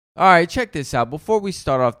All right, check this out. Before we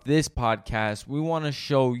start off this podcast, we want to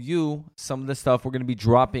show you some of the stuff we're going to be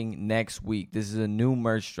dropping next week. This is a new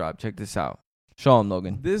merch drop. Check this out. Show them,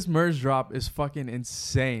 Logan. This merch drop is fucking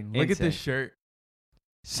insane. Look at this shirt.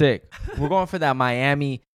 Sick. We're going for that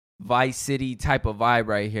Miami Vice City type of vibe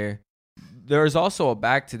right here. There's also a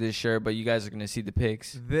back to this shirt, but you guys are going to see the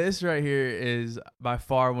pics. This right here is by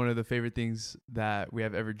far one of the favorite things that we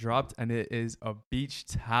have ever dropped, and it is a beach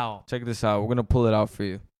towel. Check this out. We're going to pull it out for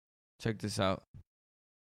you. Check this out.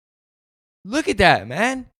 Look at that,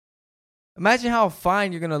 man. Imagine how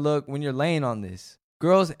fine you're going to look when you're laying on this.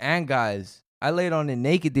 Girls and guys. I laid on it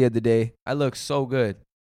naked the other day. I look so good.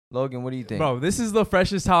 Logan, what do you think? Bro, this is the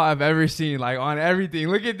freshest towel I've ever seen, like on everything.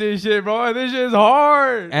 Look at this shit, bro. This shit is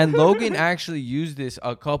hard. And Logan actually used this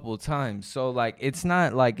a couple times. So, like, it's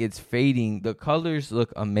not like it's fading. The colors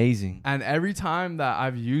look amazing. And every time that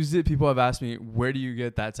I've used it, people have asked me, where do you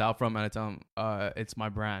get that towel from? And I tell them, it's my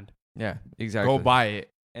brand. Yeah, exactly. Go buy it.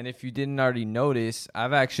 And if you didn't already notice,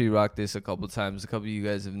 I've actually rocked this a couple times. A couple of you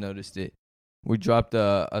guys have noticed it. We dropped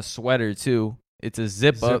a sweater, too. It's a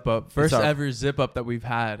zip up. First ever zip up that we've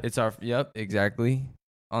had. It's our, yep, exactly.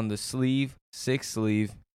 On the sleeve, 6th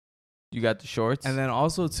sleeve. You got the shorts. And then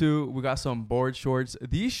also, too, we got some board shorts.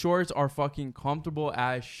 These shorts are fucking comfortable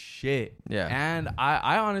as shit. Yeah. And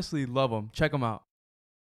I honestly love them. Check them out.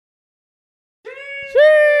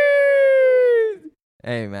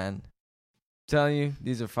 Hey, man. I'm telling you,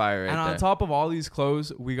 these are fire right and on there. top of all these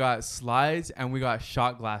clothes, we got slides and we got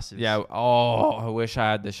shot glasses. Yeah. Oh, I wish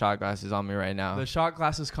I had the shot glasses on me right now. The shot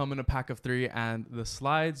glasses come in a pack of 3, and the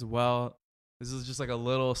slides, well, this is just like a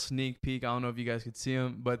little sneak peek. I don't know if you guys could see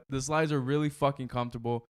them, but the slides are really fucking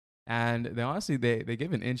comfortable, and they honestly, they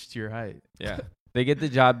give an inch to your height. Yeah. They get the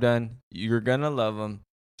job done. You're going to love them.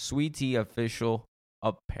 Sweet Tea official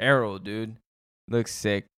apparel, dude. Looks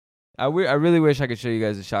sick. I really wish I could show you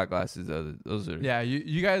guys the shot glasses, though. Those are... Yeah,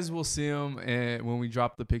 you guys will see them when we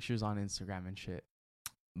drop the pictures on Instagram and shit.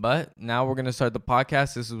 But now we're going to start the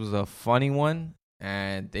podcast. This was a funny one.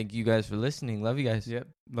 And thank you guys for listening. Love you guys. Yep.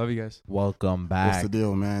 Love you guys. Welcome back. What's the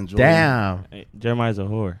deal, man? Jordan? Damn. Hey, Jeremiah's a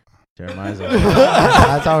whore. Jeremiah's a whore.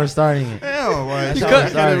 That's how we're starting it. Damn, like,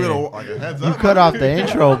 You cut off the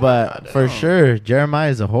intro, but for sure,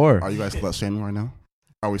 Jeremiah's a whore. Are you guys slut shaming right now?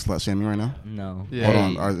 Are we slut shaming right now? No. Yeah.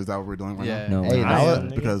 Hold on. Is that what we're doing right Yeah. now? No. Hey, now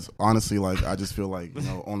Because honestly, like, I just feel like,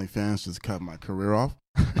 OnlyFans just cut my career off.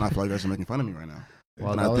 And I feel like you guys are making fun of me right now.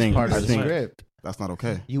 well, and that I was think, part I of the think script. that's not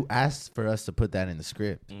okay. You asked for us to put that in the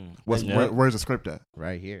script Where's the script at?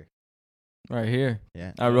 right here. Right here.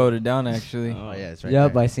 Yeah. I wrote it down, actually. Oh, yeah, it's right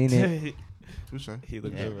Yep, there. I seen it. Touche. He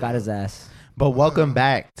looked Yeah. over. Got his ass. But welcome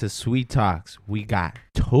back to Sweet Talks. We got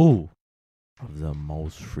 2 of the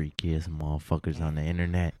most freakiest motherfuckers on the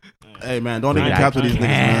internet. Hey, man, don't even Dude, capture these niggas,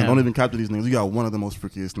 man. damn. Don't even capture these niggas. You got one of the most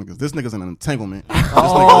freakiest niggas. This nigga's in an entanglement. Oh, this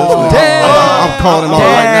nigga. damn. I'm calling him out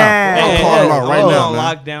right now. I'm calling him out right now, on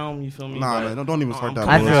man. lockdown, you feel me? Nah, But man, don't even start I'm that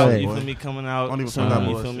coming bullshit, out, boy. you feel me? Coming out. Don't even soon, start that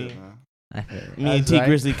you feel bullshit, me? man. Me and That's T right.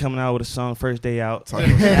 Grizzly coming out with a song first day out. Talk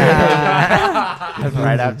your shit.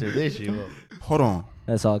 Right after this, you will. Hold on.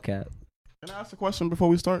 That's all cap. Can I ask a question before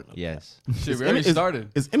we start? Yes. Shit, we any- already started.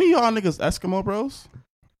 Is any of y'all niggas Eskimo bros?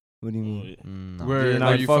 What do you mean? No. Where Dude, like,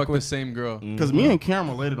 I you fuck fuck the with- same girl. Because me and Cam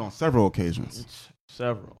related on several occasions.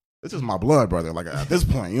 Several. This is my blood brother, like at this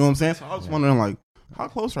point. You know what I'm saying? So I was wondering, like, how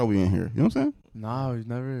close are we in here? You know what I'm saying? Nah, we've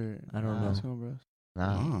never. I don't know. Bro.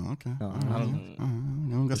 Nah. Oh, okay. No, All I right. don't All right.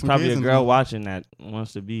 You know, got There's some probably kids a in girl there. watching that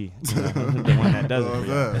wants to be the one that does it. Oh, for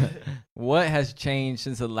y'all. yeah. What has changed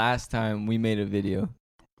since the last time we made a video?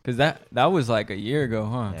 Because that was like a year ago,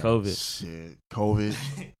 huh? Yeah. COVID. Shit. COVID.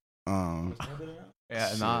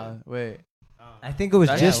 Yeah, nah. Wait. I think it was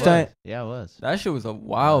That just shit was. Yeah, it was. That shit was a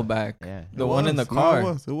while back. Yeah. The It one in the was. car. No,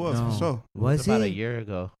 it was No. for sure. Was about it? a year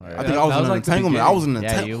ago. I think That- I was that in was an like the entanglement. I was in an Yeah,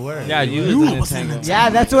 entanglement. you were. Yeah, you You was in was in entanglement. Yeah,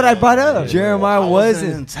 that's what I brought up. Jeremiah I was in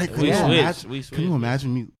wasn't. an entanglement. We Can you switched. imagine- We switched. Can you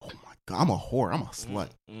imagine me? Oh my god, I'm a whore. I'm a slut.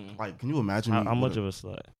 Like, can you imagine me? How much with of a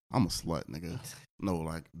slut? I'm a slut, nigga. No,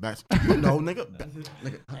 like back. Nigga,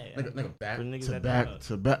 nigga, back For niggas to that back don't know.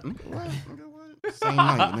 to back. Nigga, what? Nigga, what? Same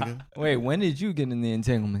night, nigga. Wait, when did you get in the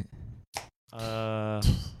entanglement?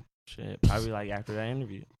 Shit, probably like after that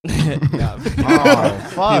interview. Oh, You're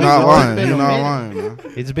fuck. not lying. It's been You're a not minute. lying, man.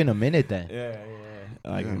 It's been a minute then. Yeah.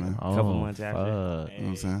 Like Yeah, man. a couple Oh, months after. fuck. You know what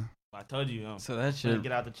I'm saying? I told you, So that trying to shit.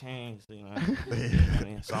 get out the chain. So, you know, I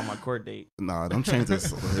mean, it's on my court date. Nah, them chains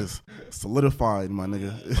is solidified, my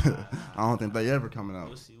nigga. I don't think they ever coming out.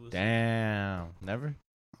 We'll see. Damn. Never?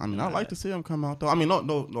 I mean, I like to see them come out though. I mean,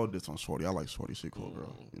 no diss on Shorty. I like Shorty. She cool,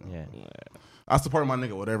 girl. You know? Yeah. I support my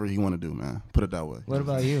nigga, whatever he want to do, man. Put it that way. What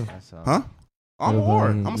about you? That's all. Huh? I'm a What about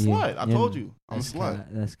whore. you? I'm a You- slut. I you- told you. I'm a That's slut. cat.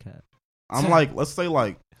 That's cat. I'm like, let's say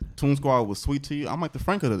like Toon Squad was sweet to you. I'm like the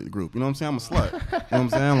Frank of the group. You know what I'm saying? I'm a slut. You know what I'm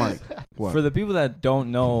saying? Like, what? For the people that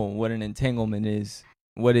don't know what an entanglement is,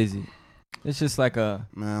 what is it? It's just like a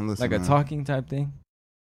Man, listen, a man. talking type thing.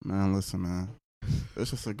 Man, listen, man. It's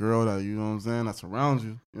just a girl that, you know what I'm saying, that's around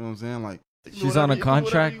you. You know what I'm saying? Like, you can do She's on whatever- a you can do whatever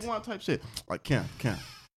contract? You want type shit. Like, Cam.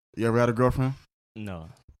 You ever had a girlfriend? No.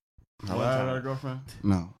 Have One I ever time. had a girlfriend?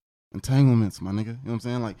 No. Entanglements, my nigga. You know what I'm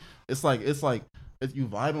saying? Like, it's like if you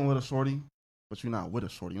vibing with a shorty, but you're not with a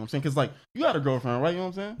shorty. You know what I'm saying? Because, like, you got a girlfriend, right? You know what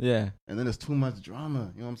I'm saying? Yeah. And then there's too much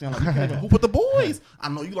drama. You know what I'm saying? Like, you can't even hoop with the boys. I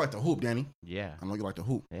know you like to hoop, Danny. Yeah. I know you like to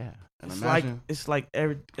hoop. Yeah. And It's imagine, like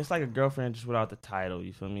it's like a girlfriend just without the title.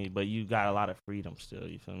 You feel me? But you got a lot of freedom still.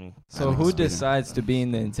 You feel me? So I who understand. decides to be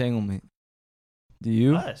in the entanglement? Do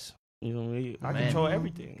you? Us. You feel me? I Man. control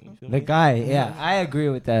everything. You feel The me? guy. Yeah, I agree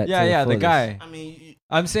with that. Yeah, to yeah, the fullest. guy. I mean,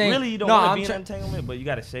 I'm saying really, you don't no. want to I'm be in try- an entanglement, but you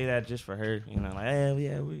got to say that just for her. You know, like, hey,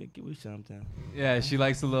 yeah, we something. Yeah, she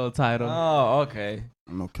likes a little title. Oh, okay.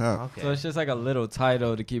 no cap. Okay. So it's just like a little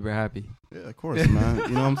title to keep her happy. Yeah, of course, man. You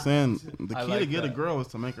know what I'm saying? The I key to like get a that. girl is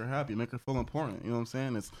to make her happy, make her feel important. You know what I'm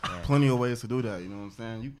saying? There's Yeah. plenty of ways to do that. You know what I'm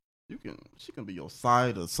saying? She can be your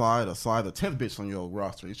side, the 10th bitch on your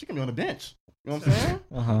roster. She can be on the bench. You know what I'm saying?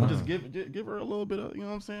 Uh-huh. Just give her a little bit of, you know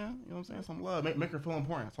what I'm saying? You know what I'm saying? Some love. Make her feel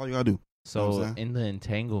important. That's all you gotta do. So what I'm saying? in the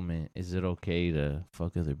entanglement, is it okay to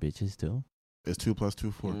fuck other bitches too? It's 2 +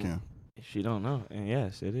 2 4, Mm. Cam. If she don't know, and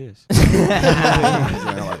yes, it is.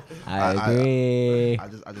 Like, I agree.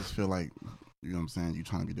 I just feel like, you know what I'm saying? You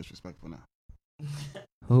trying to be disrespectful now.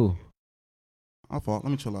 Who? My fault.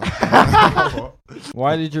 Let me chill out. My fault.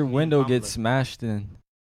 Why did your window get Omelet. smashed in?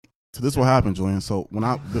 So this what happened, Julian. So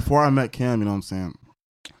before I met Cam, you know what I'm saying?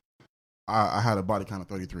 I had a body count of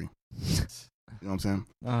 33. You know what I'm saying?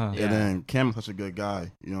 Uh-huh. Yeah. And then Cam is such a good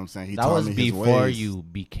guy. You know what I'm saying? He That taught was me his before ways. you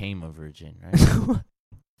became a virgin, right?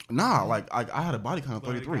 Nah, like I had a body count of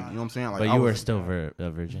 33. You know what I'm saying? Like, But I you were was- still a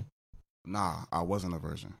virgin. Nah, I wasn't a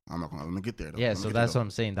virgin. I'm not gonna let me get there though. Yeah, Let me so get that's there, what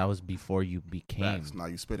I'm saying. That was before you though. became. Facts. Now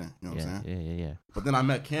you spitting. You know what I'm Yeah, saying? yeah. But then I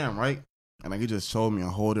met Cam, right? And like he just showed me a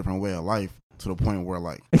whole different way of life to the point where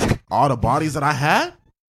like all the bodies that I had,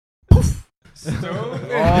 poof. Disappeared.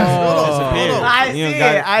 I You see don't it.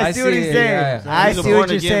 got- I see what he's it, saying. yeah. I He's a see what born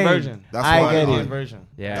you're again saying. Virgin. That's I why get I- it. Version.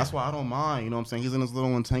 Yeah. That's why I don't mind. You know what I'm saying? He's in his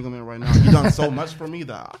little entanglement right now. He done so much for me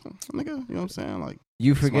that nigga, you know what I'm saying? Like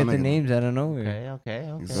You That's my forget the nigga. names out of nowhere. Okay.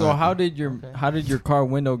 Exactly. So how did your car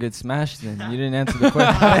window get smashed then? You didn't answer the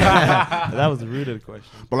question. That was the root of the question.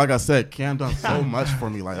 But like I said, Cam done so much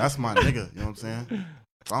for me. Like that's my nigga. You know what I'm saying?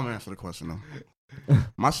 So I'm gonna answer the question though.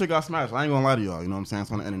 My shit got smashed. I ain't gonna lie to y'all. You know what I'm saying?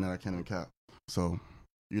 It's on the internet. I can't even cap. So,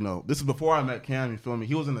 you know, this is before I met Cam. You feel me?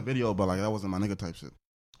 He was in the video, but like that wasn't my nigga type shit.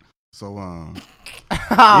 So yeah,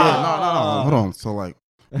 no. Hold on. So like,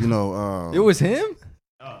 you know, It was him?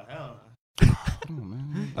 Oh hell. come on,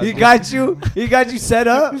 man. He got you. He got you set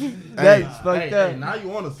up. That's fucked up. Hey, now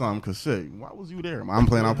you on to something, cause shit, why was you there? I'm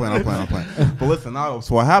playing. But listen, now,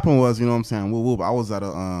 so what happened was, you know what I'm saying? Whoop, whoop, I was at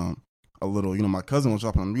a little, you know, my cousin was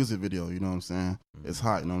dropping a music video, you know what I'm saying? It's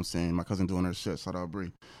hot, you know what I'm saying? My cousin doing her shit, shout out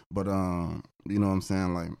Bree. But you know what I'm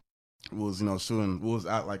saying? Like, we was, you know, shooting, we was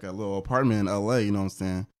at like a little apartment in LA, you know what I'm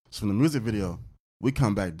saying? Shooting the music video. We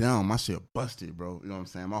come back down, my shit busted, bro. You know what I'm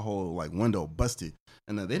saying? My whole like window busted.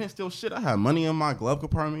 And they didn't steal shit. I had money in my glove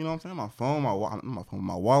compartment, you know what I'm saying? My phone, my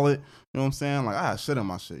wallet, you know what I'm saying? Like I had shit in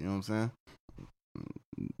my shit, you know what I'm saying?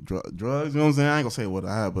 Drugs, you know what I'm saying? I ain't gonna say what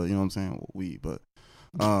I had, but you know what I'm saying? Weed, but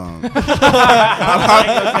I ain't gonna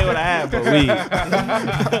say what I had, but we.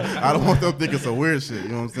 I don't want them thinking some weird shit, you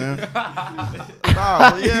know what I'm saying?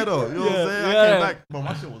 Nah, but yeah though, you know what I'm saying? I Yeah. came back, but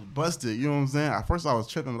my shit was busted, you know what I'm saying? At first I was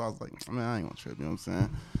tripping, but I was like, man, I ain't gonna trip, you know what I'm saying?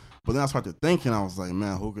 But then I started thinking, I was like,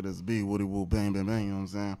 man, who could this be? Woody woo, bang, bang, bang, you know what I'm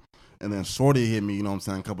saying? And then Shorty hit me, you know what I'm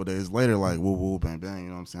saying, a couple days later, like, woo, woo, bang, bang, you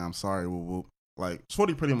know what I'm saying? I'm sorry, woo, woo. Like,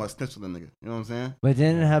 Shorty pretty much snitched on the nigga, you know what I'm saying? But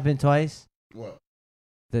didn't it happen twice? What?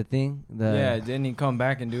 The thing? Yeah, didn't he come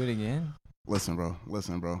back and do it again? Listen, bro.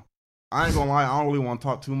 I ain't gonna lie, I don't really want to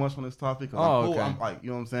talk too much on this topic. 'Cause Oh, I'm cool. okay. I'm like, you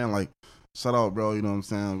know what I'm saying? Like, shut up, bro, you know what I'm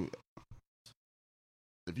saying?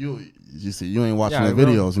 If you see, you ain't watching Yeah, the bro.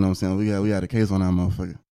 videos, you know what I'm saying? We had a case on that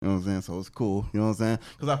motherfucker. You know what I'm saying? So it's cool. You know what I'm saying?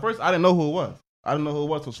 Because at first I didn't know who it was. I didn't know who it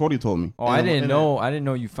was, so Shorty told me. Oh, And- I didn't and know. I didn't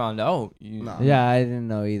know you found out. You, Nah. Yeah, I didn't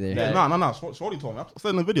know either. Yeah, no. Shorty told me. I said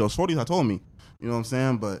in the video, Shorty had told me. You know what I'm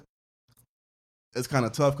saying? But it's kind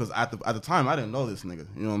of tough because at the time I didn't know this nigga.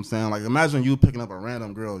 You know what I'm saying? Like imagine you picking up a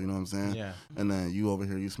random girl. You know what I'm saying? Yeah. And then you over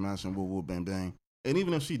here, you smashing woo woo bang bang. And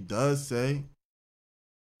even if she does say,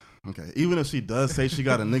 Okay, even if she does say she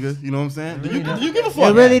got a nigga, you know what I'm saying? Do you give a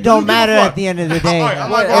fuck? It really Do you don't give a matter fuck? at the end of the day. Alright,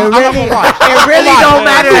 I'm not It gonna really lie. don't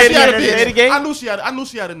matter I knew at she the had end a of the bitch. day. I knew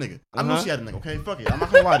she had a nigga. I knew she had a nigga. Okay, fuck it. I'm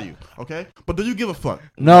not gonna lie to you. Okay, but do you give a fuck?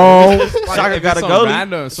 No, Shaka If got a it's some goalie.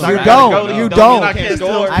 random- some you random don't. goalie, You don't don't. mean I can't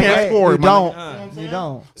score. I Can't get- score, You my don't. nigga. You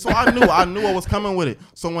don't. So I knew I was coming with it.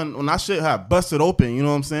 So when that shit had busted open, you know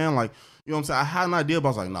what I'm saying? Like, you know what I'm saying? I had an idea, but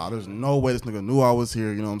I was like, nah, there's no way this nigga knew I was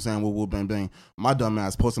here. You know what I'm saying? Woo woo bang bang. My dumb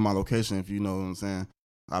ass posted my location, if you know what I'm saying.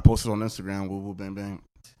 I posted on Instagram, woo woo bang bang.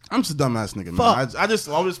 I'm just a dumb ass nigga, man. I just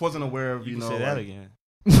wasn't aware of, You you can know. say that like, again.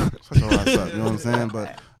 shut your ass up, you know what I'm saying?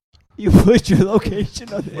 But You put your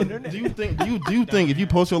location on the internet. do you think if you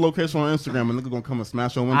post your location on Instagram, a nigga gonna come and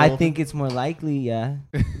smash your window? I open? think it's more likely, yeah.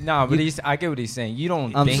 Nah, but I get what he's saying. You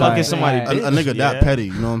don't. I'm think sorry. Fucking somebody Yeah. a bitch. nigga that Yeah. petty,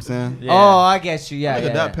 you know what I'm saying? Yeah. Oh, I get you. Yeah, A nigga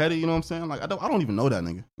yeah. that petty, you know what I'm saying? Like I don't even know that nigga.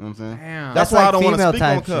 You know what I'm saying? Damn. That's That's why I like don't want to female speak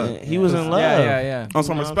on type cuz. shit. He was in love. Yeah. On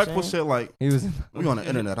some You know what I'm respectful saying? shit, like He was. we on the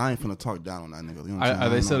internet. I ain't finna talk down on that nigga. You know what I'm saying? Are I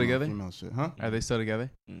they ain't still on no together? Female shit, huh? Are they still together?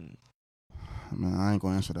 Mm. Man, I ain't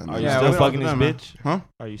gonna answer that. Are man. you Yeah, still we fucking don't his do that, man. bitch? Huh?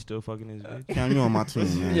 Are you still fucking his bitch? Cam, you on my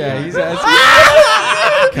team, man. Yeah, he's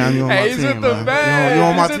asking. Cam, you on my Hey, team, he's with the man. band. You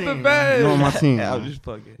on my He's with team. the man. band. You on my team. Yeah, I'm man. just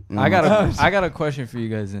fucking. You on I my team. got a question for you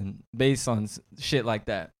guys, and based on shit like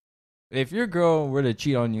that. If your girl were to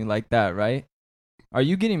cheat on you like that, right? Are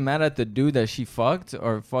you getting mad at the dude that she fucked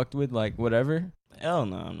or fucked with, like whatever? Hell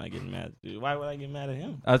no, I'm not getting mad. Dude. Why would I get mad at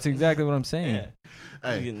him? That's exactly what I'm saying. Yeah.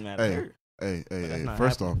 I'm Hey, getting mad hey. at her. Hey, that's not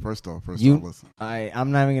First happening. off, You- listen.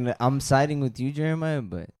 I'm not even gonna. I'm siding with you, Jeremiah,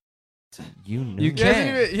 but you knew. You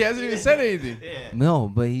can't. He hasn't even said anything. Yeah. No,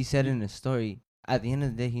 but he said in the story. At the end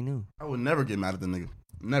of the day, he knew. I would never get mad at the nigga.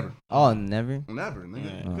 Never. Oh, never. Never,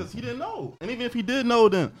 nigga. Yeah. Because he didn't know. And even if he did know,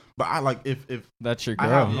 then. But I like, if That's your I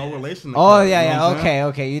have girl. no relation to Oh Cuz, yeah, you know yeah. what I'm saying?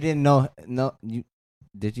 Okay. You didn't know. No, you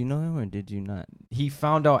did. You know him or did you not? He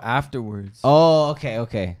found out afterwards. Oh, okay.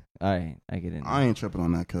 All right, I get it. I ain't tripping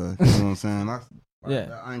on that, cuz. You know what I'm saying?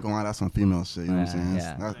 Yeah. I ain't gonna lie, that's some female shit. You know what I'm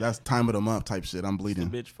saying? Yeah. That's time of the month type shit. I'm It's the bleeding.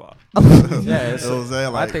 bitch fault. Yeah, You know what I'm saying? I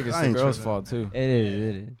Like, think it's the ain't girl's tripping. fault too. It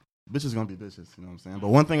is. Bitches gonna be bitches. You know what I'm saying? But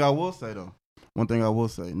one thing I will say though, no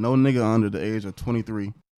nigga under the age of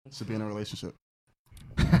 23 should be in a relationship.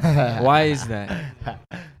 Why is that?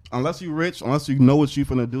 Unless you rich, unless you know what you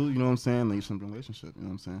finna do, you know what I'm saying? Then you shouldn't be in a relationship. You know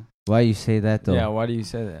what I'm saying? Why you say that though? Yeah, why do you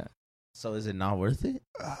say that? So is it not worth it?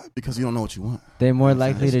 Because you don't know what you want. They're more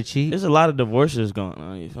likely to cheat. There's a lot of divorces going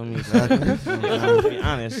on. You feel me? Exactly. To be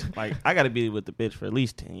honest, like I gotta be with the bitch for at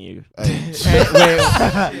least 10 years. Hey,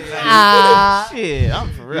 Shit, I'm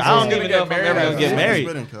for real. I don't even know if I'm ever gonna get married.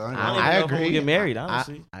 I don't even I know if agree. we'll get married.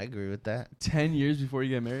 Honestly, I agree with that. 10 years before you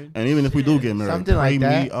get married? And even if we do get married, Something like pray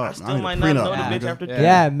that. me up. I I still need a might not know the prenup, bitch nigga. after 10.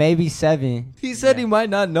 Yeah, maybe 7. He said he might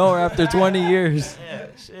not know her after 20 years. Yeah,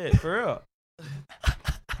 shit, for real.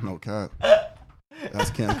 No cap. That's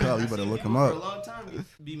Cam Cell. You better look him For a up. long time,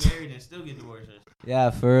 be married and still get divorced. Yeah,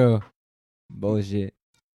 for real. Bullshit.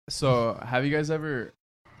 So, have you guys ever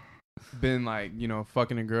been like,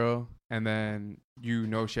 fucking a girl and then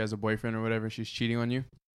she has a boyfriend or whatever, she's cheating on you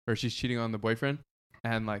or she's cheating on the boyfriend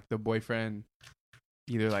and like the boyfriend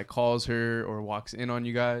either like calls her or walks in on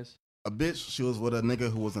you guys? A bitch, she was with a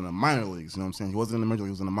nigga who was in the minor leagues. You know what I'm saying? He wasn't in the major leagues,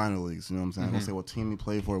 he was in the minor leagues. You know what I'm saying? I'm gonna say what team he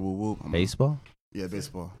played for. Whoop whoop. Baseball? Yeah,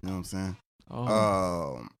 baseball. You know what I'm saying?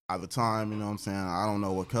 Oh. At the time, you know what I'm saying? I don't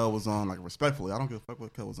know what Cub was on. Like, respectfully, I don't give a fuck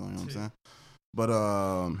what Cub was on. You know what I'm saying?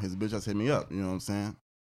 But his bitch just hit me up. You know what I'm saying?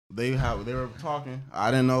 They were talking.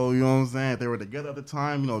 I didn't know. You know what I'm saying? If they were together at the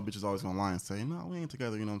time. You know, bitches always gonna lie and say, "No, we ain't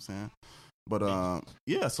together." You know what I'm saying? But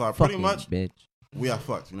yeah. So I pretty Fucking much bitch. we got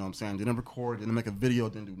fucked. You know what I'm saying? Didn't record. Didn't make a video.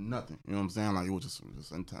 Didn't do nothing. You know what I'm saying? Like it was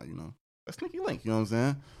just untied. You know, a sneaky link. You know what I'm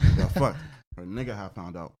saying? We got fucked. Her nigga had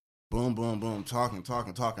found out. Boom, boom, boom, talking.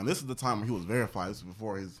 This is the time when he was verified. This is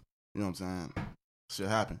before his, you know what I'm saying, shit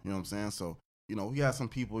happened. You know what I'm saying? So, we had some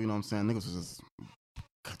people, you know what I'm saying, niggas was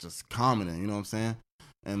just commenting, you know what I'm saying?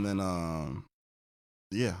 And then,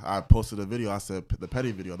 yeah, I posted a video. I said, the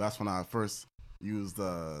petty video. That's when I first used,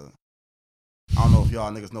 I don't know if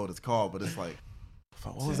y'all niggas know what it's called, but it's like,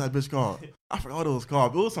 what was that bitch called? I forgot what it was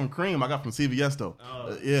called. It was some cream I got from CVS, though.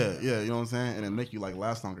 Yeah, you know what I'm saying? And it make you, like,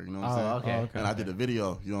 last longer, you know what I'm saying? okay. And I did a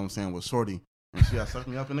video, you know what I'm saying, with Shorty. And she had sucked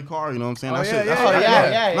me up in the car, you know what I'm saying? Oh, That yeah, shit, yeah, that shit,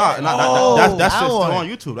 yeah. That that shit's still one. on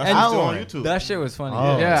YouTube. That And shit's still that on one. YouTube. That shit was funny.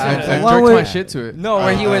 Oh. Yeah, I The jerked one my with- shit to it. No,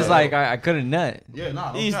 when he was like, I couldn't nut. Yeah,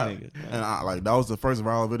 nah, These no cap. niggas. And that was the first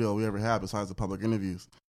viral video we ever had besides the public interviews.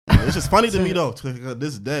 It's just funny to me though, to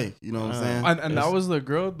this day. You know what I'm saying? And that was the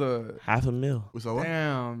girl. The $500,000. We saw what?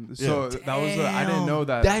 damn. So that was. I didn't know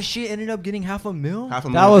that. That shit ended up getting $500,000. Half a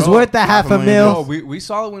That million. was worth the half a $500,000. mil. No, we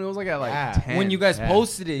saw it when it was like at like Yeah. 10. When you guys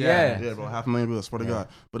posted it, Yeah. yeah. Yeah, bro, $500,000. I swear to God.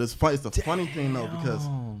 But it's fun. It's the funny thing though, because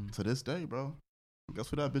Damn. to this day, bro, guess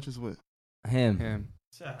who that bitch is with? Him. Him.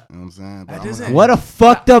 You know what I'm saying? But That I'm doesn't- What a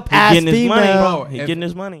fucked up He ass getting his female. money, Bro, He if- getting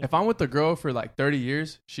his money. If I'm with the girl for like 30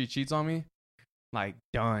 years, she cheats on me, like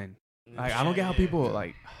done. Like I don't get how people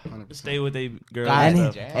like. 100%. Stay with a girl. And, and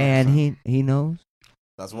he, stuff. and he knows.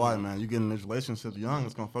 That's why, man. You get in this relationship young,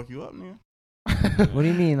 it's gonna fuck you up, man. What do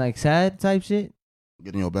you mean, like sad type shit?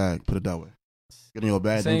 Get in your bag. Put it that way. Get in your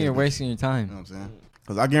bag. Saying do you're this. wasting your You know time. what I'm saying?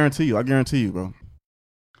 Because I guarantee you, bro.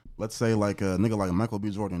 Let's say like a nigga like Michael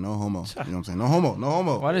B. Jordan, no homo. You know what I'm saying? No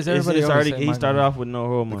homo. Why does It's everybody always say he my started name? off with no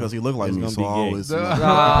homo. Because he looked like It's me, gonna so be I gay. always.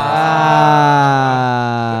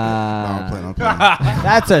 Ah. I'm playing.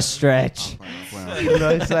 That's a stretch. I'm He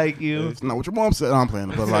looks like you. It's not what your mom said. I'm playing,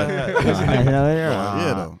 but like,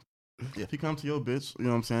 yeah, though. If he come to your bitch, you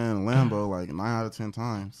know what I'm saying, Lambo, like 9 out of 10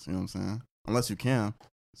 times, you know what I'm saying? Unless you can,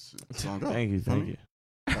 it's gonna go. Thank you. Thank you.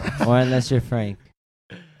 Or unless you're Frank.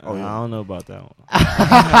 Oh, yeah. I don't know about that one.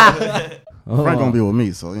 Oh. Frank gonna be with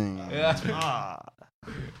me, so he ain't. Ah.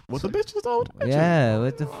 What the bitch is old? Yeah,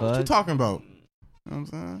 what the What you fuck? talking about? You know what I'm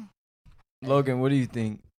saying? Logan, what do you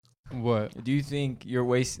think? What? Do you think you're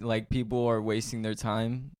wasting, like, people are wasting their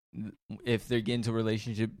time if they get into a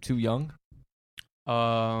relationship too young?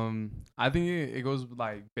 I think it goes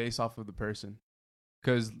like based off of the person,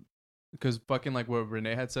 cause fucking like what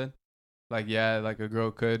Renee had said, like yeah, like a girl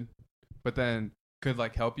could, but then could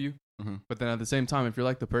like help you, but then at the same time, if you're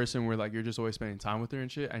like the person where like you're just always spending time with her and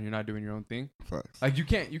shit, and you're not doing your own thing, Facts. like you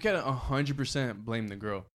can't 100% blame the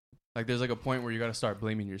girl. Like there's like a point where you gotta start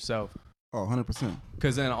blaming yourself. Oh, 100%.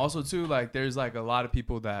 Cause then also too, like there's like a lot of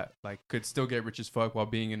people that like could still get rich as fuck while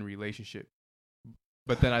being in a relationship.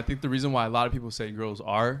 But then I think the reason why a lot of people say girls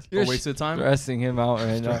are You're a waste of time. Stressing him out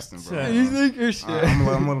right now. Stressing, bro. You think you're shit. I'm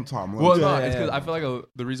gonna let him talk. I'm gonna Well, let him no, talk. it's because yeah. I feel like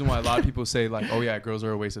the reason why a lot of people say like, oh yeah, girls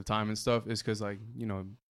are a waste of time and stuff is because like, you know,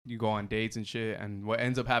 you go on dates and shit, and what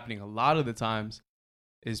ends up happening a lot of the times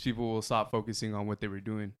is people will stop focusing on what they were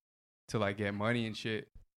doing to like get money and shit,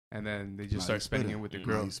 and then they just Now start you spending spitting. it with the Now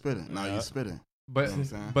girl. you spitting. Now you spitting. But You know what I'm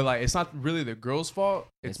saying? but like it's not really the girl's fault.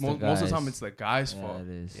 It's, It's the most of the time guys. it's the guy's Yeah, fault. it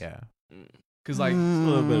is. Yeah. Cause like a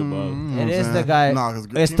little bit of both. You know It what I'm is the saying? guy. Nah, 'cause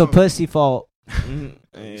It's you the know- pussy fault. You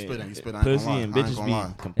spitting. I ain't Pussy gonna and lie. I ain't bitches gonna be lie.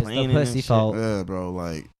 It's the complaining. pussy and shit. fault. Yeah, bro.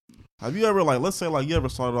 Like, have you ever, like, let's say, like, you ever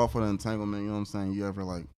started off with an entanglement, you know what I'm saying? You ever,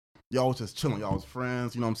 like, y'all was just chilling, y'all was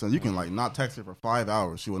friends, you know what I'm saying? You can, like, not text her for 5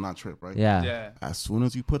 hours. She will not trip, right? Yeah. yeah. As soon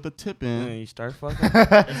as you put the tip Yeah, in, you start fucking.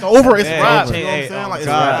 it's over. It's Yeah, wrapped. hey, You know what I'm hey, saying? oh Like, it's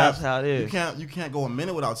God, wrapped. that's how it is. You can't go a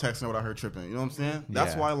minute without texting her without her tripping. You know what I'm saying?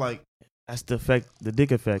 That's Yeah. why, like, That's the effect, the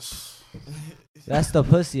dick effect. That's the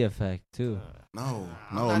pussy effect too. no,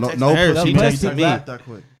 I'm no, not no, texting her, no, she no, texted text me. back that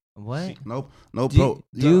quick. What? Nope, no, Do bro.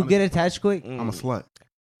 you, do you get attached quick? I'm a slut.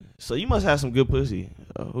 So you must have some good pussy.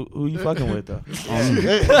 Who you fucking with though?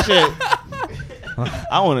 Shit.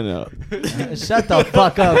 I want to know. Shut the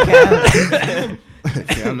fuck up, Cam.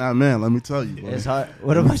 Okay, I'm not man. Let me tell you. Bro. It's hard.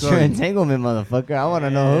 What Let me about tell your you. entanglement, motherfucker? I want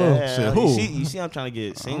to know Yeah, Shit, you who? see, I'm trying to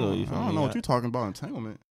get single. You I feel don't me? know what you're talking about.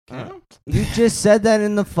 Entanglement. Cam? who. You just said that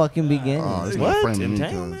in the fucking beginning. Oh, it's What? not framing me,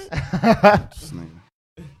 Entanglement? cuz. This nigga.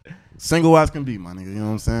 Single as can be, my nigga. You know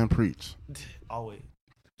what I'm saying? Preach. Always.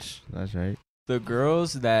 That's right. The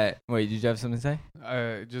girls that wait, did you have something to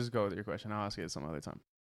say? Just go with your question. I'll ask it some other time.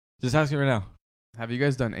 Just ask me right now. Have you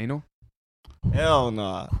guys done anal? Hell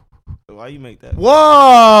nah. Why you make that?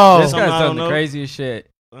 Whoa! This something guy's I done don't the know. craziest shit.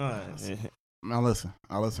 Yeah. Now listen,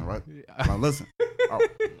 right? Now listen.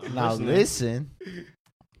 Now listen.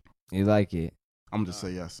 You like it? I'm gonna just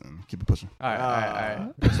say yes and keep it pushing. All right.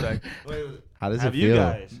 Respect. How does Have it you feel?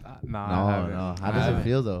 guys? Nah, I No, haven't. no. How I does it haven't.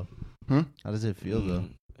 feel though? Hmm? How does it feel though?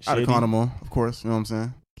 I had a Shitty? condom on, of course. You know what I'm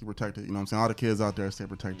saying? Keep protected. You know what I'm saying? All the kids out there stay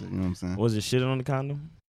protected. You know what I'm saying? Was it shit on the condom?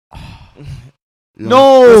 You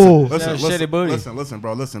know what I'm saying? No, shitty booty.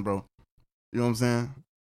 Listen, bro. You know what I'm saying?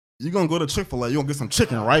 You gonna go to Chick-fil-A, you gonna get some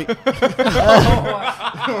chicken, right? You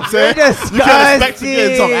know what I'm saying? You're You can't expect to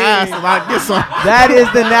get some disgusting. ass and not get some. That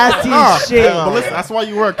is the nasty Nah, shit. But listen, that's why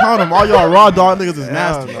you wear a condom. All y'all raw dog niggas is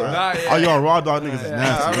nasty, bro. Nah, yeah. All y'all raw dog niggas is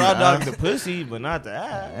nasty. I raw dog ass. the pussy, but not the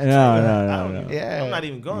ass. No, I no, don't no. even- Yeah. I'm not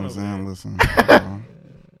even You know going what I'm over there. saying? Listen. bro.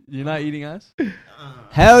 You're not eating ass?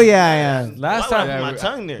 Hell yeah, I am. Last Why would I time, put my we-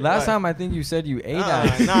 tongue there. last Why? time I think you said you ate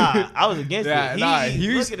ass. Nah, I was against Yeah, it. nah,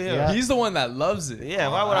 Look at him. he's the one that loves it. Yeah,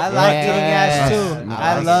 why would I I? like Yeah. eating ass too. Yeah.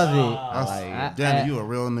 I love it. That's, I- Danny, you a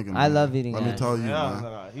real nigga, man. I love eating Let me ass. tell you, Yeah, man.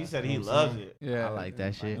 no, he said he loves it. Yeah, I like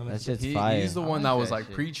that shit. That shit's He- fire. He's the I one like that was that like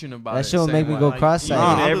shit. preaching about That it. shit will saying make me like- go like, cross-eyed.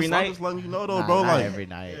 Nah, I'm every just, night? I'm just letting you know, though, Nah, bro. not Like, every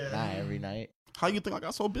night. Not every night. how you think I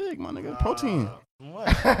got so big, my nigga? Protein. What?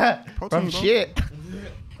 Protein, From bro. shit.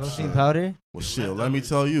 Protein powder? Well, shit, let me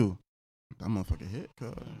tell you. That motherfucker hit,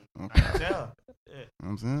 cuz. Okay. Tell. You know what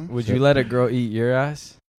I'm saying? Would you let a girl eat your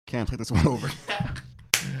ass? Can't take this one over.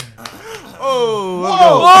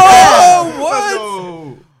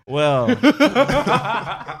 Oh, Well,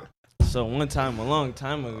 so one time, a long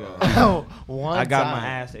time ago, I got my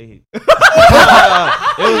ass ate. It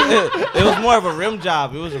was more of a rim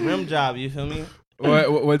job. It was a rim job. You feel me?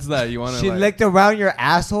 What's that? You want to? She like, licked around your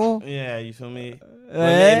asshole? Yeah, you feel me? But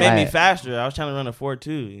Eh? it made me Right. faster. I was trying to run a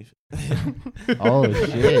 4.2. Oh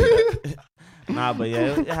shit. Nah, but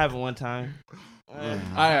yeah, it happened one time. All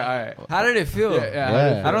right. How did it feel?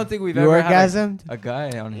 Yeah. I don't think we've You ever had orgasmed? a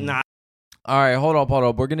guy on here. Nah, All right, hold up.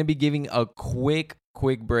 We're going to be giving a quick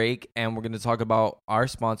break, and we're going to talk about our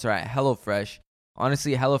sponsor at HelloFresh.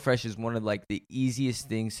 Honestly, HelloFresh is one of like the easiest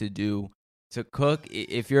things to do to cook.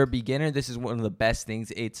 If you're a beginner, this is one of the best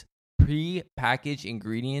things. It's pre-packaged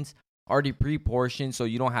ingredients, already pre-portioned, so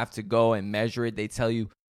you don't have to go and measure it. They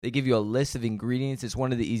give you a list of ingredients. It's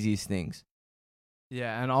one of the easiest things.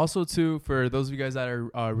 Yeah, and also too, for those of you guys that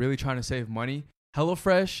are really trying to save money,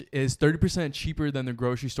 HelloFresh is 30% cheaper than the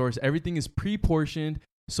grocery stores. Everything is pre-portioned,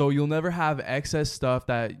 so you'll never have excess stuff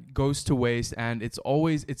that goes to waste. And it's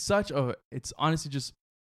honestly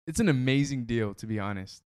it's an amazing deal, to be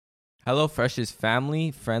honest. HelloFresh's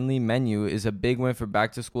family-friendly menu is a big win for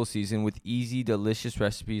back-to-school season with easy, delicious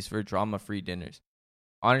recipes for drama-free dinners.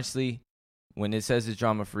 Honestly, when it says it's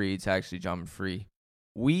drama-free, it's actually drama-free.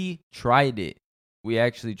 We tried it. We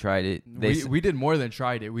actually tried it. We did more than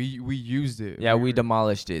tried it. We used it. Yeah, we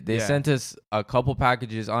demolished it. They Yeah. sent us a couple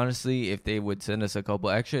packages. Honestly, if they would send us a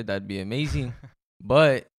couple extra, that'd be amazing.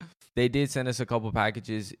 But they did send us a couple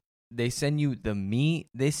packages. They send you the meat.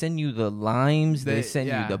 They send you the limes. They send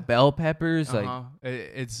yeah. you the bell peppers. Like,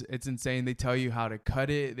 It's insane. They tell you how to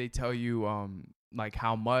cut it. They tell you like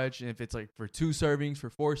how much, and if it's like for 2 servings, for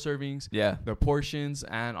 4 servings, yeah, the portions,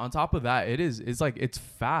 and on top of that, it's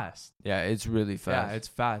fast. yeah, it's really fast. Yeah, it's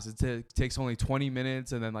fast. It takes only 20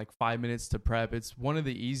 minutes and then like 5 minutes to prep. It's one of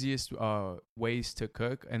the easiest ways to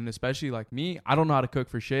cook, and especially like me, I don't know how to cook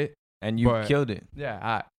for shit. and you but- killed it.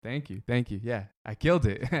 Yeah, thank you. Yeah, I killed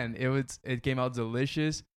it, and it came out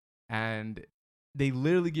delicious, and they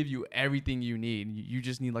literally give you everything you need. You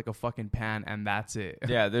just need like a fucking pan, and that's it.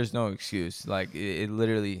 Yeah, there's no excuse. Like it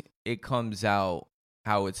literally comes out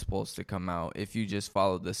how it's supposed to come out if you just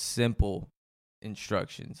follow the simple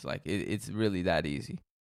instructions. Like it's really that easy.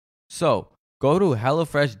 So go to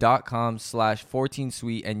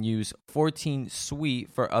HelloFresh.com/14sweet and use 14sweet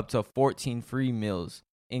for up to 14 free meals,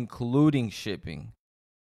 including shipping.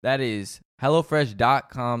 That is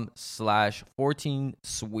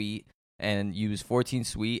HelloFresh.com/14sweet and use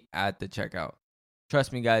 14sweet at the checkout.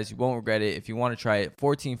 Trust me, guys, you won't regret it. If you want to try it,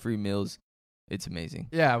 14 free meals. It's amazing.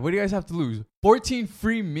 Yeah, what do you guys have to lose? 14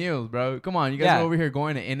 free meals, bro. Come on, you guys Yeah. are over here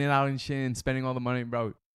going to In-N-Out and shit and spending all the money,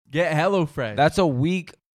 bro. Get HelloFresh. That's a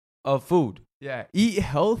week of food. yeah. Eat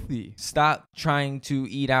healthy. Stop trying to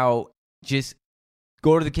eat out. Just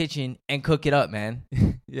go to the kitchen and cook it up, man.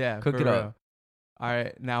 Yeah, Cook for it up. real. All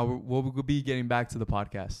right, now we'll be getting back to the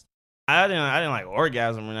podcast. I didn't like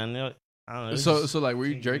orgasm or nothing. I don't know. So like, were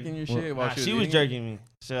you jerking your shit while Nah, she she was eating? jerking me.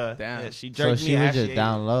 So, Damn. yeah, she So jerked me. she was after just she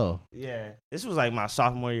down low. Yeah, this was like my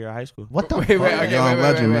sophomore year of high school. What the Wait, fuck? okay, Young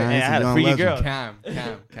legend, man. Hey, He's I a had a young freaky legend. girl.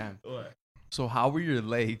 Cam. What? So how were your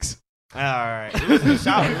legs? All right, it was in the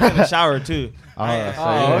shower. It was in the shower too. Oh, I- so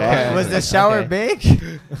oh, you were okay. actually- Was the shower okay. big?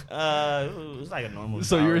 It was like a normal.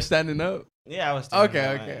 So you shower. were standing up? Yeah, I was. standing Okay,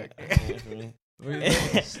 up,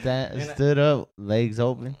 okay. Stood up, legs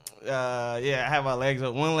open. Yeah, I have my legs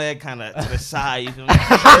up. One leg kind of to the side. You feel me?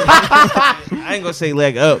 I ain't gonna say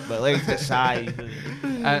leg up, but leg to the side. You feel me?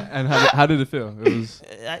 And how did it feel? It was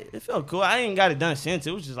It felt cool. I ain't got it done since.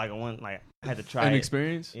 It was just like a one. Like I had to try an it.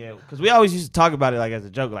 experience. Yeah, because we always used to talk about it like as a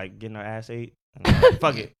joke, like getting our ass ate.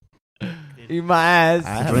 Fuck it. Eat my ass.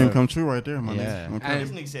 I have Dream a- come true right there, my Yeah. nigga. Okay.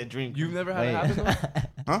 This nigga said dream. You've never had Wait. it happen?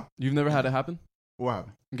 Though? Huh? You've never had it happen? What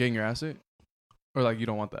happened? Getting your ass ate? Or like you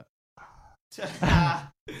don't want that?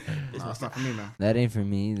 It's not for me, man. That ain't for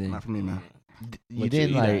me either. Not for me, man. You What didn't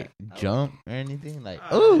you eat like at? jump or anything? Like,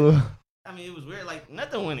 Uh, ooh. I mean, it was weird. Like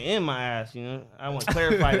nothing went in my ass. You know, I want to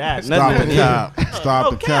clarify that. Stop Nothing the went in. cap. No, Stop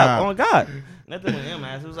no the cap. cap. Oh my God, nothing went in my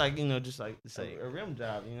ass. It was like just like say a rim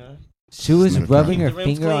job. You know. She was Keep rubbing the her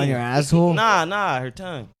rims finger on clean. your asshole. Nah, her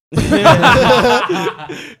tongue.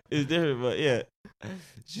 It's different, but yeah.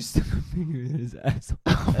 She stuck her finger in his asshole.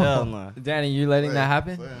 Hell no. Danny, you letting that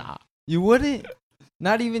happen? Nah. You wouldn't?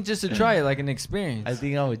 Not even just to try it, like an experience. I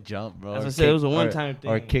think I would jump, bro. As or I said, it was a kick- one-time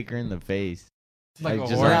thing. Or kick her in the face. Like a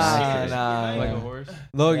just horse. Nah, like- nah, Like nah. a horse.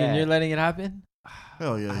 Logan, Yeah. you're letting it happen?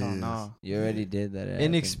 Hell yeah, I he don't is. know. You already did that.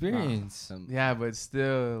 Inexperience. Yeah, but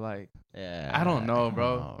still, like, Yeah. I don't know,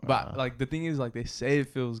 bro. know, But like, the thing is, like, they say it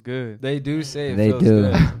feels good. They do say it They feels do.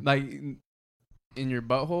 good. Like, in your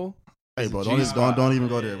butthole. Hey, bro, don't even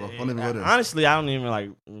go there, bro. Don't even go there. Honestly, I don't even like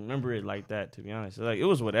remember it like that. To be honest, like it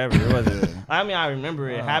was whatever. It wasn't. I mean, I remember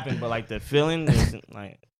it happened, but like the feeling isn't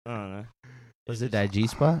like I don't know. Was it that G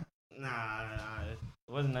spot? Nah,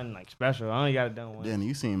 it wasn't nothing like special. I only got it done once. Danny,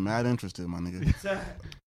 you seem mad interested, my nigga.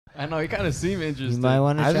 I know, you kind of seem You interested. might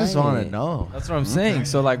want to. I just want to know. That's what I'm saying.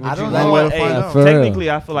 So, like, would I you don't like know. One way to Hey, find out. For real.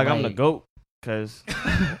 technically, I feel like I'm the Right. goat. Cause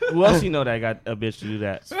who else you know that got a bitch to do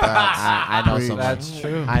that? I know Preach. someone. That's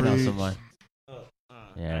true. I know Preach. someone.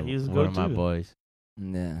 Yeah, he's a one goat of my too. boys.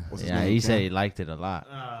 Yeah. What's his Yeah, name, he said Cam? he liked it a lot.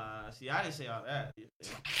 See, I didn't say all that.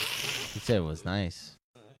 He said it was nice.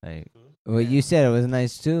 Like, Well, you said it was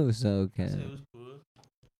nice too, so I said okay. it was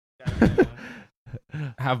cool.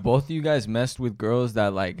 Goddamn. Have both of you guys messed with girls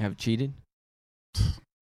that, like, have cheated?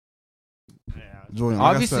 Yeah. Julian, like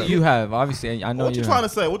I Obviously, said, you have. Obviously, I know What you you trying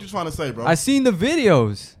have. to say? What you trying to say, bro? I seen the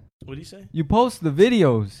videos. What do you say? You post the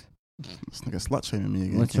videos. This nigga slut shaming me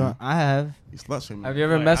again. What's Cam. wrong? I have. He slut shaming me. Have you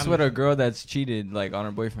ever Like, messed I'm- with a girl that's cheated, like, on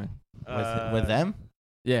her boyfriend? with them?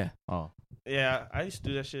 Yeah. Oh. Yeah, I used to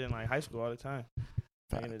do that shit in like high school all the time.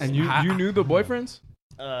 And you knew the boyfriends?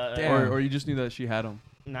 Damn. Or you just knew that she had them?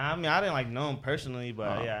 Nah, I mean I didn't like know him personally,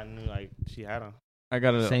 but Oh. yeah, I knew like she had him. I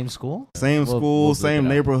got to. Same school? Same We'll- school, we'll same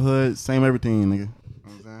look it up. neighborhood, same everything, nigga. You know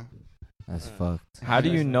what I'm saying? That's fucked. How do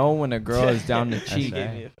you know when a girl is down to That's cheat?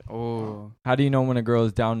 right. Oh. How do you know when a girl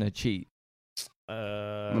is down to cheat?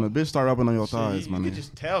 When a bitch start rubbing on your she- thighs, you my could nigga.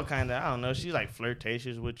 just tell, kind of. I don't know. She's like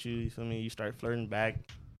flirtatious with you. You feel me? You start flirting back,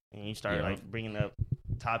 and you start Yeah. like bringing up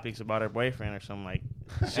topics about her boyfriend or something. Like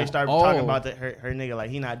she start Oh. talking about her nigga, like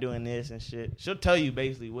he not doing this and shit. She'll tell you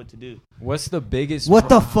basically what to do. What's the biggest? What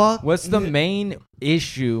the fuck? What's the main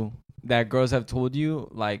issue that girls have told you,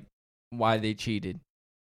 like, why they cheated?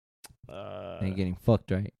 Ain't getting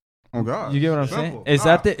fucked right. Oh God. You get what I'm Simple. saying? Is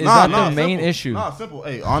Nah, that the nah, main simple. issue? Nah, simple.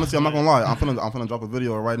 Hey, honestly, I'm not gonna lie. I'm finna drop a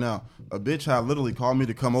video right now. A bitch had literally called me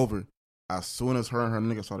to come over as soon as her and her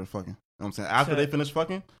nigga started fucking. You know what I'm saying? After they finished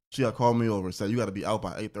fucking, she had called me over, said you gotta be out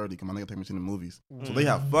by 8:30 because my nigga take me to the movies. So they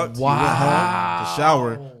have fucked. She went home to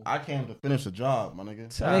shower. I came to finish the job, my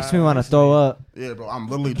nigga. That makes me want to throw up. Yeah, bro. I'm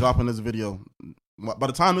literally dropping this video. By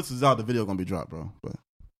the time this is out, the video gonna be dropped, bro. But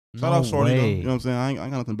shout out Shorty, though. You know what I'm saying? I ain't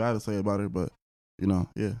got nothing bad to say about her, but you know,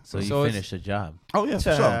 yeah. So you So it's- finished the job. Oh yeah, for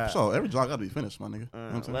sure, Yeah. for sure. Every job gotta be finished, my nigga. You know what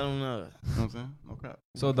I'm Let saying? them know. You know what I'm saying? No crap.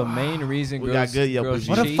 So the main reason We girls, got good Yelp girls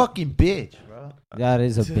reviews. cheat. fucking bitch, bro. That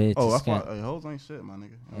is a bitch. Oh, It's that's why. got- Hey, hoes ain't shit, my nigga. You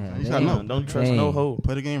know what I'm Yeah, saying? You they gotta ain't. know. Don't trust no Hey. hoe.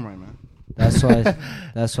 Play the game right, man. That's why.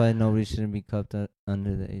 That's why nobody shouldn't be cuffed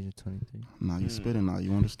under the age of 23. Nah, you spitting now.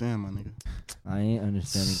 You understand, my nigga. I ain't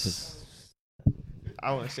understanding because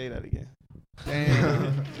I won't say that again.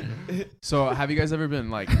 Damn. So have you guys ever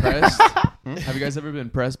been like pressed? Have you guys ever been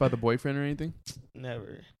pressed by the boyfriend or anything?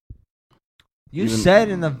 Never. you Even- said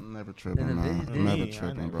in the. never tripping, in the nah. video. Never Me, I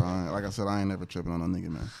tripping, never bro. Like I said, I ain't never tripping on a nigga,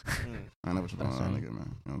 man. Mm. I ain't never tripping on That's a right. nigga, man. You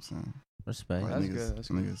know what I'm saying? Respect. Like, That's niggas, good, that's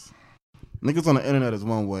good. niggas on the internet is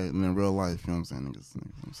one way, and in real life, you know what I'm saying? Niggas, you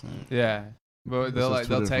know what I'm saying? Yeah. But This they'll is two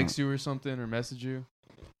they'll different. text you or something or message you.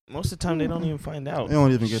 Most of the time, they don't even find out. They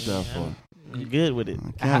don't even get that far. I'm good with it.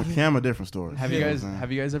 Cam a different story. Have you know what guys I'm saying?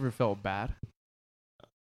 have you guys ever felt bad?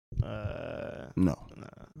 No.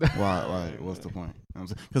 Nah. Why? What's the point? You know what I'm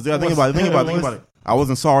saying? Because think about it. I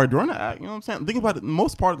wasn't sorry during the act. You know what I'm saying? Think about it.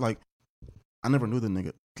 Most part, like, I never knew the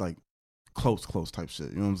nigga, like, close type shit.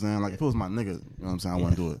 You know what I'm saying? Like, if it was my nigga, you know what I'm saying? I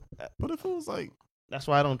wouldn't do it. But if it was like, That's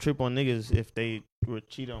why I don't trip on niggas if they would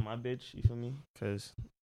cheat on my bitch. You feel me? Because,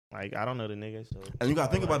 like, I don't know the nigga. So and you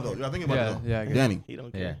gotta think about it though. You gotta think about it though. Yeah, I get it. Danny, he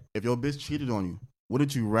don't Yeah. care. if your bitch cheated on you,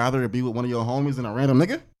 wouldn't you rather be with one of your homies than a random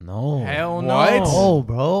nigga? No. Hell no. What? No,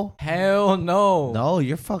 bro. Hell no. No,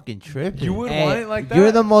 you're fucking tripping. You would Hey, want it like that?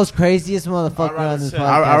 You're the most craziest motherfucker rather on this say-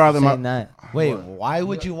 podcast. I'd rather for my- saying that. Wait, why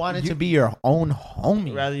would you want it to be your own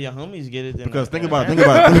homie? Rather your homies get it than Because a- think about it. Benny,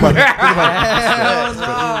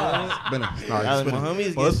 Rather my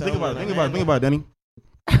homies well, get let's think about it. something Think about it, Denny.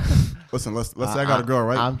 Listen, let's say I got a girl,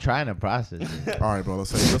 right? I'm trying to process it. All right, bro. Let's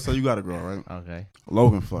say you got a girl, right? Okay.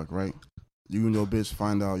 Logan fuck, right? You and your bitch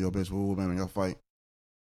find out your bitch woo man, y'all fight.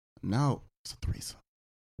 Now it's a threesome.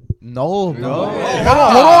 No, bro.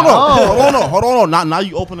 Hold on. Now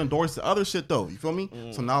you open the doors to other shit though. You feel me?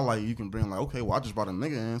 So now like you can bring like, okay, well I just brought a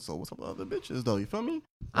nigga in. So what's up with other bitches though? You feel me?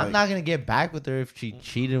 I'm Like, not gonna get back with her if she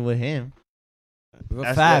cheated with him.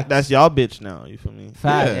 That's y'all bitch now. You feel me?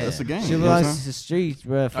 Fact. Yeah, it's a game. She You know what I'm belongs to the streets,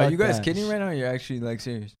 bro. Are you guys kidding right now? Or you're actually like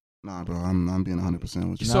serious? Nah, bro. I'm being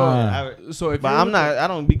 100% with you. So, Nah. so if But you were I'm with not. I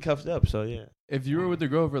don't be cuffed up. So yeah. if you were with the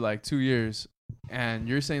girl for like 2 years, and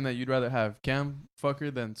you're saying that you'd rather have Cam fuck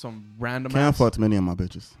her than some random Can't ass, fuck many of my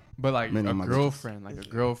bitches. but like many a of my girlfriend, like you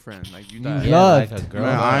thought. Yeah. Like Loved. a girl.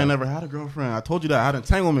 Man, I ain't never had a girlfriend. I told you that I had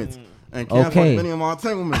entanglements. And can't Okay. fuck many of my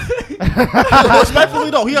entanglements.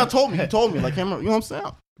 Respectfully though, he told me. Like, you know what I'm saying?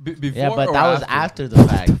 Before Yeah, but or that was after the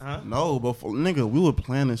fact. Huh? No, before nigga, we were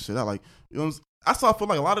planning this shit out. Like, you know what I'm saying? I still feel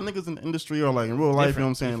like a lot of niggas in the industry or like in real life, you know what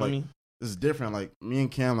I'm saying? You feel Like, me? it's different. Like me and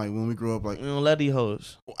Cam, like when we grew up, like We don't let these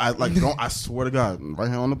hoes. I swear to God, right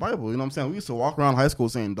here on the Bible, you know what I'm saying? We used to walk around high school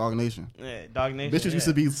saying Dog Nation. Yeah, Dog Nation. Bitches used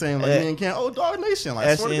to be saying like me and Cam, oh Dog Nation, like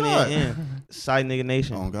I swear to God. SNN. Side nigga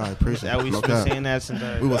nation. Oh God, appreciate That it. we No used to be cap. saying that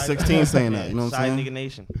since We was 16 saying that, you know what I'm Side saying? nigga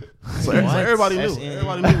nation. So everybody knew. SNN.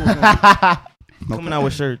 Everybody knew. What was going on. No Coming cap. out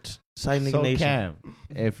with shirts. Side nigga So nation. Cam,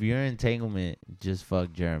 if your entanglement just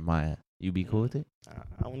fuck Jeremiah, you be cool with it?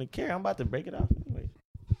 I wouldn't care. I'm about to break it off anyway.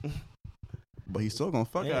 But he's still gonna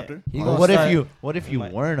fuck Yeah. after. He Like, gonna What if start- you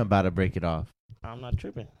Like- weren't about to break it off? I'm not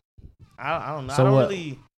tripping. I don't know. So I don't what-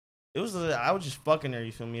 really. It was. I was just fucking her.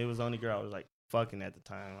 You feel me? It was the only girl I was like fucking at the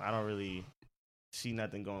time. I don't really see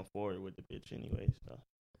nothing going forward with the bitch anyway. So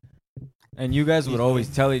And you guys would always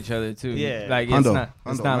tell each other too. Yeah. Like it's Hundo. not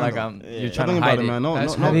Hundo. like Yeah. you're trying Think to about hide it, it. man. No,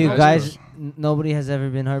 That's no, Have no, you no, guys? no. Nobody has ever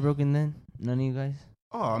been heartbroken then? None of you guys?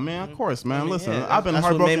 Oh man, of course, man. I mean, Listen, yeah, I've been that's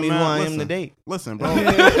heartbroken, what made me man. who I am Listen, today. listen, bro. Wait.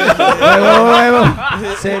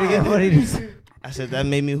 Say it again. What did you say? I said that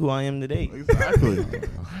made me who I am today. Exactly.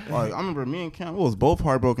 Like I remember me and Cam, we was both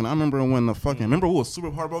heartbroken. I remember when remember we was super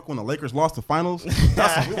heartbroken when the Lakers lost the finals.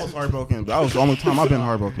 That's when we was heartbroken. That was the only time I've been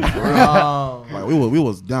heartbroken. For real. Oh. Like we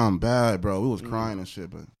was down bad, bro. We was crying and shit,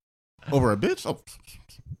 but over a bitch, oh,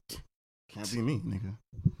 can't be me, nigga.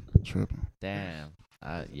 Tripping. Damn.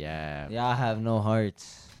 Yeah. Y'all have no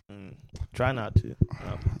hearts. Try not to.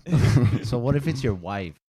 No. So what if it's your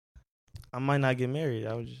wife? I might not get married.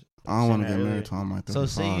 I was just. I don't want to saying get that married till I'm like 35.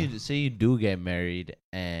 So say you do get married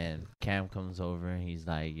and Cam comes over and he's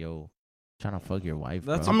like, "Yo, trying to fuck your wife."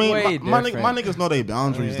 That's bro. I mean, way my different. niggas know they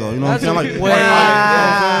boundaries though. You know That's what I'm saying? Like, way- you know what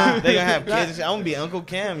I'm saying? They gonna have kids. I'm gonna be Uncle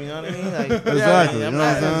Cam. You know what I mean? Like, Exactly, you I'm know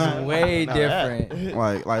what I'm not- saying? Way not that. different.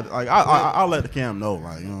 Like I'll let the Cam know,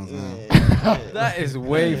 like you know what I'm saying? That is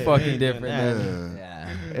way Yeah, fucking yeah, different. yeah. than- Yeah.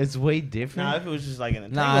 It's way different. Nah, if it was just like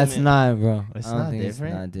an Nah, it's entanglement. not, bro. It's I don't not think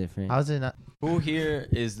different? It's not different. How's it not? Who here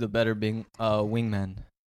is the better wingman?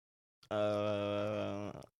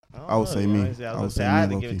 I would say me. Honestly, I I was would say say I had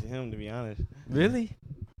me, to give it low-key. to him to be honest. Really?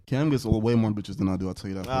 Cam gets way more bitches than I do. I'll tell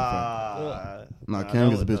you that for a fact. Nah, Cam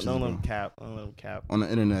gets don't bitches, Don't let bro. him cap. Don't let him cap. On the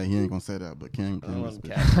internet, he ain't gonna say that, but Cam Don't gets let him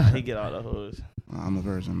bitches. cap. Nah, he get all the hoes. Nah, I'm a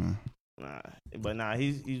virgin, man. Nah, but nah,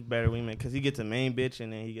 he's better wingman because he gets a main bitch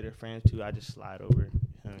and then he get her friends too. I just slide over.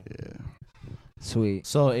 Yeah. Sweet.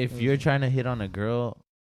 So if you're trying to hit on a girl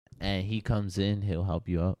and he comes in, he'll help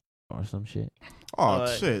you out or some shit. Oh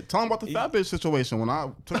shit! Tell him about the he- fat bitch situation when I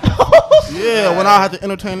took. Yeah, when I had to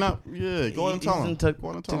entertain that. Yeah, go ahead and tell him. Took Go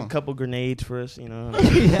ahead and tell a him. couple grenades for us, you know.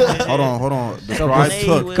 Hold on. Describe Grenade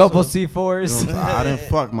took. with- Couple So- You know what I'm C4s. saying? I didn't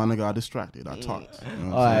fuck, my nigga. I distracted. I talked. You know what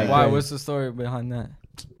I'm Alright, saying? Why? great. What's the story behind that?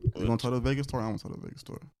 You gonna tell the Vegas story? I want to tell the Vegas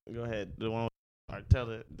story. Go ahead, the one. Or tell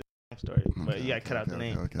the story, but you gotta cut out the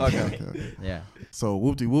name. Okay. Yeah. So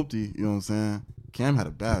whoopty, you know what I'm saying? Cam had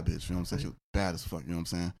a bad bitch, you know what I'm saying? She was bad as fuck, you know what I'm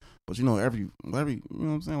saying? But you know, every you know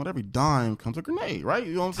what I'm saying, with every dime comes a grenade, right?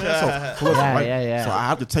 You know what I'm saying? So listen, Yeah, right? yeah. So I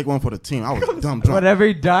have to take one for the team. I was dumb drunk. But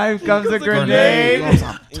every dime comes a You know grenade. what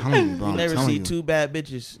I'm telling you, bro. You I'm never telling see you. two bad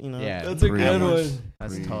bitches, you know. Yeah. That's a Preach. good one.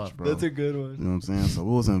 That's Preach, tough. bro. That's a good one. You know what I'm saying? So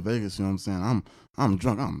we was in Vegas, you know what I'm saying? I'm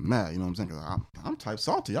drunk, I'm mad, you know what I'm saying? Cause I'm type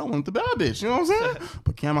salty. I want the bad bitch, you know what I'm saying?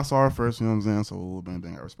 But Cam, I saw her first, you know what I'm saying? So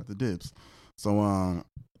bang, I respect the dibs. So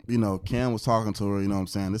you know, Cam was talking to her, you know what I'm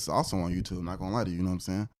saying? This is also on YouTube, not gonna lie to you, you know what I'm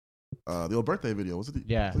saying? The old birthday video, was it?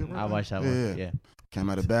 Yeah, was it your I birthday? watched that Yeah, one. yeah. Yeah. Cam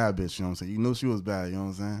had a bad bitch, you know what I'm saying? You knew she was bad, you know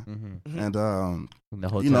what I'm saying? Mm-hmm. And The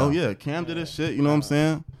hotel. you know, yeah, Cam did his shit, you know what I'm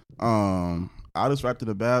saying? I distracted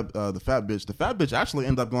the fat bitch. The fat bitch actually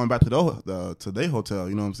ended up going back to their hotel,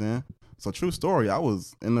 you know what I'm saying? So true story, I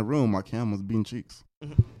was in the room while Cam was beating cheeks.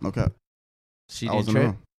 No cap. She I was didn't in the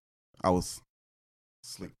trip. room. I was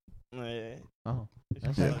asleep. Yeah. Oh, It's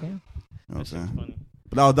that's Yeah. funny. okay. You know what I'm That shit's saying? funny.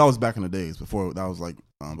 But that was back in the days before. That was like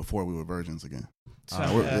before we were virgins again.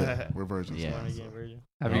 We're virgins. Yeah. Born now, again so. virgin.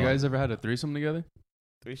 Have you guys ever had a threesome together?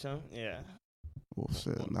 Threesome? Yeah. Well,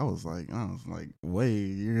 shit, that was like way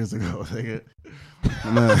years ago. Nigga.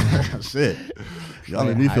 Man, shit, y'all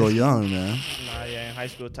made me feel young, man. Nah, yeah, in high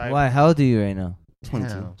school type. Why? How old are you right now?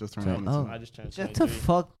 22, Damn. just turned So- 22. oh. I just turned Shut 23. the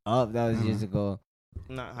fuck up. That was years ago.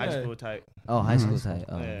 Not high Yeah. school type. Oh, high school Mhm. type.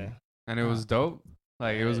 Oh. Yeah. And it was dope.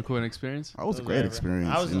 Like it was a cool experience. That was a It great whatever.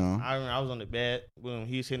 experience. I was, you know. I remember I was on the bed when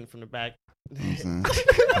he was hitting from the back. You know what I'm saying?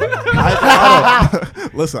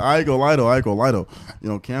 Listen, I ain't gonna lie though. You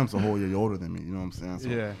know, Cam's a whole year older than me. You know what I'm saying? So,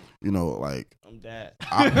 Yeah. You know, like I'm dad.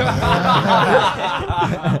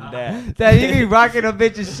 Dad, you be rocking a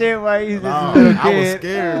bitch of shit while he's Nah, a little I was kid.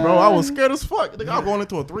 scared, bro. I was scared as fuck. Nigga, I was going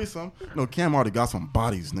into a threesome. You know, Cam already got some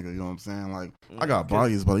bodies, nigga. You know what I'm saying? Like, I got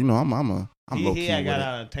bodies, but you know, I'm low He key. had got with it.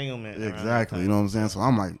 out of entanglement. around that Exactly. time. You know what I'm saying? So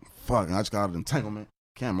I'm like, fuck. And I just got out of entanglement.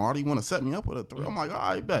 Cam already want to set me up with a three. I'm like, all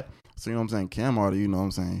right, bet. So you know what I'm saying? Cam already, you know what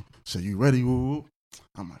I'm saying? Shit, you ready? Woo, woo.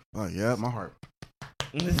 I'm like, oh yeah, my heart.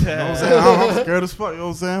 You know what I'm saying? I'm scared as fuck. You know what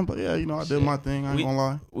I'm saying? But yeah, you know, I did my thing. I ain't gonna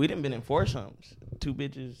lie. We done been in foursomes. 2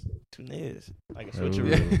 bitches, 2 niggas. Like a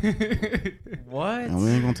switcheroo. What? And we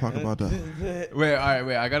ain't gonna talk about that. Wait, all right,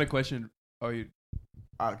 wait. I got a question. Oh, you.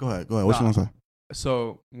 All right, go ahead. What you want to say?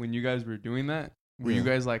 So when you guys were doing that, were you Yeah.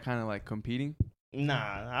 guys like kind of like competing? Nah,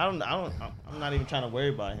 I'm not even trying to worry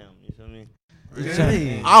about him. You feel me?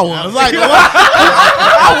 Really? I was like, what?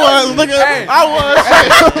 I was, nigga. Hey. I was.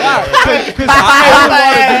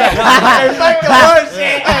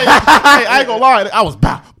 Hey, I ain't gonna lie. I was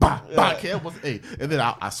bah, bah, bah. Cam was, hey. And then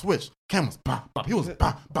I switched. Cam was bah, bah. He was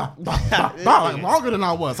bah, bah, bah, bah, bah. Like longer than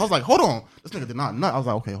I was. So I was like, hold on. This nigga did not nut. I was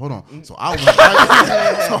like, okay, hold on. So I was like,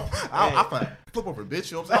 I flip over,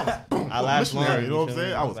 bitch. You know what I'm saying? I was boom, I last missionary. long. You know what I'm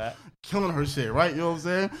saying? I was killing her shit, right? You know what I'm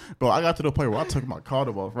saying? Bro, I got to the point where I took my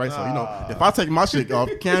condom off, right? So, you know, if I take my shit off,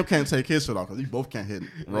 Cam can't take his shit off because we both can't hit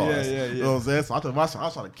raw. You know what I'm saying? So I took my shit. I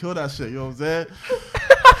was trying to kill that shit. You know what I'm saying?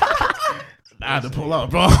 I had to pull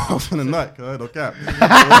out, bro. I was in the nut, cuz. No cap. Oh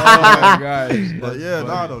my gosh. But yeah,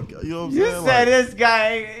 nah, though. You know what I'm You saying? said this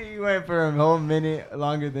guy, you went for a whole minute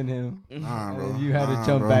longer than him. Nah, bro. And you had to Nah,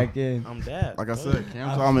 jump bro. back in. I'm dad. Like I said, Cam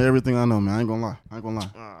taught me everything I know, man. I ain't gonna lie.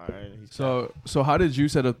 Alright. So how did you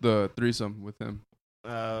set up the threesome with him? It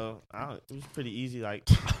was pretty easy. Like,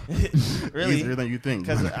 really, Easier than you think.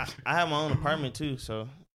 because I have my own apartment too. So,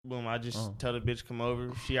 boom, I just tell the bitch come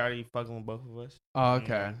over. She already fucking with both of us. Oh,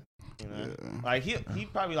 okay. You know, Yeah. like he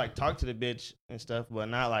probably like talked to the bitch and stuff, but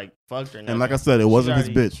not like fucked her. And like I said, it She's wasn't his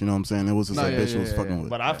already- bitch. You know what I'm saying? It was just No, a yeah, bitch he yeah, was yeah, fucking yeah. with.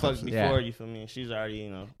 But I fucked Yeah. before, you feel me? And she's already, you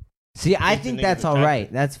know. See, I If the think nigga's that's all attractive.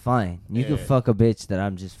 right. That's fine. You can Yeah. fuck a bitch that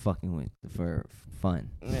I'm just fucking with for fun.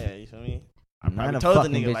 Yeah, you feel me? I Not probably a told the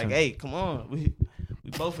fucking nigga bitch like, on- hey, come on, we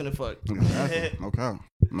both in the fuck. Exactly. No cap.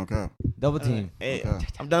 No cap. Double team. Hey, Okay.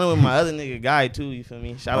 I'm done with my other nigga Guy too. You feel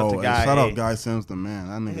me? Shout out to hey, Guy. shout hey. out Guy Sims, the man.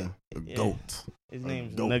 That nigga, the Yeah. goat. His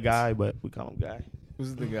name's Dope. the Guy, but we call him Guy.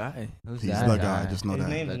 Who's the guy? Who's He's that the guy. Just know His that.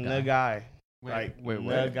 name's The the Guy. Guy. Wait, Like wait, the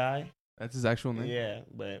what? Guy. That's his actual name. Yeah,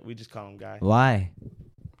 but we just call him Guy. Why?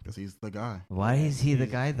 Because he's the guy. Why is he the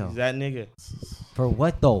guy though? He's that nigga. For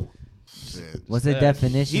what though? Shit. What's the Uh,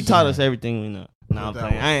 definition? He to taught that? us everything we know. Nah, I'm Put that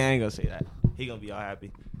playing. one. I ain't gonna say that. He gonna be all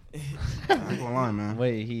happy. I ain't gonna lie, man.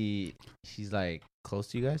 Wait, she's like close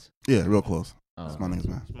to you guys? Yeah, real close. Oh. That's my niggas,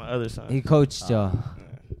 man. It's my other son. He coached y'all.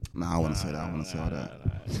 Nah, I wouldn't say that. I wouldn't say all that.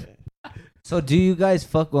 Yeah. So do you guys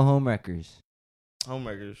fuck with homewreckers?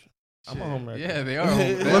 Homewreckers. I'm a Shit. homewrecker. Yeah, they are.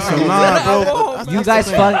 They Listen, are. nah, bro. You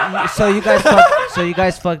guys fuck. So you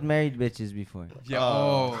guys fucked married bitches before. Yeah.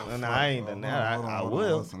 Oh, Oh. nah, I ain't done that. Hold on, I hold on,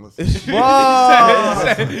 will. Listen.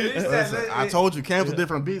 Whoa. Listen, I told you, Cam's with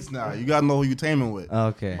different beats now. You gotta know who you taming with.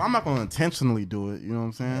 Okay. I'm not gonna intentionally do it. You know what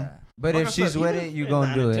I'm saying? But Like if I she's said, with even- it, you Yeah, gonna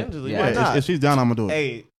not do it. intentionally. Yeah. Why Yeah, not? if she's down, I'm gonna do it.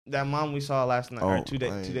 Hey, that mom we saw last night or Oh, 2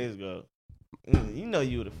 hey. days ago. You know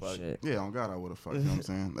you would have fucked. Shit. Yeah, on God, I would have fucked. You know what I'm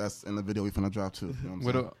saying? That's in the video we finna drop too. You know what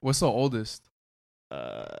I'm saying? What's the oldest?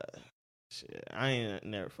 Shit, I ain't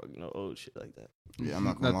never fucked no old shit like that. Yeah, I'm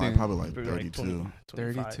not gonna lie. Nothing. Probably like Probably 32. 25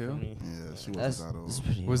 for 32? me. Yeah, she That's wasn't that old.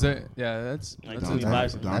 pretty. Was that? Yeah, that's Like that's 25.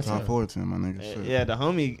 impressive. Downtown a- Fullerton, my nigga. Yeah, Shit. yeah, the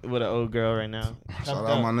homie with an old girl right now. Shout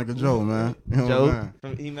out my nigga Joe, man. You know what Joe, I'm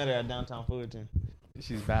saying? he met her at downtown Fullerton.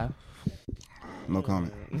 She's bad. No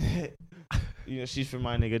comment. You know, she's from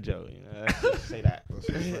my nigga Joe. You know, let's just say that. Let's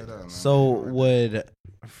just say that, man. So would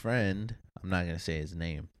a friend, I'm not gonna say his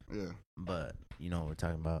name, Yeah, but you know what we're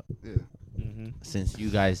talking about. yeah. Mm-hmm. Since you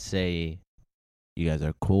guys say you guys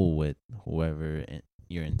are cool with whoever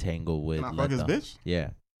you're entangled with, Can I let fuck his them- bitch? Yeah.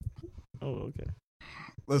 Oh, okay.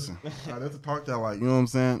 Listen, that's a talk that, like, you know what I'm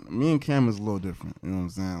saying? Me and Cam is a little different. You know what I'm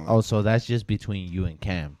saying? Like, Oh, so that's just between you and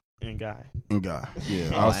Cam. And guy, and Guy.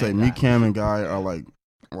 Yeah, Oh, I'll say and me, Guy. Cam, and Guy are like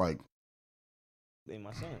they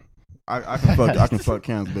my son. I can fuck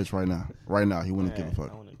Cam's bitch right now. Right now, he wouldn't give a Yeah,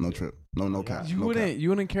 fuck. I wouldn't No care. trip. No cap. You no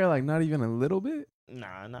wouldn't care like not even a little bit.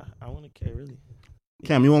 Nah, I wouldn't care really. Cap.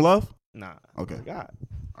 Cam, you in love? Nah. Okay. Oh, God.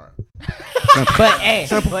 But hey,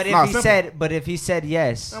 Simple. but if Nah, he simple. said, but if he said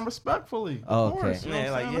yes, And respectfully. Oh, Of okay. course, you know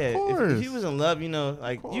Man, what I'm like, saying? yeah, Of if course. he was in love, you know,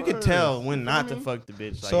 like, Of you could tell course. when You not feel to me? fuck the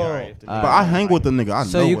bitch. Like, So, all right, if the but But bitch I don't hang like with the it. nigga. I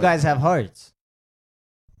so know you it. guys have hearts.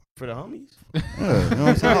 For the homies? Yeah, you know what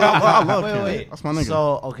I'm saying? I love Wait, Cam. wait. That's my nigga.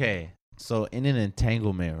 So okay, so in an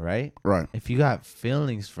entanglement, right? right, If you got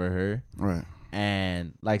feelings for her, right.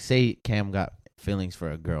 and like say Cam got feelings for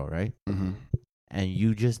a girl, right? Mm-hmm. And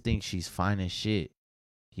you just think she's fine as shit,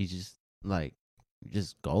 he just like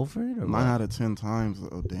just go for it or 9 what? out of 10 times,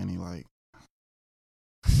 Danny, like,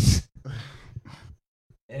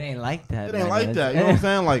 It ain't like that. it ain't man. like that. You know what I'm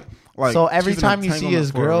saying? Like So every she's an time you see entanglement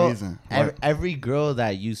his for a girl, reason. Every girl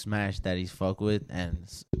that you smash that he's fuck with, and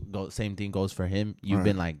same thing goes for him. You've Right.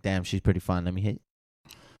 been like, damn, she's pretty fun. Let me hit.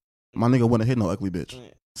 My nigga wouldn't hit no ugly bitch.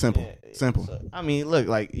 Yeah. Simple. Yeah, Simple. so, I mean, look,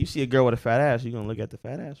 like, you see a girl with a fat ass, you gonna look at the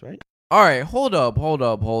fat ass, right? All right, hold up.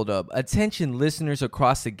 Attention listeners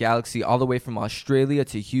across the galaxy, all the way from Australia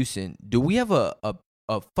to Houston. Do we have a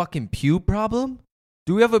fucking pube problem?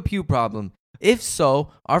 Do we have a pube problem? If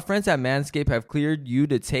so, our friends at Manscaped have cleared you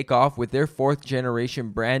to take off with their 4th generation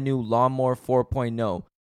brand new Lawnmower 4.0.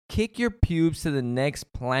 Kick your pubes to the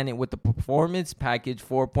next planet with the Performance Package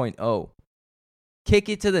 4.0. Kick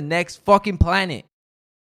it to the next fucking planet.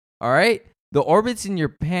 All right? The orbits in your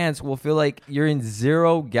pants will feel like you're in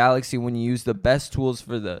zero galaxy when you use the best tools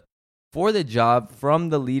for the job from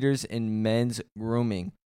the leaders in men's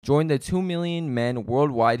grooming. Join the 2 million men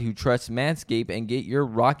worldwide who trust Manscaped and get your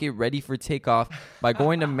rocket ready for takeoff by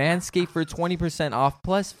going to Manscaped for 20% off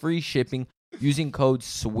plus free shipping using code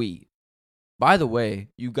SWEET. By the way,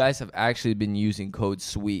 you guys have actually been using code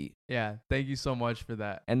SWEET. Yeah, thank you so much for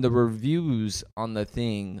that. And the reviews on the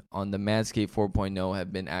thing on the Manscaped 4.0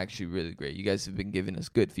 have been actually really great. You guys have been giving us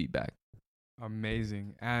good feedback.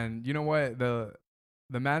 Amazing. And you know what? The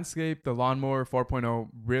Manscaped, the Lawnmower 4.0,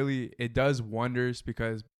 really, it does wonders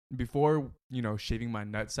because before, shaving my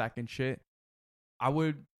nutsack and shit, I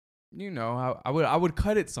would, I would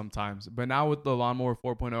cut it sometimes. But now with the Lawnmower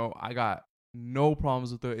 4.0, I got no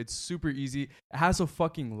problems with it. It's super easy. It has a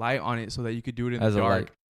fucking light on it so that you could do it in Has the a dark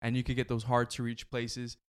light. and you could get those hard to reach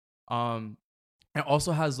places. It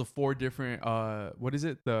also has the 4 different what is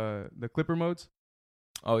it? The clipper modes.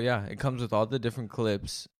 Oh, yeah. It comes with all the different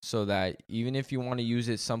clips so that even if you want to use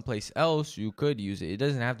it someplace else, you could use it. It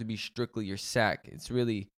doesn't have to be strictly your sack.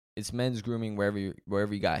 It's men's grooming wherever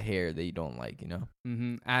you got hair that you don't like,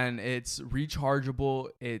 Mm-hmm. And it's rechargeable.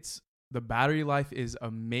 The battery life is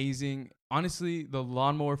amazing. Honestly, the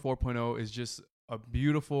Lawnmower 4.0 is just a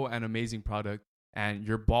beautiful and amazing product, and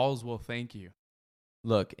your balls will thank you.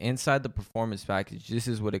 Look, inside the performance package, this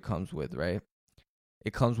is what it comes with, right?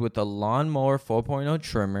 It comes with the Lawnmower 4.0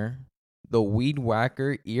 trimmer, the Weed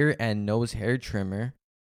Whacker ear and nose hair trimmer,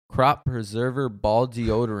 Crop Preserver ball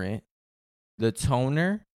deodorant, the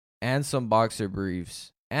toner, and some boxer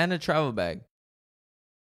briefs, and a travel bag.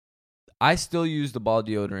 I still use the ball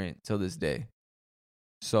deodorant till this day.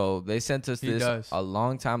 So they sent us He this does. a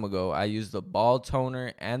long time ago. I use the ball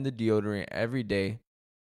toner and the deodorant every day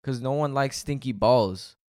because no one likes stinky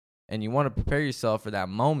balls. And you want to prepare yourself for that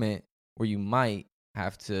moment where you might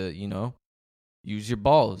have to, use your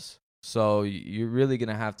balls. So you're really going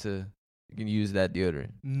to have to use that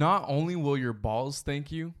deodorant. Not only will your balls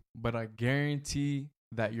thank you, but I guarantee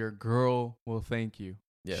that your girl will thank you.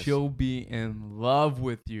 Yes. She'll be in love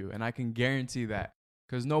with you, and I can guarantee that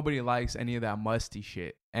because nobody likes any of that musty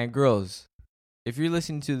shit. And girls, if you're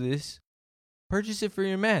listening to this, purchase it for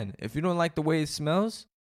your man. If you don't like the way it smells,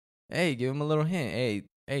 hey, give him a little hint. Hey,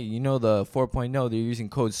 the 4.0, they're using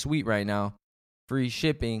code SWEET right now. Free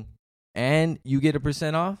shipping. And you get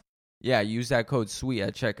 1% off? Yeah, use that code SWEET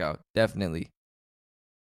at checkout. Definitely.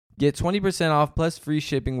 Get 20% off plus free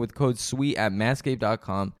shipping with code SWEET at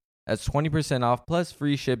manscaped.com. That's 20% off plus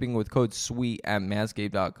free shipping with code SWEET at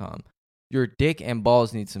manscaped.com. Your dick and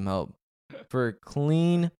balls need some help. For a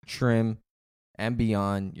clean trim and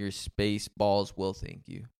beyond, your space balls will thank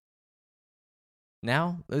you.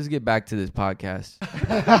 Now, let's get back to this podcast.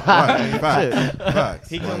 Facts.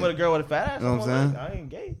 He come with a girl with a fat ass. You know what I'm saying? I ain't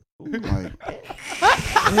gay. Like,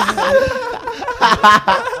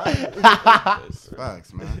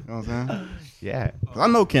 facts, man. You know what I'm saying? Yeah. 'Cause I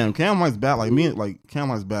know Cam. Cam likes bad, like me. Like Cam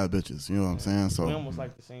likes bad bitches. You know what I'm saying? We So, almost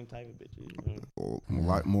like the same type of bitches. a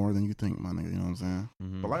lot more than you think, my nigga. You know what I'm saying?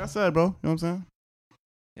 Mhm. But like I said, bro, you know what I'm saying?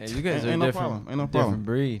 Yeah, you guys are Ain't no different. problem. Ain't no Different problem.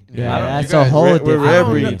 breed. Yeah, I don't- that's you a guys- whole we're different rare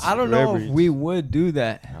breed. breeds. I don't know Rare if breeds. we would do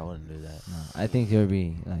that. I wouldn't do that. No, I think there'd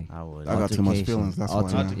be like I would. I got too much altercation. feelings. That's why.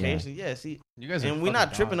 man. Altercation, yeah. See, You guys are and we're fucking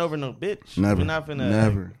not tripping dogs. over no bitch. Never. We're not finna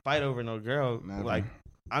Never. fight over no girl. Never. Like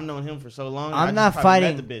I've known him for so long. I'm I not just probably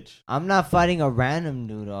fighting- met the bitch. I'm not fighting a random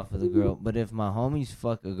dude off of the girl, but if my homies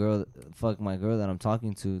fuck my girl that I'm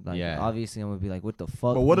talking to, like Yeah. obviously I'm gonna be like, what the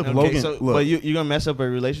fuck? But what if Okay, Logan? so, look, but you're gonna mess up a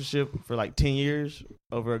relationship for like 10 years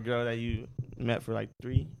over a girl that you met for like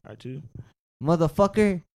 3 or 2?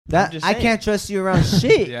 Motherfucker? That just I saying. can't trust you around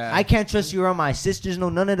shit. Yeah. I can't trust you around my sisters. No,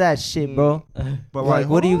 none of that shit, bro. but like,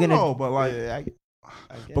 what are you gonna- No, but like, Yeah, I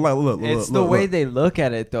but like, look, It's look, the look, way look. they look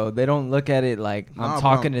at it, though. They don't look at it like Nah, I'm bro.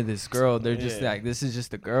 talking to this girl. They're just Yeah. like, this is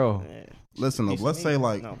just a girl. Yeah. Listen, though, He's- let's say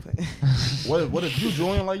like, no, what if you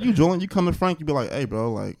Julian, like you Julian, you come to Frank, you be like, hey,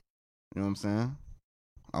 bro, like, you know what I'm saying?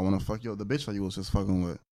 I want to fuck you, the bitch that you was just fucking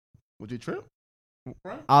with. Would you trip?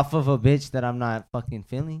 Off of a bitch that I'm not fucking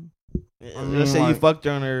feeling. I mean, Let's say you like- fucked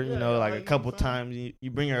her on her, Yeah, like like, a couple you know what I'm times.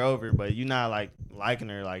 You bring her over, but you're not like liking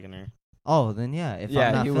her. Oh, then yeah. If Yeah,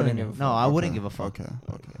 I'm not you feeling wouldn't it, give a no, fuck. I wouldn't Okay, give a fuck. Okay,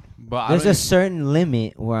 okay. But There's I a don't, certain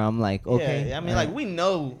limit where I'm like, okay. Yeah, I mean, like we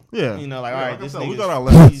know, Yeah. you know, like Yeah, all right, like I this said, we nigga, got our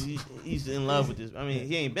limits. he's in love with this. I mean,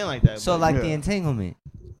 he ain't been like that. So but like Yeah. the entanglement.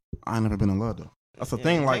 I ain't never been in love though. That's the yeah,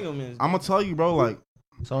 thing. Like, entanglement is- I'm gonna tell you, bro. Like,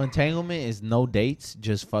 So entanglement is no dates,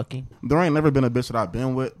 just fucking. there ain't never been a bitch that I've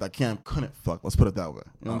been with that Cam couldn't fuck. Let's put it that way.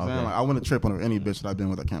 You know what I'm saying? Okay. Like, I wouldn't trip on any bitch that I've been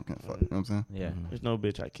with that Cam can't fuck. You know what I'm saying? Yeah. there's no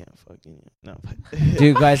bitch I can't fuck in. No. Do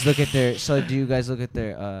you guys look at their? So do you guys look at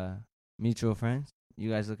their mutual friends?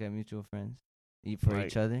 You guys look at mutual friends for Like,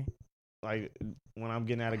 each other? like when I'm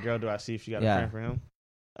getting at a girl, do I see if she got Yeah. a friend for him?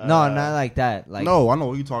 No, not like that. Like no, I know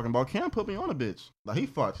what you talking about. Cam put me on a bitch. Like he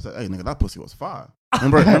fucked. He said, "Hey, nigga, that pussy was fire."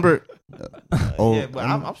 Remember? Oh, yeah, but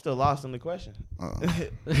I'm still lost in the question. uh,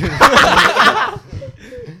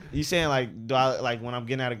 You saying like, do I like when I'm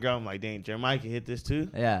getting at a girl? I'm like, dang, Jeremiah can hit this too.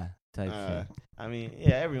 yeah, type Uh, shit. I mean,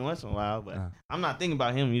 yeah, every once in a while, but Uh. I'm not thinking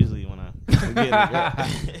about him usually when I get at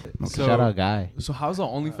a girl. so, Shout out, guy. so how's the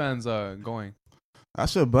OnlyFans going? that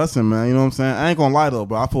shit busting, man. You know what I'm saying? I ain't gonna lie though,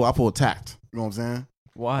 bro. I feel attacked. You know what I'm saying?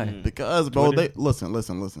 Why? Mm. Because, bro, Twitter? they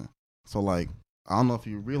listen. So like, I don't know if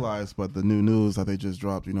you realize, but the new news that they just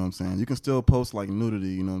dropped, you know what I'm saying? You can still post like nudity,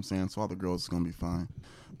 you know what I'm saying? So all the girls is gonna be fine.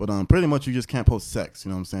 But pretty much you just can't post sex, you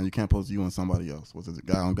know what I'm saying? You can't post you and somebody else. What's it?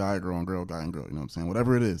 Guy on guy, girl on girl, guy on girl, you know what I'm saying?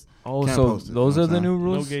 Whatever it is. Oh, Can't so post it, you those know are what I'm the new No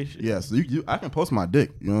rules? gay shit. Yeah, so I can post my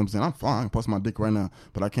dick, you know what I'm saying? I'm fine. I can post my dick right now,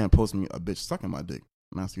 but I can't post me a bitch sucking my dick.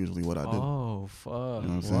 And that's usually what I do. Oh, fuck. You know what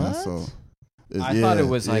I'm saying? So I thought it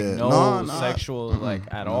was like yeah. no Nah, sexual, mm-mm. like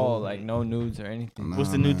at No. all, like no nudes or anything. Nah, What's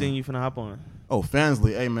the new man. thing you finna hop on? Oh,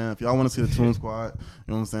 Fansly. Hey, man, if y'all want to see the Toon Squad, you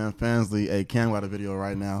know what I'm saying? Fansly, hey, Cam got a video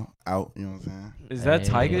right now out, you know what I'm saying? Is that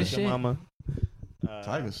Hey. Tyga What's your shit? mama?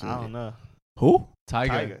 Tiger shit. I don't know. Who?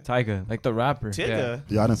 Tiger. Tyga, like the rapper. Tigger.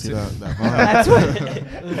 Yeah, I didn't see that. That's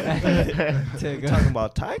We're talking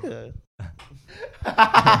about Tiger.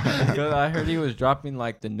 Because I heard he was dropping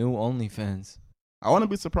like the new OnlyFans. I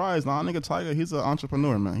wouldn't be surprised. Nah, nigga Tiger, he's an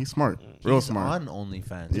entrepreneur, man. He's smart. Real He's smart. on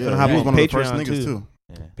OnlyFans. Yeah, Finna hop he was on one of the first Patreon, niggas, too. too.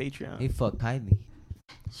 Yeah. Patreon. He fucked Kylie.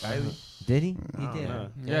 Kylie? Did he? I He don't did. know.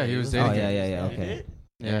 Yeah, he was Oh dating. yeah, yeah, yeah. He Okay. did?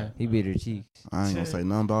 Yeah. He beat her cheeks. I ain't gonna say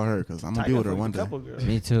nothing about her because I'm going to be Tiger with her fucked one a day. couple girls.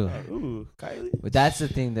 Me too. Like, ooh, Kylie. But that's the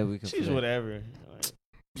thing that we can. She's forget. whatever.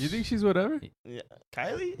 You think she's whatever? Yeah.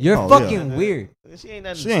 Kylie? You're Oh, fucking yeah. weird. She ain't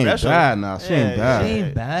nothing She ain't special. bad now. She ain't bad. She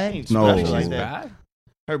ain't bad. She ain't No. special like She's that. Bad?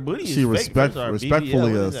 Her booty is She fake. respectfully BBL, a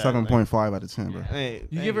what is that? 7.5 out of 10, bro. Hey,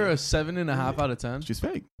 You give her a 7.5 out of 10? She's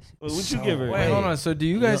fake. What you give her? Wait, hold on. So do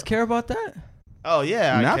you guys care about that? Oh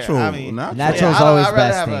yeah, I Natural. care. I mean, natural. Natural's yeah, always I'd rather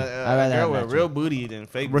best have thing. A, I'd rather girl have with natural. real booty than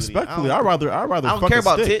fake Respectfully, booty. I'd rather I don't fuck care a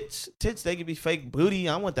about stick. tits. Tits, they could be fake booty.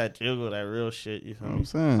 I want that jiggle, that real shit. You feel You know what me? I'm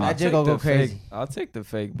saying? That I'll jiggle take go the fake- crazy. I'll take the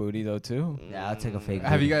fake booty though too. Yeah, I'll take a fake.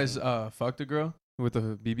 Have you booty. guys fucked a girl with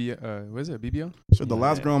a BB? What is it? BBL? Shit, the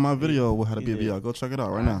last girl in my video had a He did. BBL. Go check it out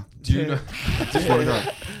right now. Do you know? Swear to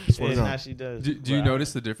God. Swear to Yeah, now God. she does. Do you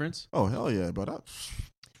notice the difference? Oh, hell yeah, bro.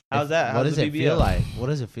 How's that? What How's does the it feel BBL? like? What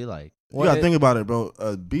does it feel like? You gotta think about it, bro.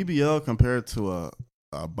 A BBL compared to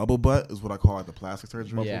a bubble butt is what I call like the plastic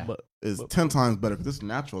surgery. Yeah. But Is 10 times better because it's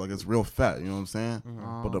natural. Like it's real fat. You know what I'm saying?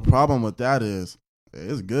 Oh. But the problem with that is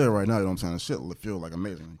it's good right now. You know what I'm saying? The shit will feel like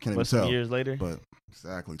amazing. You can't even but some tell. years later, But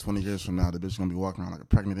exactly, 20 years from now, the bitch gonna be walking around like a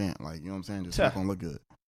pregnant ant. Like you know what I'm saying? Just not gonna look good.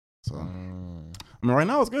 So I mean, right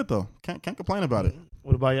now it's good though. Can't complain about it.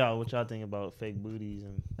 What about y'all? What y'all think about fake booties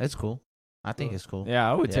and? It's cool. I think it's cool. Yeah,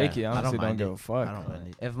 I would take it. I Honestly, don't mind give it. a fuck. I don't mind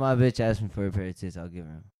it. If my bitch asks me for a pair of tits, I'll give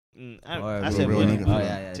her 'em. Or I a said real booty. nigga. Oh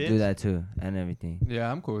yeah, Tits? do that too, and everything.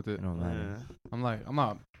 Yeah, I'm cool with It it. don't matter. I'm not.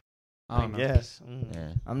 I I don't know. guess. Yeah.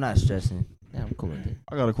 I'm not stressing. Yeah, I'm cool with it.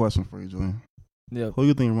 I got a question for you, Julian. Yep. Who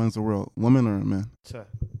you think runs the world, women or men? So,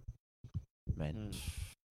 Man.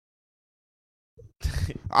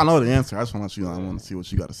 I know the answer. I just want to let you know. I want to see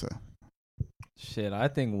what you got to say. Shit, I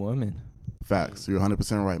think women. Facts. You're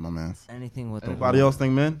 100% right, my man. Anything with a Anybody woman. else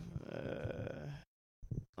think men?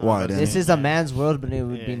 Why, Danny? This is a man's world, but it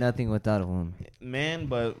would be Yeah. nothing without a woman. Man,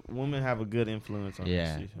 but women have a good influence on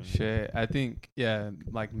Yeah. us. you feel me? Shit, I think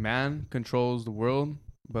like man controls the world,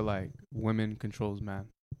 but like women controls man.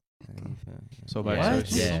 You feel me? So vice What?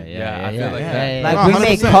 versa. Yeah, yeah, I yeah, feel like yeah, that. yeah. Like No, we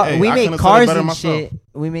make 100%. Hey, we I make couldn't have said it cars better and myself. shit.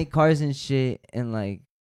 We make cars and shit, and like,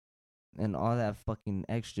 and all that fucking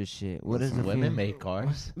extra shit. What is the Women feeling? make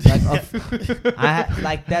cars. Like,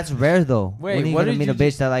 like that's rare though. Wait, when are you what gonna did meet you a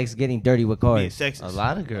bitch that likes getting dirty with Being cars? sexist. A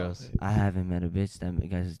lot of girls. I haven't met a bitch that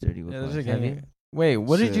gets dirty with Yeah, cars. there's a Have you? gang. Wait,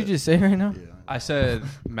 what did you Shit. just say right now? Yeah. I said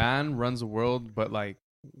man runs the world, but like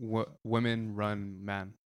women run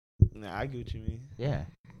man. Nah, I get what you mean. Yeah.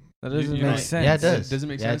 That doesn't you make know, sense. Yeah, it does. Does it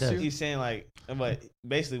make Yeah, it sense to does. you? He's saying like, but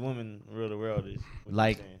basically, women rule the world. Is what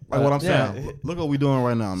Like- he's saying. Like what I'm Yeah. saying. Look what we doing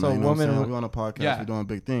right now, man. So You know what I'm women saying? would- We on a podcast. Yeah. We're doing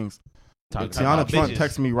big things. Talk Tiana about Trump bitches.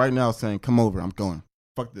 texts me right now saying, "Come over. I'm going.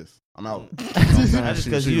 Fuck this. I'm out." That's just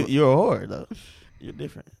because you're a whore, though. You're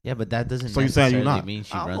different. Yeah, but that doesn't So you saying you're necessarily not? mean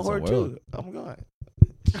she I'm a runs the whore world. too. I'm going.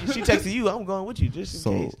 She texted you. I'm going with you just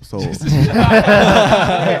in case. So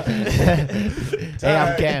Hey,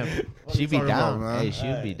 I'm Cam. What She you be talking down. about, man? Hey, she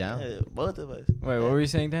would be down. Yeah, both of us. Wait, what were you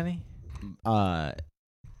saying, Danny?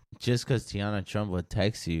 Just because Tiana Trump would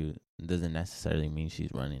text you doesn't necessarily mean she's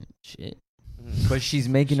running shit. But she's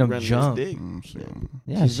making She them running his jump. dick. shit.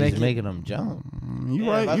 Yeah, She's she's making, making- them jump. You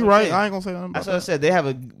Yeah, right. that's You what I'm right. saying. I ain't gonna say nothing That's about what I that. said. They have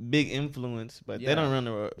a big influence, but Yeah. they don't run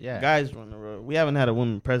the world. Yeah. Guys run the world. We haven't had a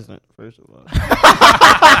woman president, first of all. To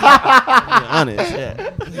be honest,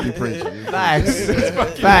 yeah. You preach. You Facts.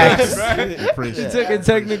 preach. Facts. You preach. She took it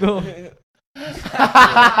technical.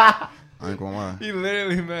 I ain't gonna lie. He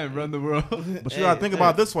literally meant run the world. But you gotta think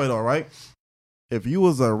about it this way though, right? If you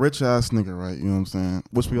was a rich ass nigga, right? You know what I'm saying?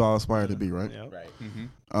 Which we all aspire to be, right? Yep.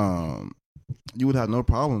 Mm-hmm. You would have no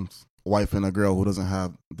problems wifing a girl who doesn't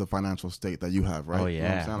have the financial state that you have, right? Oh, You know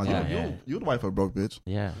what I'm yeah. saying? Like, Yeah. you'd wife a broke bitch.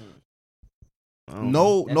 Yeah. I don't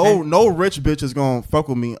know. No rich bitch is gonna fuck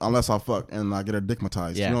with me unless I fuck and I get her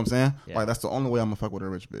dickmatized. Yeah. You know what I'm saying? Yeah. Like that's the only way I'm gonna fuck with a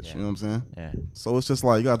rich bitch. Yeah. You know what I'm saying? Yeah. So it's just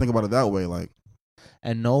like you gotta think about it that way. Like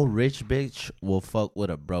And no rich bitch will fuck with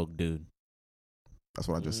a broke dude. that's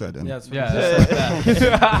what I just said. Yeah, that's what Yeah. I'm saying.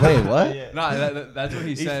 That's Wait, what? Yeah. No, that's what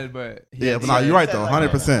he said, but he Yeah, had but no, said- you're right though.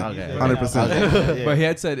 100%. Okay. 100%. Yeah. But he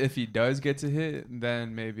had said if he does get to hit,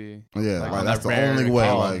 then maybe. Yeah, Like, like on that's that the rare only way.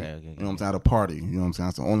 Oh, Like okay, okay, you know what I'm saying? At a party, you know what I'm saying?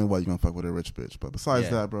 That's the only way you're gonna fuck with a rich bitch. But besides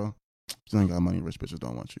Yeah. that, bro, you ain't got money. Rich bitches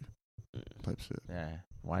don't want you. Type shit. Yeah.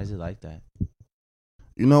 Why is it like that?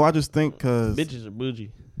 You know, I just think because Bitches are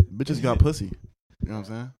bougie. bitches got pussy. You know what I'm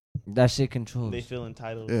saying? That shit controls. They feel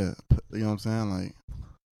entitled. Yeah, you know what I'm saying? Like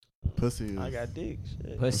pussy is. I got dicks.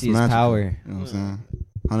 Shit. Pussy It's is magical. power. You know what I'm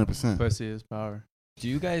saying? 100%. Pussy is power. Do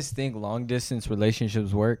you guys think long distance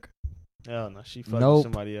relationships work? Hell no, she fucking Nope.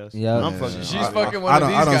 somebody else. Yeah. I'm Yeah. fucking. She's I- fucking one I of don't-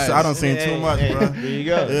 these I don't. guys. I don't seen too much, bro. There you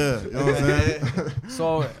go. Yeah, you know what I'm saying?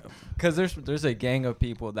 So, because there's a gang of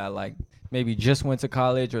people that like maybe just went to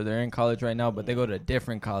college or they're in college right now, but they go to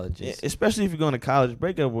different Yeah, colleges. especially if you're going to college,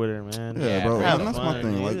 break up with her, man. Yeah, bro. Have That's fun, my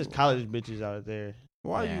thing. man. Like, There's college bitches out there.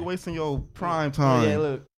 why are Yeah. you wasting your prime time? Yeah,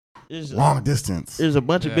 look. There's Long distance. There's a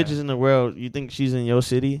bunch of Yeah. bitches in the world. You think she's in your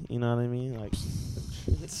city? You know what I mean? Like,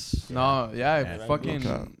 No, yeah, Yeah, fucking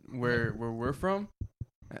okay. where we're from.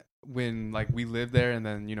 When like we lived there, and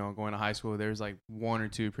then going to high school, there's like one or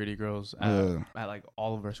two pretty girls Yeah. at like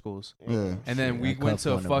all of our schools, Yeah. and then Shit, we I went cuffed to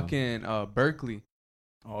one of 'em. fucking Berkeley.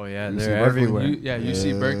 Oh yeah, UC they're Berkeley? everywhere.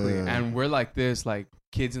 UC Berkeley, Yeah. and we're like this, like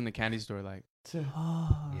kids in the candy store, like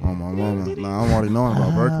Oh my mama. Nah, I'm already knowing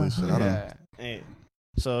about Berkeley shit. I don't. yeah. hey.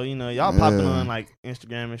 So, you know, y'all popping Yeah. on like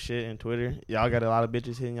Instagram and shit and Twitter. Y'all got a lot of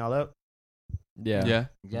bitches hitting y'all up. Yeah. Yeah.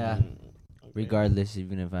 Yeah. Mm, okay. Regardless,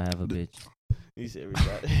 even if I have a bitch. You said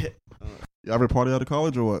regardless. You ever party out of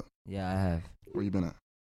college or what? Yeah, I have. Where you been at?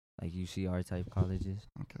 Like UCR type colleges.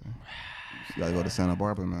 Okay. You gotta go to Santa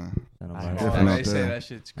Barbara, man. Santa I Barbara. know. Different They out say there. that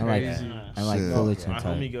shit's I like crazy. I like Shit. Fullerton My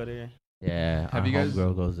type. homie go there. Yeah. Have our you guys-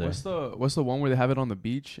 homegirl goes there. What's the one where they have it on the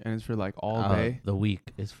beach and it's for like all day? The week.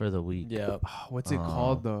 It's for the week. Yeah. What's it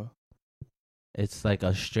called though? It's like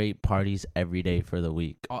a straight parties every day for the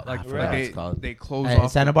week. Like, I like forgot what they, it's called. they close Hey,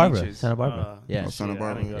 off Santa the Barbara. beaches. Santa Barbara. Yeah. Oh, Santa shit,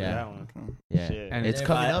 I didn't go to Yeah. that one. Okay. Yeah. Shit. And It's it's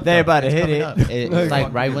coming up. They though. about to It's hit coming it. up. It's Look.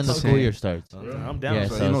 like right when the school year starts. I'm down Yeah,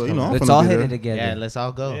 for so it. I'm Let's finna all be hit there. it together. Yeah, let's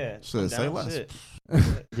all go. Yeah, Shit, I'm say down for less. shit.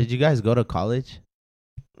 Did you guys go to college?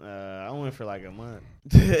 I went for like a month.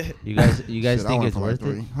 You guys Shit, I think went it's for like worth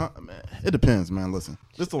it? 3. Huh, man, it depends, man. Listen,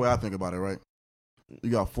 this is the way I think about it, right? You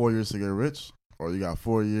got 4 years to get rich, or you got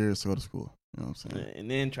 4 years to go to school. You know what I'm saying?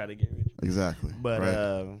 And then try to get rich. Exactly. But right?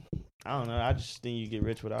 I don't know. I just think you get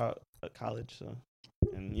rich without a college. So,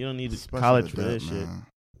 and you don't need Especially college the for debt, this shit. man.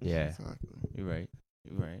 Yeah. Exactly. You're right.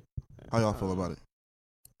 You're right. How y'all feel about it?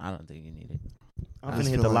 I don't think you need it. I'm I gonna just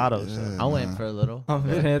hit feel the like- lotto. yeah. So. I went man. for a little. I'm but-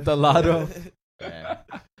 gonna hit the lotto. Yeah.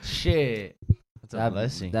 Shit. That's a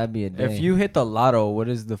blessing. That'd be a day. If you hit the lotto, what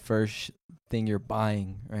is the first thing you're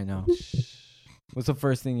buying right now? What's the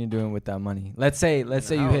first thing you're doing with that money? Let's say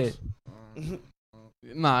you hit.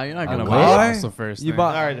 Nah, you're not gonna A buy a car? house the first You thing.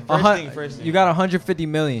 bought All right, the a first hun- thing. First thing. You got 150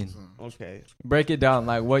 million. Okay. Break it down,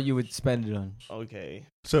 like what you would spend it on. Okay.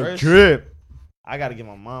 so First- trip. I gotta give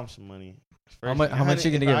my mom some money. How much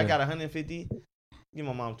you gonna if give I her? got 150. Give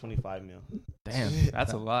my mom 25 mil. Damn,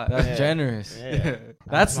 That's a lot. that's Yeah. generous. Yeah.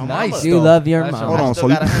 That's My nice. mama. You though. love your That's mom. Hold I on, still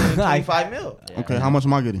so got you- 125 mil. Yeah. Okay, how much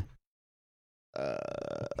am I getting?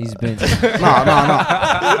 He's been. Nah.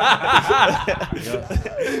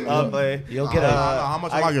 I'll play. You'll get a How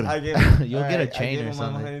much am I getting? You'll get a chain or I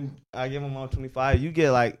something. give my mom 25. You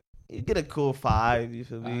get a cool 5. You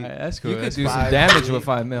feel me? Alright, that's cool. You could That's do cool. some 5, damage 3. with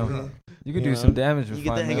 5 mil. You could You do know, some damage with you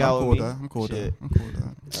get to 5 hang mil. out I'm cool with with me. that. I'm cool with that. Shit. I'm cool with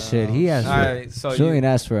that. Shit, he asked. All right, so She you ain't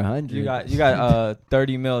asked for 100. you got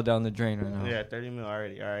 30 mil down the drain right now. Yeah, 30 mil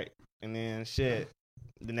already. All right. And then shit.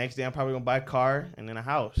 The next day I'm probably gonna buy a car and then a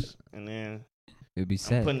house. And then It'd be I'm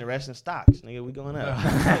set. putting the rest in stocks. Nigga, we going up.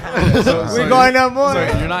 So- up more.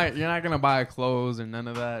 So you're not gonna buy clothes or none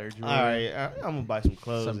of that or jewelry. All right, I'm gonna buy some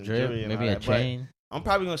clothes, Some and drip, jewelry and maybe all a that, but chain. I'm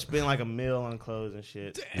probably gonna spend like $1 million on clothes and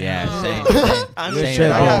shit. Yeah, same. I Good mean, shit,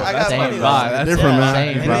 I bro. got That's money. same, though. bro. That's different, man.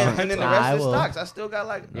 Same, And bro. then the Nah, rest I of the will. stocks, I still got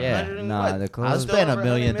like Yeah. 100 and Nah, what? the I'll clothes. still spend over $1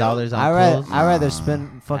 million 100 mil. on I rather clothes. I rather Nah.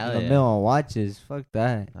 spend fucking Hell a yeah. mil on watches. Fuck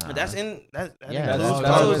that. Nah. That's in that. Yeah, that's- includes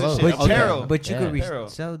that's clothes clothes. and shit. But you, Apparel. but you Yeah. could Apparel.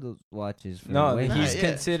 resell those watches. For No, way he's yeah.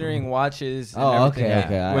 considering watches. And Oh, everything. okay, Yeah.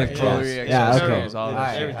 okay. all With right, jewelry, yeah, accessories, okay. all All that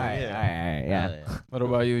right, shit. all right, Yeah. all right, yeah. Hell What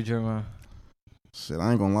about you, Jeremiah? Shit,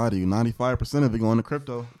 I ain't gonna lie to you. 95% of it going to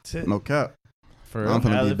crypto. No cap. For I'm real? finna be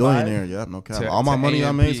Valid billionaire. Yep, no cap. To- All my to money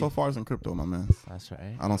I made AMP. so far is in crypto, my man. That's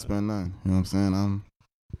right. I don't spend none. You know what I'm saying? You know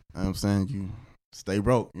what I'm saying? You stay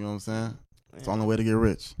broke. You know what I'm saying? It's the only way to get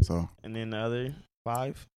rich. So, And then the other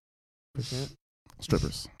 5%.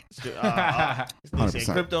 strippers. They say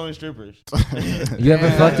 100%. crypto and strippers. You ever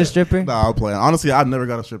fucked a stripper? Nah, I'll play. Honestly, I never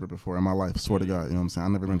got a stripper before in my life. Swear to God. You know what I'm saying? I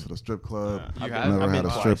never been to the strip club. You I've have? been- Never I've had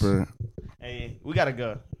been a twice. stripper. Hey, we gotta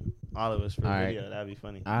go. All of us for All a right. video. That'd be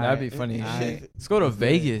funny. All That'd right. be funny. Alright. Let's go to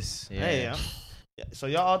Vegas. Yeah. Hey, yeah, so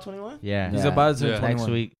y'all all 21? Yeah. He's Yeah. about to turn Yeah. 21. Next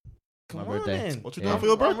week. Come My on, birthday. then. What you Yeah. doing for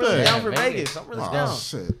your I'm really birthday? down for Yeah, Vegas. I'm really Oh, down.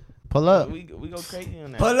 shit. Pull up. We go crazy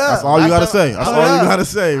on that. Pull up. That's all you gotta say. That's Pull all you up. gotta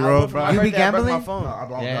say, bro. For my You be birthday, I broke gambling? My phone. Nah, I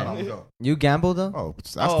don't Yeah. I don't go. You gamble though? Oh,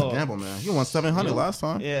 that's Oh. the gamble, man. You won 700 last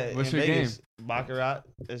time. Yeah, What's in your Vegas, Baccarat.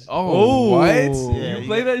 It's- Oh, what? Yeah, You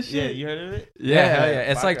play that shit? Yeah, you heard of it? Yeah, hell yeah.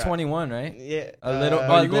 It's like Baccarat. 21, right? Yeah, A little, Oh,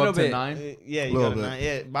 a you go little up to bit. 9? Yeah, you Little got a bit. 9.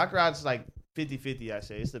 Yeah, Baccarat's like 50-50, I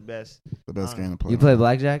say. It's the best. The best game to play. You play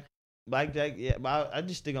blackjack? Blackjack, yeah, but I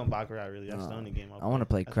just stick on Baccarat, really. That's the only game I want to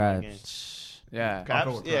play That's my game. craps. Yeah. Craps?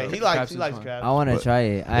 I'll go with Yeah, craps. he likes Craps is fun. craps. I want to But try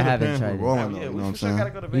it. I it haven't depends tried who's it. rolling, Yeah, though, you know we what I'm for sure saying? gotta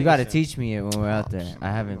go to Vegas. You got to then. teach me it when we're out there.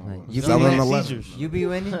 I haven't played. You be Seven winning? 7-Eleven. Caesars. You be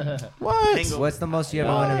winning? What? Bingo. What's the most you ever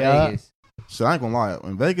Yeah. won in Yeah. Vegas? Shit, I ain't gonna lie.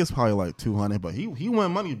 In Vegas, probably like 200, but he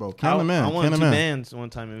won money, bro. Can the man. I won Can the 2 man. bands one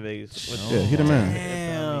time in Vegas. With- Yeah, he the man.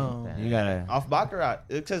 Damn. You gotta. Off Baccarat.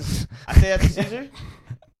 Because I stayed at the Caesar,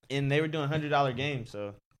 and they were doing $100 games,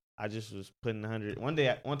 so I just was putting 100.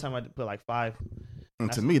 One time I put like 5.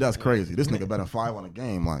 And to me, that's crazy. This nigga bet a 5 on a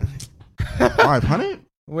game. Like, 500?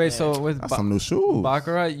 Wait, Yeah. so with That's some new shoes.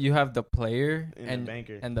 Baccarat, you have the player And the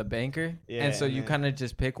banker. and the banker, Yeah, and so and you then- kind of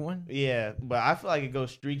just pick one. Yeah, but I feel like it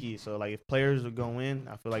goes streaky. So like if players will go in,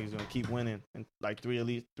 I feel like he's gonna keep winning and like at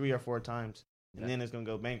least 3 or 4 times, and then it's gonna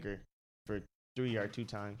go banker for 3 or 2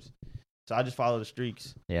 times. So I just follow the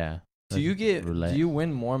streaks. Yeah. Do you get? Roulette. Do you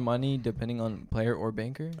win more money depending on player or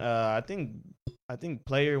banker? I think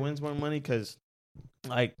player wins more money because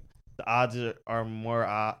like the odds are more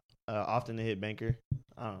often to hit banker.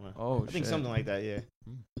 I don't know. Oh, I think shit. something like that. Yeah.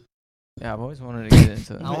 Yeah, I've always wanted to get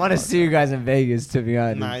into. I want to see you guys in Vegas. To be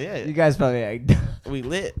honest, Nah, yeah. You guys probably like. We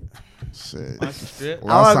lit. Shit. On some strip.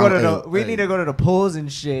 I want to go to Last the. We time- need to go to the pools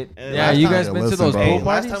and shit. Yeah, last you time- guys Yeah, been to listen, those bro. pool Last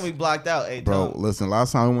parties? time we blocked out. Hey, Bro, Tom, listen,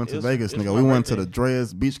 last time we went to It was- Vegas, it was nigga, my we went to the birthday.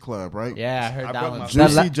 Dre's Beach Club, right? Yeah, I heard I that broke one. my That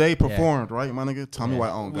Juicy la- J performed, right, my nigga? Tell me Yeah. why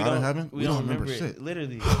on God in heaven. We don't remember it. shit.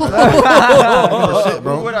 Literally. Remember shit,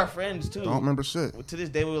 bro. We were with our friends too. Don't remember shit. To this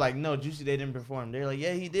day, we were like, no, Juicy Day didn't perform. They're like,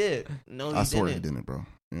 yeah, he did. No, he I swear he didn't. didn't, bro.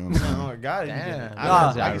 You know what I'm saying? No, God, he Damn. didn't. No, I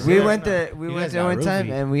Nah, can say we that went right to we You went guys there got one time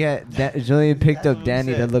roofied. and we had Julian picked That's up what we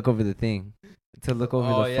Danny to said. look over the thing, to look over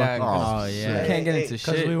Oh the yeah, fucking. Oh, Oh, you yeah. can't get Hey, into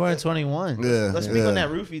Because shit. we weren't 21. Yeah. Let's speak yeah. on that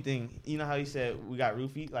roofie thing. You know how he said we got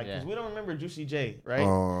roofie? Like, 'cause Yeah. we don't remember Juicy J,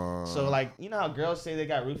 right? So, like, you know how girls say they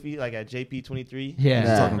got roofie, like at JP23? Yeah. What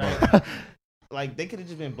you talking about? Right? Like, they could have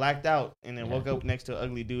just been blacked out and then Yeah. woke up next to an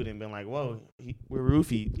ugly dude and been like, whoa, we're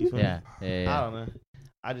roofie. You feel me? Yeah, yeah, I don't know.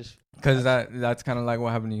 I just, Because that's kind of like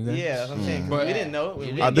what happened to you guys. yeah, that's what I'm saying. 'Cause But- we didn't know. We I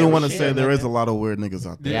didn't I get do want to shit say or there is a nothing. lot of weird niggas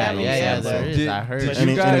out there. Yeah, there is. Did- I heard. did But you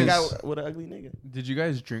you guys- got with an ugly nigga. Did you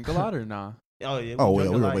guys drink a lot or nah? Oh, yeah. Oh, drank yeah,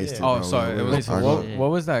 a we were lot, wasted. yeah. Oh, bro. sorry. We It were was, partying. what, Yeah.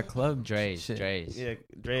 what was that club? Dre's, Shit. Dre's. Yeah,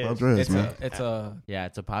 Dre's. Club Dre's, It's man. it's a Yeah,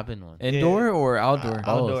 it's a poppin' one. indoor or outdoor?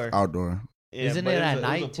 Outdoor. Outdoor. Yeah, Isn't but it was at a- it was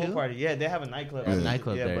night, a pool too? Party. Yeah, they have a nightclub. Yeah.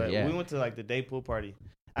 Nightclub there, but yeah. we went to like the day pool party.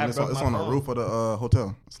 And it's on my the phone. roof of the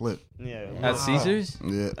hotel. It's lit. Yeah. At Caesars?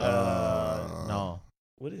 Yeah. No,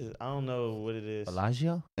 What is it? I don't know what it is.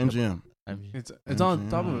 Bellagio. MGM. It's on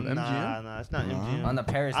top of MGM. MGM. Nah, it's not Nah. MGM. On the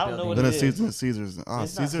Paris I don't know building. what Then it it's is. Caesars. It's not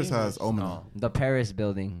Caesars has Caesars. Omen. No, the Paris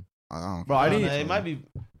building. I don't. Bro, I don't didn't- know, it might be.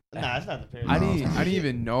 Nah, it's not the Paris. I No, didn't. it's I didn't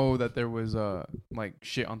even know that there was like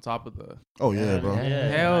shit on top of the. Oh yeah, bro. Yeah.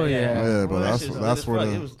 Hell yeah. Yeah, bro. Well, that That's shit's lit that's as where fuck.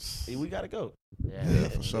 the. It was. We gotta go. Yeah,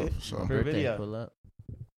 for sure, for sure. My For a birthday, video. pull up.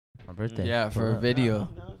 My birthday. Yeah, for a pull up. video.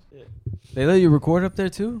 No, shit. They let you record up there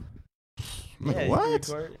too? Nigga, Yeah, you what?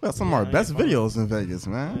 can record. We got some of Yeah, our on best your phone. videos in Vegas,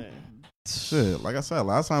 man. Yeah. Shit, like I said,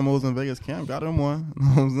 last time I was in Vegas, Cam got him one. You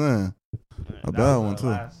know what I'm saying? A That bad was one, the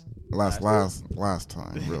too. Last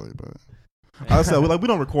time, really. But last- like I said, we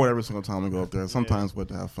don't record every single time we go up there. Sometimes we have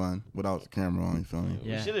to have fun without the camera on. You feel me?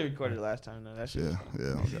 We Yeah. should have recorded it last time though. That shit.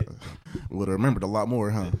 Yeah, was fun. yeah. Would have remembered a lot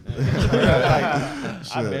more, huh? I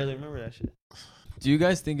Shit. barely remember that shit. Do you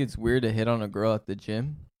guys think it's weird to hit on a girl at the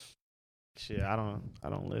gym? Shit, I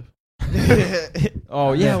don't live.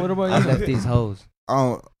 Oh yeah, what I about left you? these hoes. I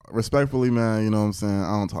don't, respectfully, man, you know what I'm saying?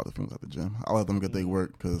 I don't talk to females at the gym. I let them get their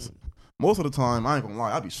work because most of the time, I ain't gonna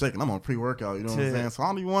lie, I be shaking. I'm on pre-workout, you know what I'm saying? So I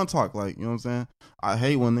don't even want to talk. Like, you know what I'm saying? I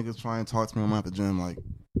hate when niggas try and talk to me when I'm at the gym. Like,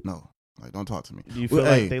 no. Like, don't talk to me. Do you feel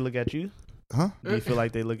Well, like hey. they look at you? Huh? Do you feel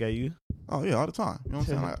like they look at you? Oh, yeah, all the time. You know what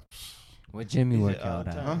I'm saying? Like, What gym you Is work it all out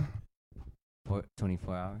the at? time?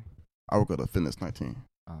 24 hour. I work at a Fitness 19.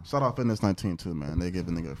 Oh. Shout out Fitness 19 too, man. They give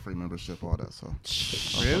a nigga a free membership, all that. So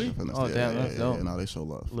Really? Fitness, Oh, yeah, damn, yeah, that's yeah, dope. yeah. No, they show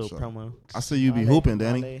love. for Little sure. promo. I see you be All hooping, day,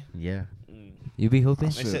 all Danny. day. Yeah. Mm. You be hooping?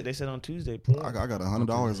 They Shit. said on Tuesday. Pull up. I got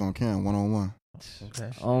 $100 on Cam 1-on-1. Okay.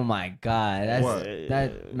 Oh my god, that's What?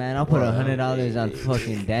 that man. I'll put What? $100 on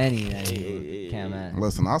fucking Danny. That he can't man.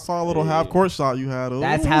 Listen, I saw a little half court shot you had.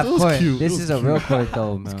 That's It half was court. cute. This It was is a cute. real court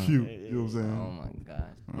though, man. It's cute. You know what I'm saying? Oh my god.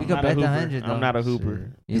 We I'm could not a bet the hooper. 100 though. I'm not a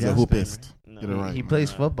hooper. You He's a know? hoopist. No. Get it right. He man.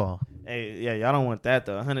 plays football. Hey, yeah, y'all don't want that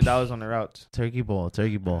though. $100 on the route. Turkey bowl.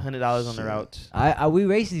 Turkey bowl. $100 on the Shit. route. I we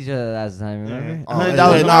raced each other last time. Remember? Yeah. Oh, hey, $100 hey,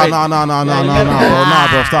 on nah, the nah, nah, nah, nah, Yeah, nah, you nah, better- bro, nah,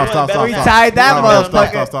 bro, stop, You stop, better stop, be stop. tied that Nah, bro,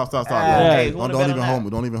 motherfucker. Stop. Hey, who Don't wanna don't bet even on hold that? me.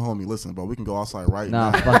 Don't even hold me. Listen, bro, we can go outside right Nah,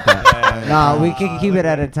 now. fuck that. Yeah. Nah, we can keep it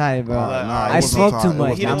at a time, bro. Nah, I it wasn't smoke no too time. It much.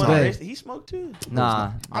 wasn't He no don't I'm want time. good. race. He smoked too.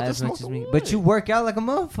 Nah, I not just as much smoked as a me. wood. But you work out like a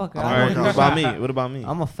motherfucker. All I right, work what out. about me? What about me?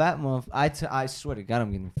 I'm a fat motherfucker. I swear to God,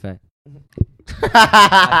 I'm getting fat.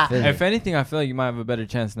 I feel If it. anything, I feel like you might have a better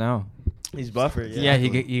chance now. He's buffer. Yeah,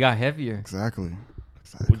 he got heavier. Exactly.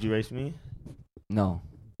 Would you race me? No.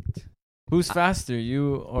 Who's faster,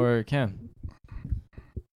 you or Cam?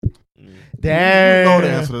 Mm. You know the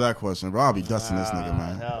answer to that question, bro. I'll be dusting this nigga,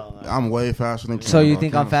 man. Hell no. I'm way faster than Cam. So you bro.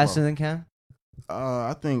 think I'm Cam's faster slow. than Cam?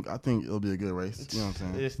 I think it'll be a good race. You know what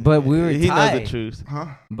I'm saying? But we were He knows the tied. truth. Huh?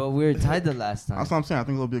 But we were tied the last time. That's what I'm saying. I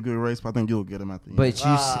think it'll be a good race, but I think you'll get him at the end. But you.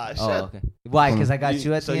 Ah, Oh, shut- okay. Why? Because I got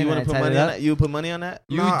you at So the you end. want and to I put tied money it on up? that? You put money on that?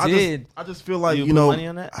 You Nah, did. I just feel like, you you put know. money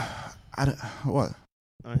on that? What?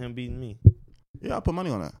 On him beating me. Yeah, I put money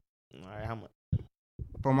on that. All right, how much?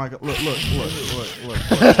 Bro, Mike, look. Like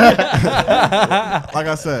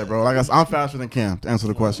I said, bro. I'm faster than Cam. To answer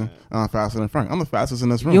the question, and I'm faster than Frank. I'm the fastest in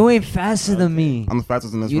this room. You ain't faster than me. I'm the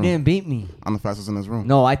fastest in this You room. didn't beat me. I'm the fastest in this room.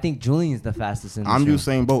 No, I think Julian's the fastest in this I'm room.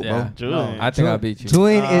 Usain Bolt, Yeah. bro. Julian. I think I beat you.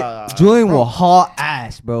 Julian, Ah, Julian bro. will haul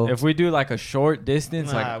ass, bro. If we do like a short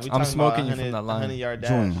distance, Nah, we like I'm talking smoking about you from the 100 line. yard dash.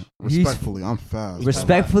 Julian, respectfully, I'm fast.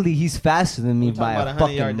 Respectfully, he's faster than me We talking by about a 100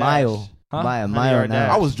 fucking yard mile. dash. Huh? by a 100 mile yard an hour.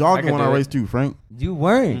 dash. I was jogging could when I do it. raced you, Frank. You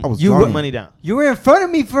weren't. I was you jogging. Put money down. You were in front of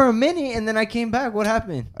me for a minute, and then I came back. What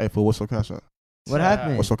happened? Hey, fool, what's your cash out? What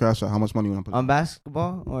happened? What's your cash out? How much money you want to put down? On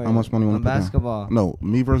basketball or How much money you on want to put down? basketball? No,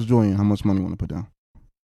 me versus Julian. How much money you want to put down?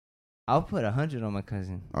 I'll put 100 on my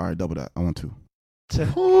cousin. All right, double that. I want to.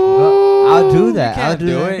 I'll do that. You I'll can't do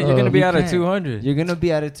do that. it. You're gonna be You out of can't. 200. You're gonna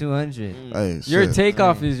be out of 200. Hey, Your shit.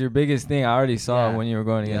 takeoff Yeah. is your biggest thing. I already saw Yeah. when you were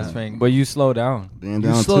going against Yeah. Frank, but you slow down. Being You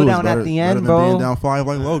down slow two is down at better, the better end, than bro. being down 5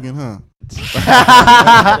 like Logan, huh?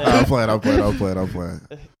 I'm playing.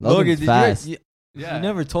 Logan, did fast. you Yeah.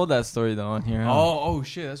 never told that story though on here. Huh? Oh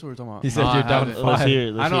shit, that's what we're talking about. He said No, you're I down haven't. Let's five. hear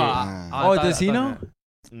it. I Let's know. hear it. Oh, does he know?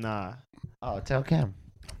 Nah. Oh, tell Cam.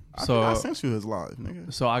 I So- think I sent you his live,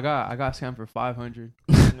 nigga. So I got scammed for 500.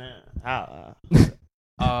 Nah. How?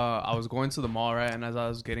 I was going to the mall, right, and as I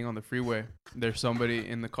was getting on the freeway, there's somebody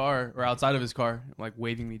in the car or outside of his car, like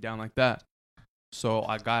waving me down like that. So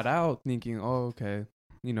I got out thinking, oh, okay,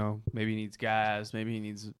 you know, maybe he needs gas, maybe he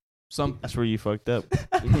needs some. That's where you fucked up.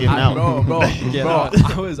 You're getting out. Bro, Get bro,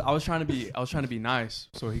 out. I was trying to be nice.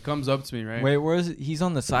 So he comes up to me, right? Wait, where is it? He's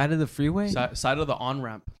on the side of the freeway. Side of the on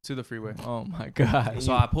ramp to the freeway. Oh my god.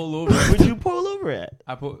 So I pull over. Where'd you pull over at?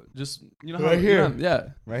 I put just you know Right how, here. you know, yeah,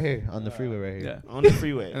 Right here on the freeway, right here. yeah. On the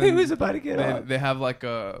freeway. And then about to get they have like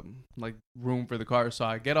a room for the car, so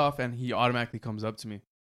I get off and he automatically comes up to me,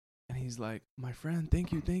 and he's like, "My friend,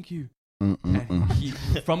 thank you." And he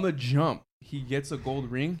from the jump he gets a gold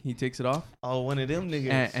ring, he takes it off, Oh, one of them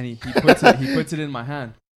niggas. and he puts it in my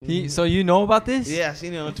hand. So you know about this? Yeah, I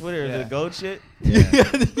seen it on Twitter. Yeah. The gold shit.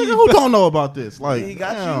 Who don't know about this? Like, He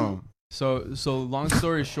got damn. So long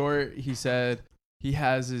story short, he said he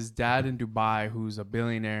has his dad in Dubai who's a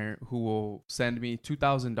billionaire who will send me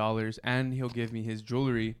 $2,000 and he'll give me his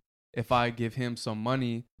jewelry if I give him some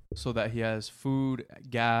money so that he has food,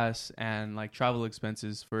 gas, and like travel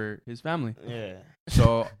expenses for his family. Yeah.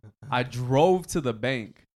 So I drove to the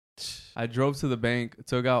bank.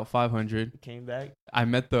 Took out 500. Came back. I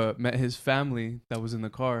met his family that was in the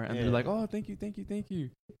car, and they're Yeah. like, "Oh, thank you,"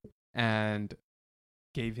 and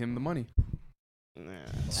gave him the money.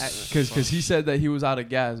 Because he said that he was out of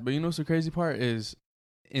gas. But you know what's the crazy part is,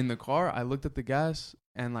 in the car, I looked at the gas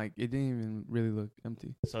and like it didn't even really look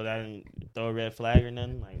empty. So that didn't throw a red flag or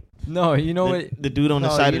nothing. Like No, you know what? the dude on the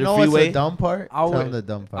No, side you of know the what's freeway. the dumb part? I Tell would- him the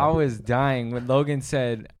dumb part. I was dying when Logan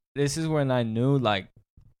said, "This is when I knew like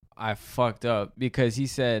I fucked up," because he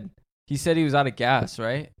said he was out of gas,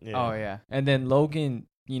 right? Yeah. Oh yeah. And then Logan,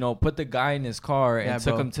 put the guy in his car and Yeah,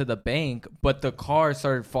 took bro. him to the bank, but the car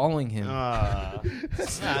started following him. Yeah,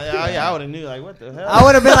 I would have knew. Like, what the hell? I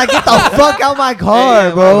would have been like, get the fuck out my car,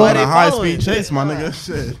 Yeah, bro. why On they a high following? speed chase, my nigga.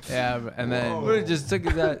 Shit. Yeah, and then Would've just took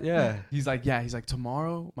his that, yeah. he's like,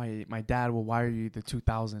 tomorrow my dad will wire you the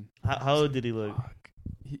 2,000. How old did he look?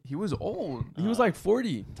 He was old. He was like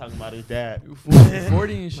 40. Talking about his dad.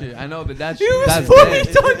 40 and shit. I know, but that's was that's 40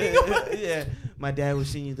 dead. talking about. Yeah, my dad was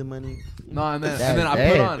sending you the money. No, and then That's I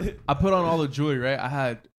dead. put on all the jewelry, right? I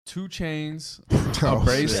had 2 chains, a Oh,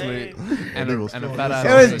 bracelet, and Nigga a was fat ass.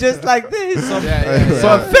 It was just like this. yeah, yeah, yeah.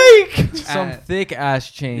 Some fake, some And- thick ass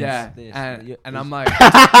chains. Yeah, This, and I'm like,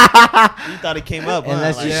 You thought it came up, huh?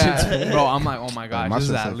 Unless Like, you yeah, bro. I'm like, oh my god, My this is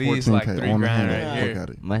shit at said least like 14K $3 on the grand hand. right Yeah. here. Look at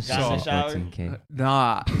it. My shit Got in said the shower? 14K.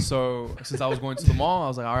 Nah, so since I was going to the mall, I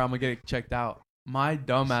was like, all right, I'm gonna get it checked out. My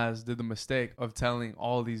dumbass did the mistake of telling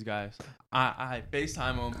all these guys. I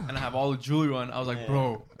FaceTime them and I have all the jewelry on. I was like, Yeah.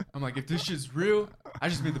 bro, I'm like, if this shit's real, I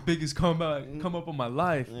just made the biggest come up of my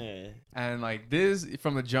life. Yeah. And like this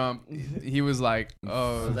from the jump, he was like,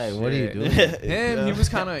 oh, I was like, what are you shit. doing? Him, he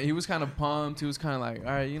was kind of pumped. He was kind of like, all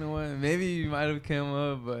right, you know what? Maybe you might have come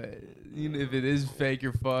up, but if it is fake,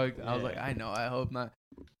 you're fucked. I was Yeah. like, I know, I hope not,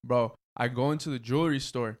 bro. I go into the jewelry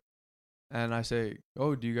store, and I say,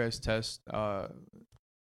 oh, do you guys test gold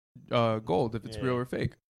if it's Yeah. real or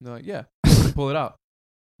fake? And they're like, yeah. Pull it out.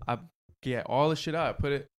 I get all the shit out. I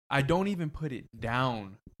put it. I don't even put it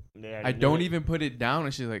down. I don't even put it down,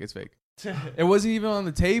 and she's like, it's fake. It wasn't even on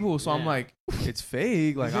the table, so I'm Yeah. like, it's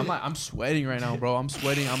fake. Like I'm sweating right now, bro. I'm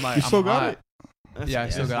sweating. I'm like, You still I'm got hot. it? Yeah, I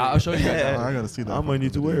still got it. I'll show you guys. Oh, I gotta see that. I might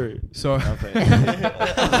need to wear it. So,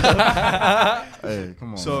 Hey,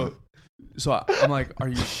 come on. so I'm like, are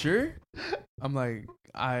you sure? I'm like,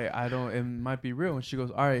 I don't. It might be real. And she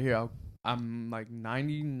goes, all right, here. I'm like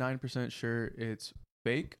 99% sure it's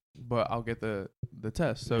fake, but I'll get the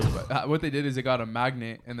test. So what they did is they got a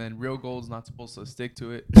magnet, and then real gold's not supposed to stick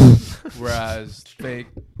to it, whereas fake,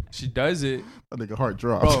 she does it. that nigga heart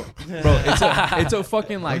dropped. Bro, it's a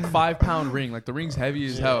fucking like 5-pound ring. Like the ring's heavy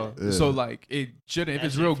as hell. Yeah. So like it shouldn't. If That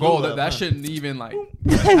it's shit real flew gold, up, that huh? shouldn't even like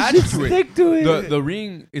attach to it. Stick to it. The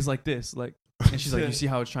ring is like this. Like And she's like, you see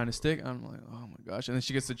how it's trying to stick? And I'm like, oh my gosh. And then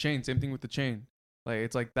she gets the chain. Same thing with the chain. Like,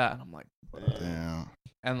 it's like that. And I'm like, Damn.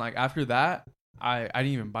 and like after that, I didn't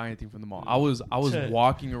even buy anything from the mall. I was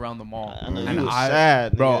walking around the mall. I know And you was I-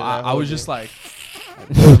 sad, Bro, nigga, that I whole was day. just like,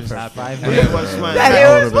 For happy. 500. Yeah, what's my-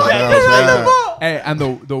 That was bad. Hey, and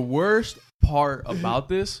the worst part about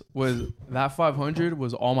this was that 500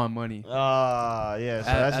 was all my money. Yeah, so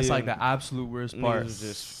That's like even- the absolute worst niggas part. was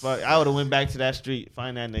just fuck. I would have went back to that street,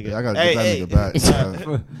 find that nigga. Yeah, I gotta Hey, get that nigga back.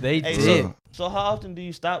 nah. They Hey, did. so how often do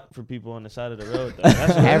you stop for people on the side of the road? Though?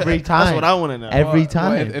 That's what, Every That's time. what I want to know. Every Well,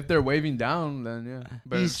 time. if they're waving down, then yeah.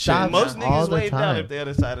 But He shit, stops Most all niggas the wave down time. if they're on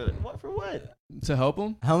the side of the what for what? to help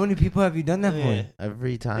him, How many people have you done that Yeah, for?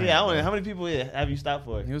 Every time. yeah. I want. How many people have you stopped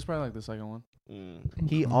for? he was probably like the second one.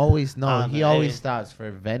 He always I he know, always hey. stops for I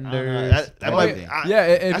don't know. vendors. That might everything.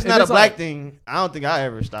 Yeah, that's not a black thing. I don't think I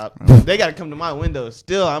ever stopped. They got to come to my window.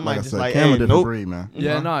 Still, I might Like I just said, like, Cam a hey, different nope. breed, man.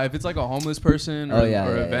 Yeah, Uh-huh. no. If it's like a homeless person or, Oh, yeah,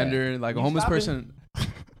 or yeah, a vendor, like a You homeless stopping? person,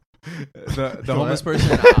 the homeless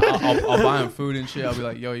person, I'll buy him food and shit. I'll be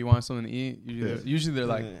like, yo, you want something to eat? Usually they're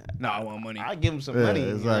like, no, I want money. I give them some Yeah, money.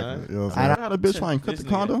 exactly. You know what I I'm saying? don't- Ever had a bitch try and cut This the nigga.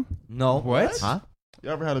 condom? No. What? Huh? You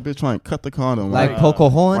ever had a bitch try and cut the condom? Like Uh, poke a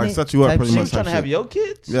hole in like it? set you up type pretty She much. was trying to type have shit. your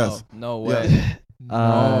kids? Yes. No Yeah. way.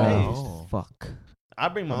 Oh. Fuck. I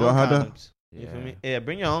bring my Have y'all own had that? condoms. You feel me? Yeah,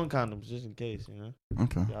 bring your own condoms just in case, you know?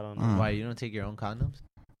 Okay. Y'all don't know. Mm. Why you don't take your own condoms?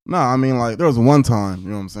 Nah, I mean, like, there was one time, you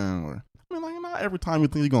know what I'm saying, where, I mean, like, not every time you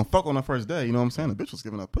think you're gonna fuck on the first day, you know what I'm saying? The bitch was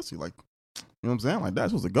giving up pussy, like, you know what I'm saying? Like, that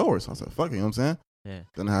she was a goer, so I said, fuck it, you know what I'm saying? Yeah.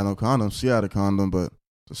 Didn't have no condom. She had a condom, but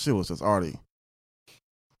the shit was just already.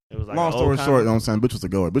 It was like Long an story old short, you know condom. what I'm saying? Bitch was a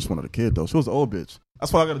goer. Bitch wanted a kid, though. She was an old bitch.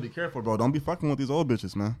 That's why I gotta be careful, bro. Don't be fucking with these old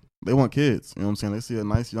bitches, man. They want kids, you know what I'm saying? They see a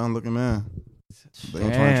nice, young looking man. They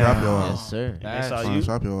ain't trying to trap your Yes, ass. sir. They saw Trying you. to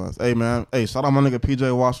trap your ass. Hey, man. Hey, shout out my nigga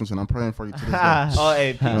PJ Washington. I'm praying for you to this day. Oh,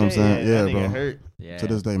 hey, PJ, know what I'm saying? yeah, that Yeah, nigga bro. hurt. Yeah. To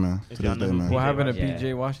this day, man. If To y'all this know day, who man. PJ What happened to Yeah.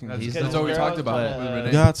 PJ Washington? That's, Because that's what we girls, talked about. uh, with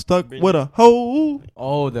Renee. Got stuck with a hoe.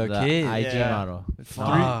 Oh, the kid. IG Yeah. model.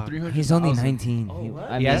 Fuck. 300. He's only 19. Oh, what?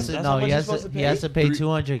 I He mean, has to that's no. how much He you're has supposed to. to He has pay? to pay Three-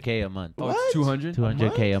 200K a month. Oh, What? 200.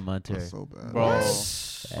 200K a month. That's Or, so bad. Bro.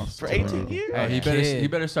 For 18 years? Hey, he That better kid. he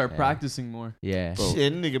better start Yeah. practicing more. yeah. Bro.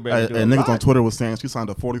 Shit, nigga Hey, better do hey, a niggas on lot. Twitter was saying she signed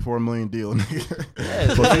a $44 million deal. Nigga.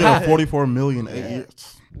 Yeah. So she got 44 million 8 Yeah.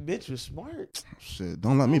 years. Bitch was smart. Shit,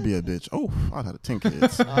 don't let me be a bitch. Oh, I'd have 10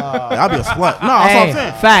 kids. Hey, Uh, I'll be a slut. No, that's what Hey, I'm saying.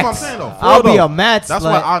 That's facts. what I'm saying, though. For I'll real, be though. a mad That's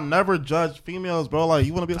slut. why I never judge females, bro. Like,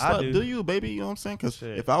 you want to be a I slut? do. Do you, baby? You know what I'm saying? Because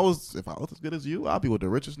Shit. if I was as good as you, I'd be with the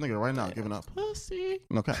richest nigga right now, giving up pussy.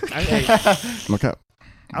 No cap. No cap.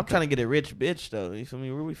 I'm trying to get a rich bitch though. You feel me?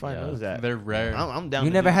 Where we find Yeah. those at? They're rare. I'm down. You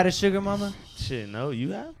to never do- had a sugar mama? shit. No,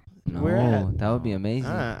 you have. No, Where at? that would be amazing.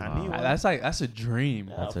 I need one. That's a dream.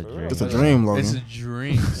 That's a for dream. real. It's a dream, It's a Logan.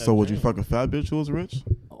 dream. So would you fuck a fat bitch who was rich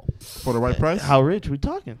for the right price? How rich we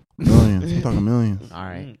talking? Millions. I'm talking millions. All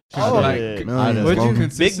right. Oh, Like, yeah. Millions. would you Logan. Big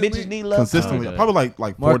consistently? bitches need love. Consistently, Okay. probably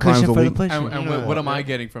like More 4 times cushion a for the week. push. And what am I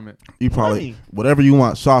getting from it? You probably Money. whatever you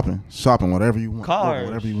want, shopping, whatever you want, Cars,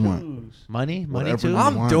 whatever you want. shoes. Money Whatever too. you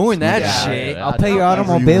I'm want. doing that Yeah. shit. Yeah. I'll pay your Whatever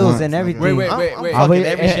you automobiles want, and nigga. everything. Wait, I'm wait. I'll fucking be-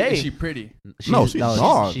 every eh, shade. Is she pretty? No, she's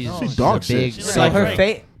dog. She's She's dog big. shit. So her Frank.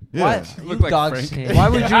 face. Yeah. What? Look You like dog Frank. shit. Why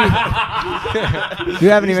would you? You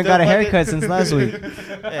haven't even got a still haircut since last week.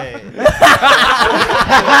 Hey.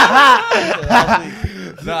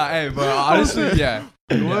 Nah, hey, but honestly, yeah.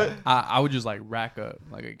 What? I would just like rack up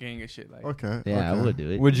like a gang of shit. Like, Okay. Yeah, I okay. would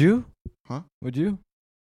do it. Would you? Huh? Would you?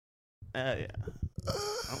 Yeah.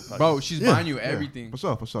 bro, she's Yeah, buying you yeah. everything. For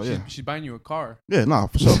sure, yeah. She's buying you a car. Yeah, nah,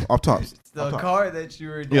 for sure. Off tops. The Up top. car that you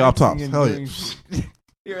were Yeah, up top. dancing and Hell doing- yeah.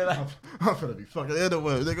 You're like, I'm gonna be fucking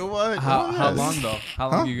anyway, nigga. What? How Yes. long though? How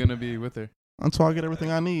long Huh? are you gonna be with her? Until I get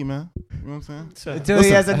everything I need, man. You know what I'm saying? Until he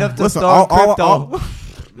has enough to listen, start crypto.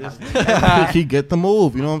 he get the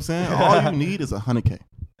move. You know what I'm saying? All you need is 100K.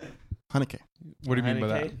 100K. What do you mean by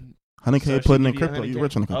that? 100K? 100K So she putting in give you crypto. You 100K?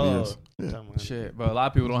 rich in a couple Oh. years. Yeah. Shit, but a lot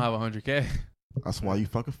of people don't have 100K. That's why you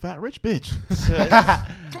fuck a fat rich bitch.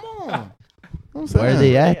 Come on. You know what I'm saying? Where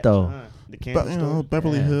they at though? The But, Kansas you know, store.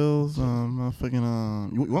 Beverly Yeah. Hills.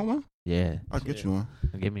 Fucking. You want one? Yeah, I'll get Shit. you one.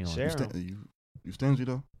 give me one. Share. You stingy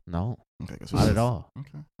though? No, Okay, guess not at all.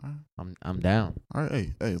 Okay, all right. I'm down. All right,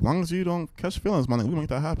 hey, as long as you don't catch feelings, my nigga, we make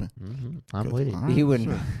that happen. I'm Good. with it. All right, He wouldn't.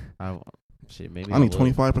 sure. Shit, maybe I need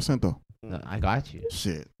would. 25% though. No, I got you.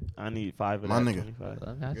 Shit. I need 5 of My that. nigga. 25.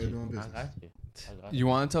 I got You're you. doing I business. got you. I got You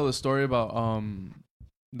want to tell the story about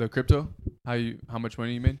the crypto? How much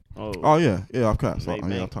money you made? Oh yeah, off caps. Make Yeah,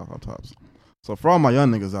 bank. off tops. So for all my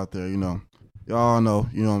young niggas out there, you know, y'all know,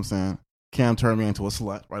 you know what I'm saying. Cam turned me into a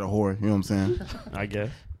slut, right? A whore, you know what I'm saying. I guess.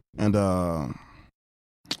 And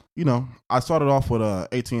you know, I started off with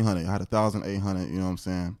 1,800. I had 1,800. You know what I'm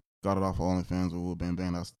saying? Got it off of OnlyFans with Bang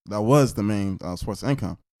Bang. That was the main source of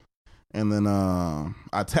income. And then I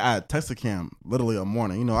had Texicam literally a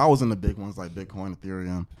morning. You know, I was in the big ones like Bitcoin,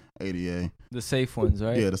 Ethereum, ADA. The safe ones,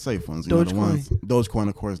 right? Yeah, the safe ones. You know, the Dogecoin. ones. Dogecoin,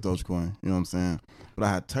 of course, Dogecoin. You know what I'm saying? But I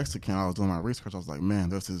had Texicam. I was doing my research. I was like, man,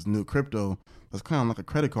 there's this new crypto that's kind of like a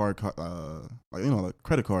credit card, like, you know, like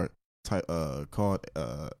credit card type called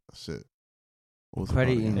shit. What was it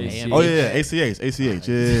Credit called again? union. Oh yeah, ACH. Yeah.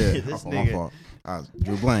 This My nigga. fault. I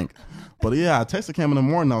drew blank. But yeah, I texted Cam in the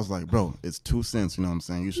morning. I was like, bro, it's 2 cents. You know what I'm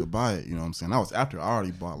saying? You should buy it. You know what I'm saying? That was after I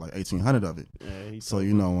already bought like 1,800 of it. Yeah, So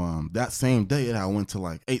you know, that same day I went to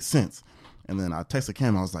like 8 cents, and then I texted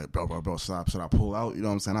Cam. I was like, bro, should I pull out? You know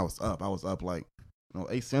what I'm saying? I was up like,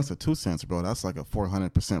 8 cents or 2 cents, bro. That's like a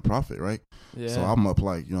 400% profit, right? Yeah. So I'm up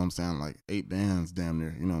like, you know what I'm saying, like 8 bands damn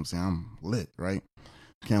near. You know what I'm saying? I'm lit, right?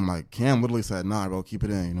 Cam literally said, nah, bro, keep it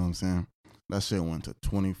in. You know what I'm saying? That shit went to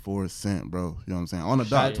 24 cents, bro. You know what I'm saying? On the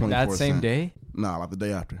dot, 24 that same cent. day? Nah, like the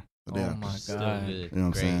day after. The day Oh after. my Still god. good. You know what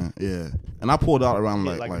I'm Great. saying? Yeah. And I pulled out around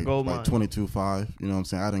Yeah, like like a gold mine. 22.5. You know what I'm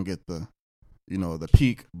saying? I didn't get the, the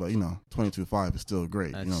peak, but 22.5 is still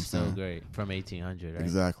great. That's you know what I'm still saying? great from 1,800, right?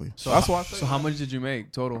 Exactly. So That's why I So how much did you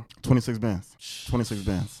make total? 26 bands. 26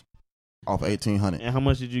 bands. Off 1,800. And how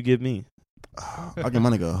much did you give me? I give my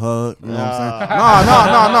nigga a hug. You know what I'm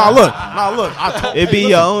saying? Nah. Look. It be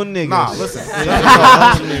your own niggas. Nah, listen. It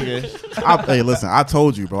be your own niggas. Hey, listen. I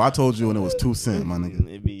told you, bro. I told you when it was 2 cents, my nigga.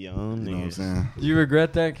 It be your own You know what I'm niggas. saying? You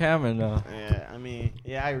regret that, Cameron? No. Yeah, I mean,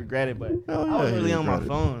 yeah, I regret it, but Hell I yeah, was you really on my regret it.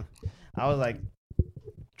 phone. I was like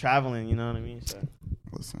traveling, you know what I mean? So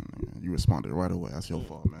Listen, nigga, you responded right away. That's your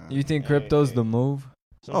fault, man. You think crypto's the move?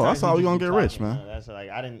 Oh, that's sometimes how you we just gonna be get rich, talking, man. you know, That's like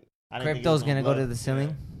I didn't think it Crypto's was gonna go to look. the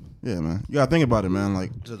ceiling. Yeah, man. You gotta think about it, man.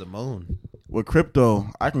 Like To the moon. with crypto,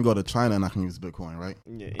 I can go to China and I can use Bitcoin, right?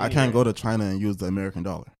 Yeah, I can't go to China and use the American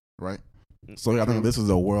dollar, right? So I think this is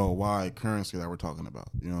a worldwide currency that we're talking about.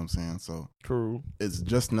 You know what I'm saying? So True. it's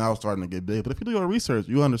just now starting to get big. But if you do your research,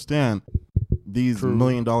 you understand these True.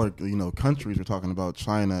 $1 million, countries we're talking about: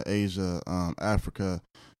 China, Asia, Africa.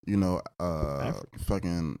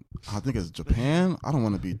 Fucking, I think it's Japan. I don't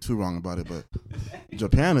want to be too wrong about it, but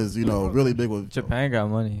Japan is, really big with Japan got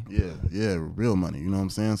money. Yeah, real money. You know what I'm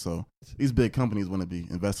saying? So these big companies want to be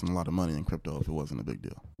investing a lot of money in crypto if it wasn't a big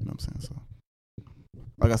deal. You know what I'm saying? So,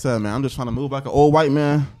 like I said, man, I'm just trying to move like an old white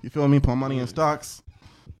man. You feel me? Put money in stocks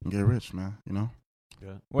and get rich, man. You know?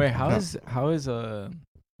 Wait, how Okay. is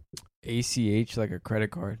ACH like a credit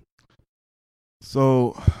card?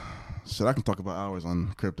 So, shit, I can talk about hours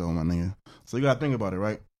on crypto, my nigga. So you gotta think about it,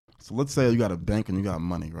 right? So let's say you got a bank and you got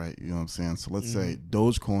money, right? You know what I'm saying? So let's say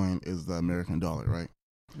Dogecoin is the American dollar, right?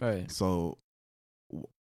 Right. So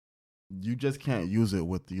you just can't use it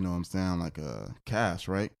with, you know what I'm saying, like cash,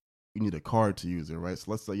 right? You need a card to use it, right?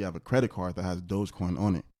 So let's say you have a credit card that has Dogecoin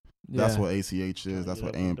on it. That's what ACH is. That's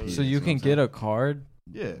what AMP is. So you can get a card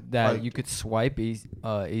yeah, that like, you could swipe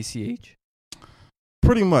ACH.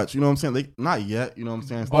 pretty much, you know what I'm saying? Not yet, you know what I'm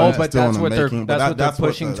saying? Oh, It's but still in that's the what they're- making, that's but what they're that's what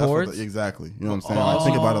pushing that's what towards? exactly. You know what I'm saying? Like,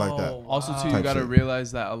 think about it like that. Also, too, you Type got to shit.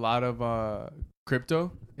 realize that a lot of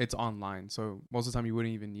crypto, it's online. So most of the time, you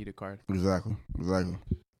wouldn't even need a card. Exactly.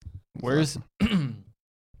 where's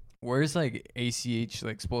where's like ACH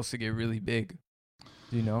like supposed to get really big?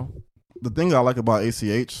 Do you know? The thing I like about ACH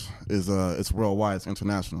is it's worldwide, it's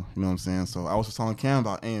international. You know what I'm saying? So I was just telling Cam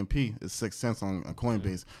about AMP. It's 6 cents on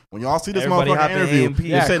Coinbase. When y'all see this Everybody motherfucking hopping interview, AMP. this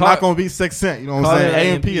Yeah, shit call not it- gonna be 6 cents. You know what call I'm saying? it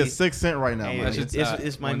AMP AMP. is 6 cents right now. Hey, man. That shit's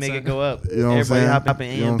it's might 1 make it cent. go up. You know what I'm Everybody saying?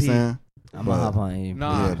 hopping You know what I'm AMP. saying? I'm gonna hop on AMP.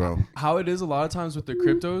 Nah, Yeah, bro. how it is a lot of times with the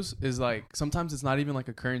cryptos is like sometimes it's not even like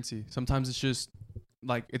a currency. Sometimes it's just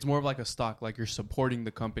like it's more of like a stock. Like you're supporting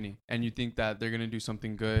the company and you think that they're gonna do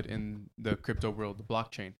something good in the crypto world, the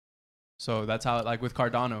blockchain. So that's how, like with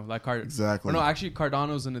Cardano, Exactly. Or no, actually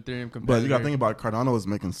Cardano's an Ethereum competitor. But you gotta think about it, Cardano is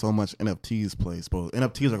making so much NFTs place, bro.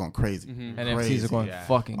 NFTs are going crazy. Mhm. NFTs Crazy. are going Yeah.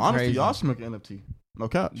 fucking Honestly, crazy. y'all should make an NFT. No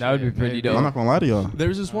cap. That would be Yeah, pretty maybe. I'm dope. not gonna lie to y'all.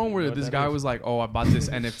 There's this one know where what this that guy is. was like, "Oh, I bought this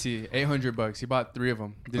NFT, $800. He bought 3 of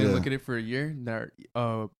them. Didn't Yeah. look at it for a year. They're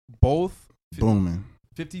both Booming,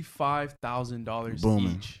 $55,000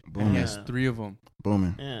 Booming. each. And Booming. he has Yeah. 3 of them,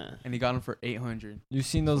 booming. Yeah. and he got them for $800. You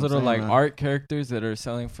seen those That's what little I'm like saying, man. art characters that are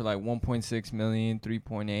selling for like 1.6 million,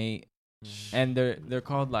 3.8, and they're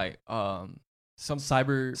called like some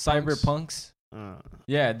cyberpunks.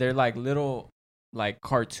 Yeah, they're like little like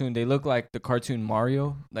cartoon. They look like the cartoon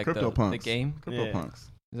Mario, like the CryptoPunks. game. Crypto Yeah. punks.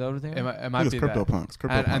 Is that what they It are? might, it I might think be it's crypto that. punks.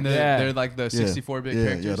 Crypto And punks. they're, Yeah. they're like the 64-bit Yeah,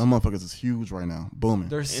 characters. yeah, them motherfuckers is huge right now. Booming.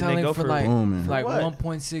 They're they selling go for for like booming. like what?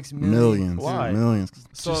 1.6 million. Millions. Why? Millions.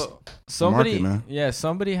 So Just somebody, market, man. yeah,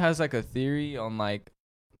 somebody has like a theory on like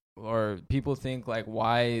or people think like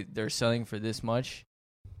why they're selling for this much.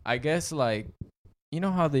 I guess like, you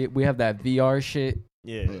know how we have that VR shit.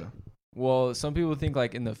 Yeah. Yeah. Well, some people think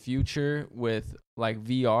like in the future with like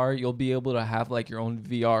VR, you'll be able to have like your own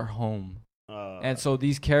VR home. And so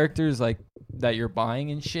these characters like that you're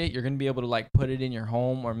buying and shit, you're gonna be able to like put it in your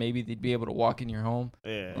home, or maybe they'd be able to walk in your home.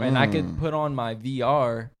 Yeah. And I could put on my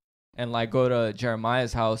VR and like go to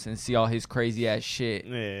Jeremiah's house and see all his crazy ass shit.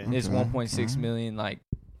 Yeah. His Okay. 1.6 million like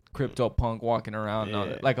crypto punk walking around and all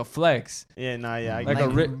Yeah. that. Like a flex. Yeah. Nah. Yeah. I Like get a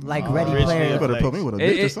it. ri- like Oh, Ready Rich Player. You nigga. better put me with a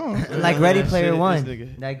It- bitch or it- something. Like Ready Shit, Player this One.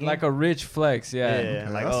 nigga. That game. Like a rich flex, yeah. Yeah.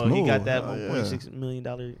 Like, that's oh, he got smooth. that Hell yeah. $1.6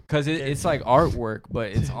 million. Because it's like artwork,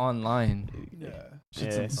 but it's online. Yeah.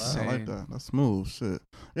 Shit's Yeah. insane. I like that. That's smooth shit.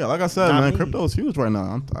 Yeah, like I said, Not man, me. crypto is huge right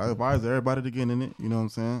now. I advise everybody to get in it. You know what I'm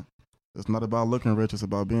saying? It's not about looking rich. It's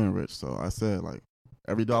about being rich. So I said, like,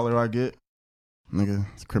 every dollar I get, nigga,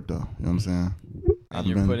 it's crypto. You know what I'm saying? And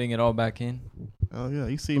you're putting it all back in. Oh yeah,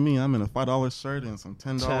 you see me? I'm in a $5 shirt and some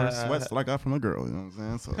 $10 sweats that I got from a girl. You know what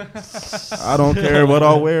I'm saying? So I don't care what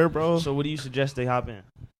I'll wear, bro. So what do you suggest they hop in?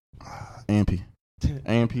 AMP.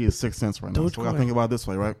 AMP is 6 cents right now. So I gotta think about it this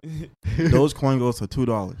way, right? Dogecoin goes to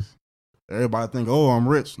 $2. Everybody think, oh, I'm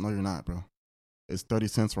rich. No, you're not, bro. It's 30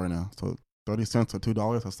 cents right now. So 30 cents to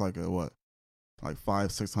 $2, that's like a what? Like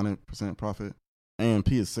 500-600% profit.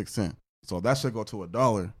 AMP is 6 cents. So if that should go to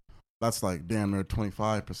 $1, that's like damn near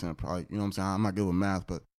 25% probably. You know what I'm saying? I'm not good with math,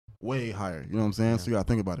 but way higher. You know what I'm saying? So you gotta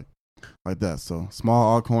think about it like that. So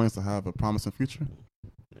small altcoins to have a promising future.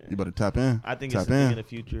 You better tap in. I think Tap it's the thing in. of the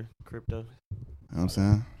future. Crypto. You know what I'm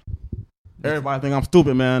saying? Everybody think I'm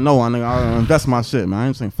stupid, man. No, I invest my shit, man. I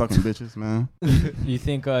ain't saying fucking bitches, man. You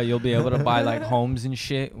think you'll be able to buy like homes and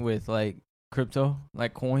shit with like crypto,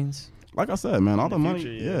 like coins? Like I said, man, all In the the money,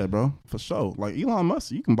 future, yeah. yeah. bro, for sure. Like Elon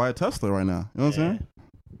Musk, you can buy a Tesla right now. You know what I'm saying?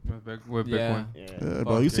 With Yeah. Bitcoin. Yeah. Yeah,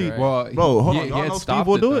 bro. Fuck, You see, you're right. Well, bro, hold he- on. he Y'all had know Steve stopped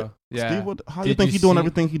will do it. though. Yeah. Steve, how you Did think you he doing see-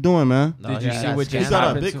 everything he doing, man? No, Did you yeah, see that's what He just scam. got a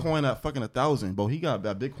happened to- Bitcoin at fucking 1,000, bro. He got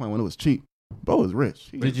that Bitcoin when it was cheap. Bro is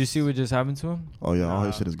rich. Did you see what just happened to him? Oh yeah, all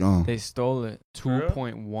his Nah. shit is gone. They stole it.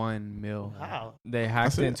 2.1 mil. How? They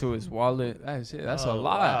hacked That's it? into his wallet. That's it. That's Oh, a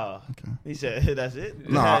lot. Wow. Okay. He said that's it.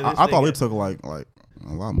 No, This I thought nigga- it took like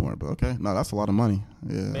a lot more, but okay. No, that's a lot of money.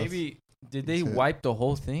 Yeah. that's- Maybe did they that's it. wipe the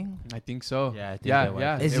whole thing? I think so. Yeah, I think Yeah, they wiped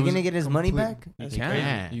yeah. it. It Is he was gonna get his money complete- back? That's You crazy.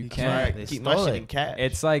 can't. You They can't. They Keep my stole shit it. in cash.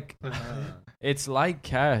 It's like it's like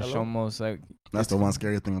cash Hello? almost. Like That's the one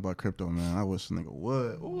scary thing about crypto, man. I wish a nigga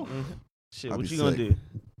would. Ooh, Shit. I'd What be you gonna sick. do?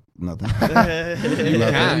 nothing. You you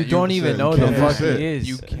can't. don't You even said know you the can't. fuck Shit. he is.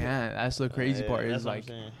 You can't. That's the crazy part. That's Is what I'm like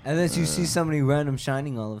saying. Unless you see somebody random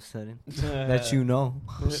shining all of a sudden that you know.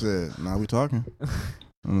 Shit. Now we talking. You know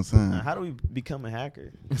what I'm saying? How do we become a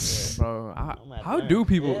hacker? bro, I'm not how learning. do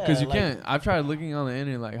people? Because Yeah, you like- can't. I've tried looking on the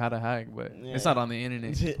internet like how to hack, but it's not on the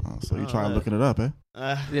internet. Oh, so you Oh, try man. looking it up, eh?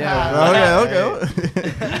 Yeah.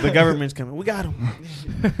 Okay. The government's coming. We got him.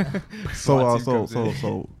 So, SWAT team comes in.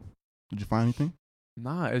 so, did you find anything?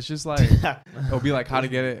 Nah, it's just like it'll be like how to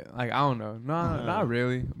get it. Like I don't know. Nah, not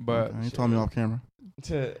really. But Okay, you told me off camera.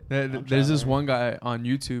 there's this one guy on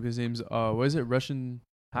YouTube. His name's what is it? Russian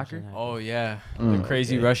hacker. Oh yeah, Mm. the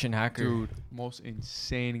crazy Okay. Russian hacker. Dude, most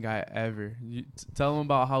insane guy ever. You tell him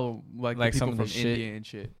about how like Like the some people of the from shit. India and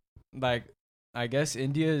shit. Like, I guess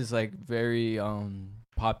India is like very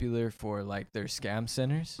popular for like their scam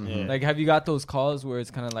centers. Mhm. Like, have you got those calls where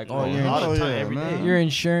it's kind of like, oh, Yeah. your All the Oh, time, yeah, every man. day. your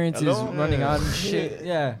insurance Hello? is running Yeah. out and shit.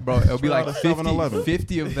 Yeah, Bro, it'll be Straight like out of 50, 7-Eleven.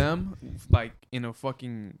 50 of them like in a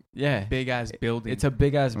fucking yeah. big ass building. It's a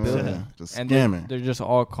big ass Yeah, building, just and scamming. they're just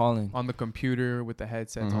all calling. on the computer with the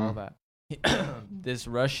headsets, all Mhm. that. this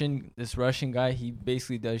Russian guy, he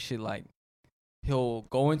basically does shit like he'll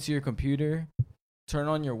go into your computer, turn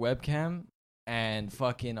on your webcam, and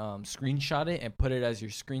fucking screenshot it and put it as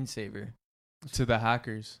your screensaver To the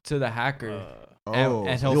hackers. to the hacker. Oh,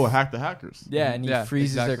 and so he'll you'll f- hack the hackers. Yeah, and he Yeah,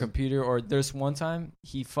 freezes their exactly. computer. Or there's one time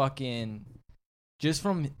he fucking just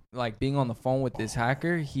from like being on the phone with this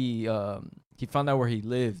hacker, he found out where he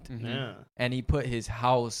lived, Mhm. Yeah. and he put his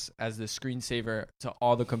house as the screensaver to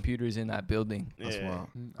all the computers in that building. That's Yeah. wild.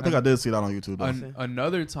 I think I did see that on YouTube. Though.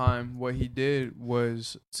 Another time, what he did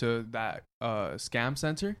was to that scam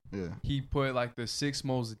center. Yeah. He put like the 6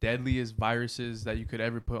 most deadliest viruses that you could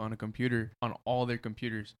ever put on a computer on all their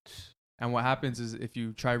computers. And what happens is if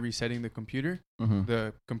you try resetting the computer, Mm-hmm.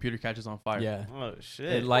 the computer catches on fire. Yeah, Oh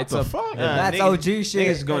shit. it lights the up. fuck? Yeah, That's niggas- OG shit.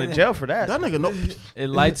 Niggas going to jail for that. That nigga know. It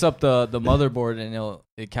lights up the motherboard, and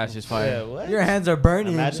it catches fire. Yeah, what? Your hands are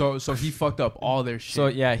burning. Imagine- So he fucked up all their shit. So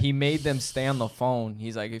yeah, he made them stay on the phone.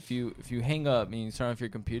 He's like, if you hang up and you turn off your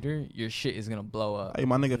computer, your shit is gonna blow up. Hey,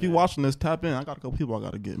 my nigga, if you watching this, tap in. I got a couple people I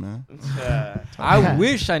gotta get, man. I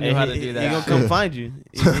wish I knew Hey, how to he- do He that. gonna come find you.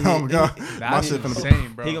 Oh God, my That's shit finna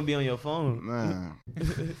insane, bro. He gonna be on your phone. man.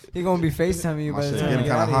 He gonna be FaceTiming you My by the shit's time getting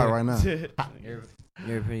you kind of get hot outta right now. here.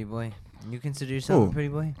 You're a pretty boy. You consider yourself Who? a pretty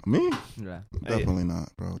boy? Me? Yeah. Definitely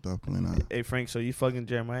not, bro. Definitely not. Hey Frank, so you fucking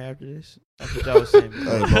Jeremiah after this? That's what y'all was saying.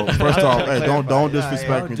 Hey, bro. First off, hey, don't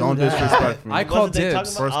disrespect me. Don't disrespect me. I call Wasn't they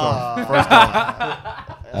dibs. talking First about- off, first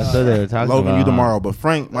off, That's what they were talking Logan, about. you tomorrow. But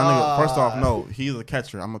Frank, my nigga. First off, no, he's a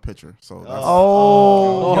catcher. I'm a pitcher. So that's,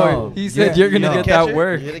 Oh, Oh, he said you're gonna get that Catcher?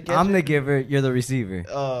 work. You're the I'm catcher? the giver. You're the receiver.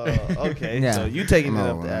 Oh, okay. Yeah. So you taking it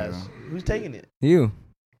No, up the man. ass? Who's taking it? You.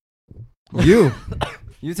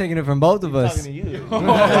 You taking it from both of us. Talking to you. Cam,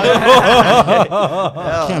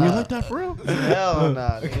 you like that for real? Hell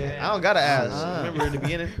nah. nigga. I don't gotta ask. Remember in the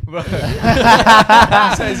beginning? He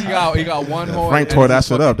says he got one hole. Frank and tore it's that his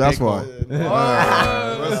shit up. fucking That's dick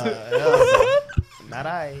why. hole. Not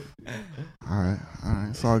I. All right.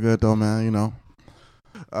 It's all good though, man. You know.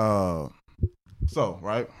 So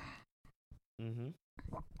right. Mm-hmm.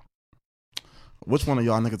 Which one of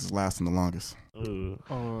y'all niggas is lasting the longest? Ooh.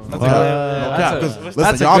 Oh. No That's cap, a- no cap. that's a- 'Cause that's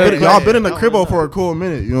listen, a y'all good been question. in the I don't cribbo know. for a cool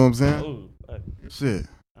minute. You know what I'm saying? Ooh. Shit.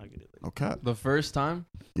 I'll get it. No cap. The first time?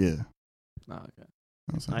 Yeah. Nah, okay. You know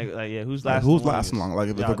what I'm saying? Like, yeah, who's Like, lasting? who's the lasting longest? long?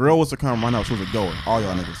 Like if Y'all a girl was to come right now, she was a goer. All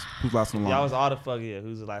y'all niggas. Who's lasting Y'all long? was all the fuck yeah.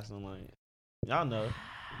 Who's the lasting the longest? Y'all know.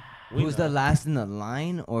 We Who's know. the last in the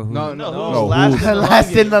line or who? No, No, no. who's No, lasting who's- the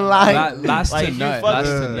Last in the line. Last Like, to if you nut. fuck- Last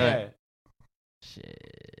to Yeah. nut. Yeah. Shit.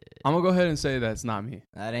 I'm gonna go ahead and say that's not me.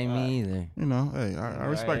 That ain't me either. You know, hey, I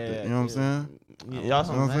respect it. You know what I'm saying? Y'all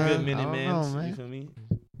some You know what I'm good saying? minute I don't mans. know, man. You feel me?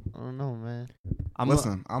 I don't know, man.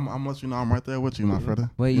 Listen, I'm let you know I'm right there with you, my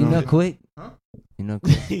brother. Wait, you know know what quick? Huh? You know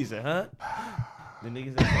quick? He said, huh? The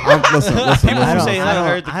niggas Listen, People I who don't, say I I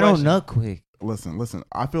heard the don't, I don't question. know quick. listen.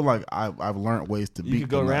 I feel like I've learned ways to beat You could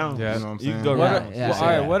go the nut. round. Yeah. You know what I'm You saying? could go What round. are, Yeah, well, all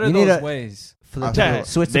right, what are You need those a- ways? Flip Chat.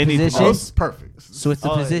 switch They the need to position. Oh, it's perfect. Switch the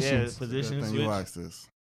Oh, yeah, positions. position Then switch. you ask this.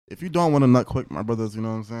 If you don't want to nut quick, my brothers, you know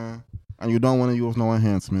what I'm saying? And you don't want to use no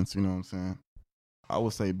enhancements, you know what I'm saying? I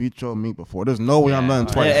would say beat your meat before. There's no way I'm nutting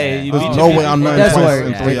Yeah. twice. Hey, you There's beat no your way meat I'm before. nutting It does twice work.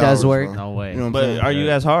 in Yeah. 3 It does hours, work. bro. No way. You know what I'm But saying? are you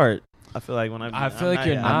as hard? I feel like when I feel like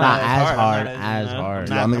you're not as hard.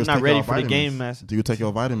 Do y'all I'm niggas not take ready y'all for the vitamins? game, master. Do you take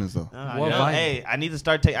your vitamins though? What vitamin? Hey, I need to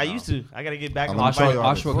start taking. I used to. I gotta get back I'm on gonna tell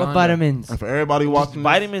vitamins. y'all. What Ashwagandha. vitamins? And for everybody Just watching this,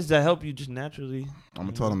 vitamins that help you just naturally. I'm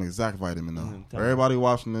gonna tell them exact vitamin though. Mhm, tell For 'em. everybody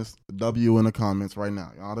watching this, W in the comments right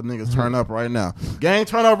now. Y'all the niggas turn up right now. Gang,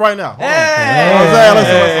 turn up right now. Hold on. You know what I'm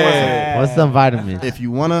saying? Listen. What's some vitamins? If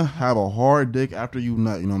you wanna have a hard dick after you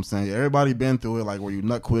nut, you know what I'm saying? Everybody been through it, like where you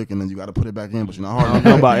nut quick and then you gotta put it back in, but you're not I hard.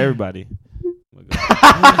 don't know about everybody.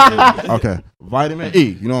 Okay. Vitamin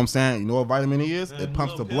E. You know what I'm saying? You know what vitamin E is? It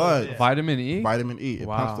pumps the blood. Vitamin E? Vitamin E. It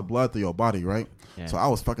pumps Wow. the blood through your body, right? Yeah. So I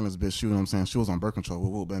was fucking this bitch, you know what I'm saying? She was on birth control. Woo,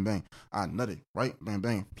 woo, bang, bang. I nutted, right? Bang,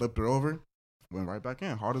 bang. Flipped her over. Went right back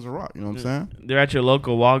in. Hard as a rock. You know what I'm saying? They're at your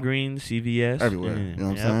local Walgreens, CVS, Everywhere. You know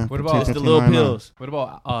what I'm Yep. saying? What about- It's the $15.99. little pills. What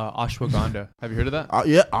about ashwagandha? Have you heard of that?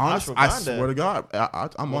 Yeah, honest. I Ashwagandha. swear to God.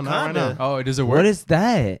 I'm on that right Wakanda. now. Oh, does it work? What is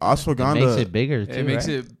that? Ashwagandha. It makes it bigger too. It makes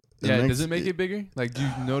right? it. Yeah, makes does it make it- it bigger? Like, do you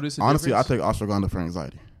notice? A Honestly, I difference? take ashwagandha for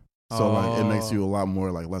anxiety. So like it makes Oh. you a lot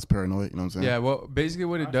more like less paranoid. You know what I'm saying? Yeah, well, basically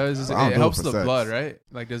what it does is I don't it do it helps for the sex. blood, right?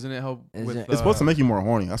 Like, doesn't it help Is with? it- It's supposed to make you more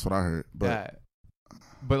horny. That's what I heard. But yeah,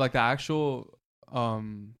 but like the actual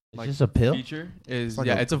It's like just a pill. feature is like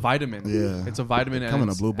it's a vitamin. Yeah. it's a vitamin. It And come in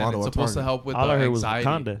a it's- blue and bottle It's at supposed to Target. help with All I the heard was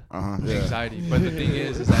anxiety. Wakanda. The yeah. anxiety. But the thing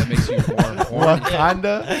is that it makes you more horny.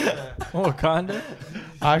 Wakanda?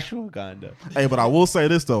 Ashwagandha. Hey, but I will say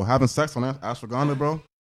this though: having sex on ashwagandha, bro,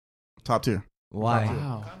 top tier. Why?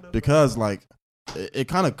 Wow. Because like it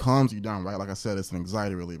kind of calms you down, right? Like I said, it's an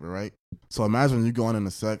anxiety reliever, right? So imagine you going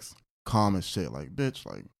into sex calm as shit, like bitch,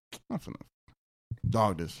 like I'm finna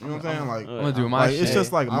dog this. You know what I'm saying? Like, I'm gonna do my like shit. it's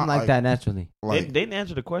just like I'm my, like that naturally. They Like, didn't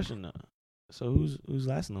answer the question though. So who's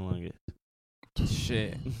lasting the longest?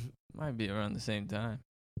 Shit. Might be around the same time.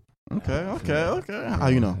 okay. How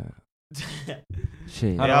you know?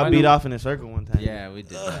 Shit. How They do I all beat know? off in a circle one time. Yeah, we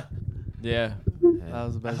did that. Yeah. That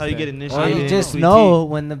was the best. That's how you thing. get Or initiated. you in just sweet know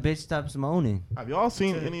when the bitch stops moaning. Have y'all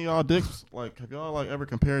seen any of y'all dicks? Like, have y'all like ever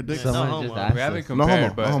compared dicks? No Someone homo. just asked We haven't us. No compared,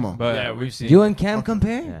 homo, but, no homo. but Yeah, we've seen. You and Cam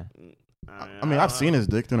compare? Yeah. tea. I mean, I've seen his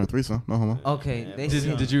dick during a threesome. No homo. Okay, Yeah, they but-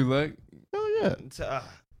 see. Did you look? Hell yeah. Wait. Nah.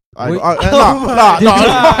 Why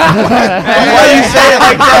you say it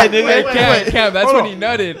like that, nigga? Cam, that's Hold when he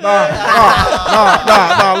nutted. Nah,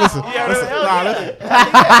 listen.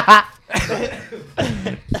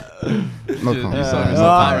 no just- comment. you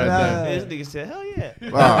saw Yeah, me no right comment. there. This nigga said, hell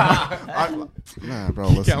yeah. Man, bro,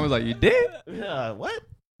 listen. Cam was like, you did? Yeah, what?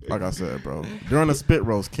 Like I said, bro, during the spit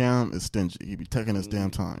roast, Cam is stingy. He be taking his damn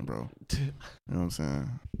time, bro. You know what I'm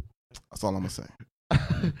saying? That's all I'm gonna say.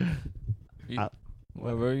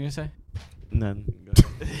 What were you gonna say? None.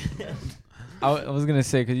 I was gonna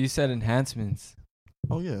say because you said enhancements.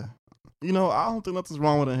 Oh yeah. You know, I don't think nothing's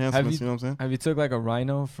wrong with enhancements. You know what I'm saying? Have you took like a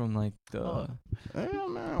rhino from like the? Yeah,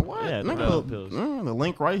 man. What? Yeah, the Nigga, dollar pills. the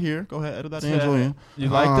link right here. Go ahead, edit that Yeah. in, Julian. You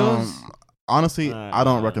like those? Honestly, I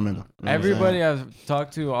don't recommend it. You know what I'm saying? Everybody I've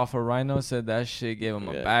talked to off of Rhino said that shit gave them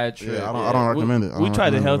a Yeah. bad trip. Yeah, I don't recommend it. I We don't tried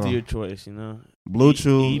the recommend it at all. healthier choice, you know. Blue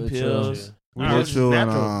Chew, E Blue pills. Chew. Blue Chew, and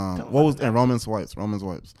natural. what was and Roman's wipes.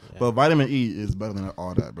 Yeah. But vitamin E is better than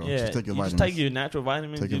all that, bro. Yeah, Just take your you vitamins. just take your natural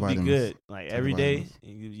vitamins, Take your you'll be vitamins. good. Like Take every your day,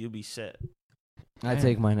 vitamins. you'll be set. I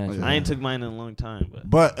take mine Oh, natural. yeah. I ain't took mine in a long time, but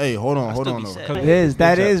But hey, hold on I still be though. set. It is.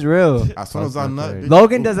 That is real. As soon as I nut, bitch,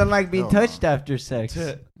 Logan doesn't like being hell no. touched after sex.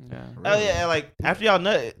 Yeah. oh yeah, like after y'all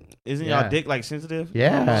nut, isn't Yeah. y'all dick like sensitive?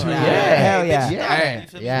 Yeah. Oh, Yeah. Hell yeah. Hey,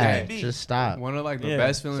 Yeah, just stop. One of like the Yeah.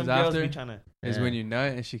 best feelings Some girls after be tryna- is Yeah. when you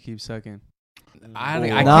nut and she keeps sucking. I Nah,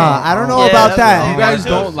 can't. I don't know Yeah, about that's that. You guys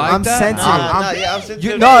don't like I'm that? sensitive. I'm sensitive.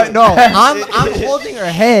 You, no, I'm holding her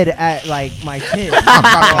head at like my chin.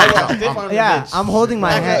 Yeah, I'm holding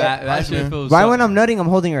my Like head. That shit feels Right so- when I'm nutting, I'm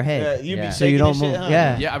holding her Yeah, head. you Yeah. be So you shaking don't and shit, move. huh?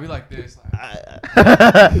 Yeah. Yeah, I'll be like this.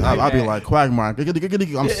 I'll be like Quagmire.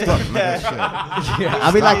 I'm stuck. Nigga, shit.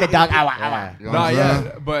 I'll be like the dog. Ow, ow, ow. Yeah. You know No, what I'm yeah,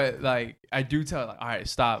 saying? but like I do tell like, all right,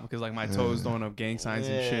 stop because like my toes Yeah. throwing up gang signs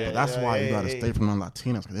and Yeah. shit. But that's why you gotta Hey, stay from them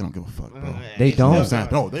Latinas because they don't give a fuck, bro. They You know what I'm don't. saying?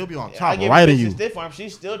 No, they'll be on I top, give riding bitch a you. stiff arm.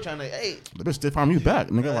 She's still trying to. Hey, The bitch stiff arm you back,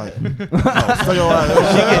 nigga. Like, no, stay your ass.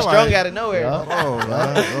 she gets Like, strong out of nowhere. Oh,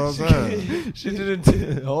 man. You know what I'm saying? She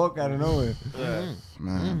didn't Hulk out of nowhere.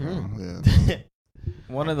 Man, bro, yeah.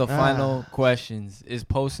 One of the final questions is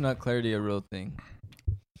post nut clarity a real thing?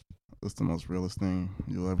 It's the most realest thing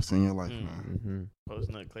you'll ever see in your life, man. Mhm. Post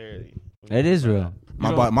nut clarity. It is real.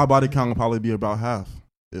 My body count will probably be about half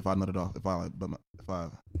if I nut it off. If I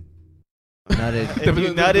Nutted. If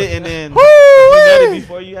you nutted and then if you nutted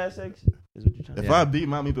before you had sex, is what you're trying to if Yeah. I beat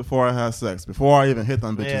my meat before I had sex, before I even hit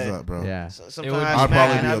them bitches Yeah. up, bro, Yeah. Sometimes It would- I I'd smack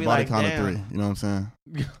probably and be I'd a be body like, count of damn. 3. You know what I'm saying?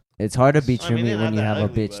 It's hard to beat I your mean, meat they're when not you that have a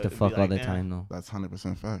ugly, bitch but to it'd be fuck all like, the damn. time, though. That's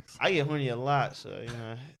 100% facts. I get horny a lot, so you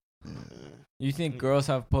know. You think girls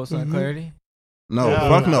have post nut Mhm. clarity? No, No,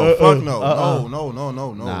 fuck no. no, fuck no, Uh-uh.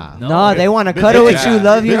 no. Nah. No, they want to Bitches cuddle with have- you,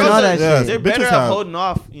 love you, and all that yeah, shit. They're bitches better at have- holding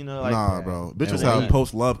off, you know. Like, Nah, bro. Bitches Yeah, have wait.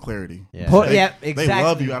 post love clarity. Yeah. They- Yeah, They exactly.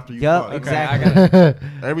 love you after you Yup, fuck. exactly.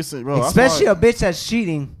 Every single bro. that's Especially why- a bitch that's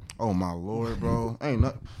cheating. Oh my lord, bro. Ain't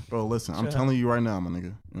not, bro. Listen, I'm telling you right now, my nigga. You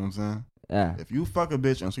know what I'm saying? Yeah. If you fuck a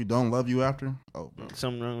bitch and she don't love you after, oh, bro,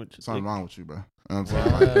 something wrong with you. something wrong with you, bro. You know what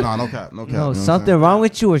I'm saying? Like, nah, no cap, no cap. you know No, what I'm something saying? wrong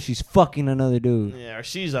with you, or she's fucking another dude. Yeah, or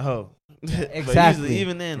she's a hoe. But exactly. usually,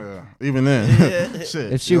 even then. Yeah, even then, Yeah.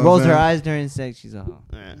 shit. If she you know what rolls I'm her saying? eyes during sex, she's a hoe.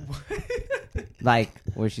 Yeah. Like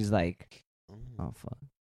where she's like, oh fuck,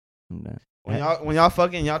 I'm done. When y'all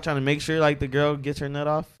fucking, y'all trying to make sure like the girl gets her nut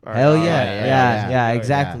off. Or, Hell yeah, yeah, yeah, yeah.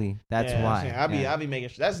 exactly. That's Yeah, why. I be making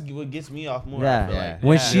sure. That's what gets me off more. Yeah. I feel Yeah. like.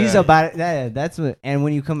 When Yeah. she's about it, that's what. And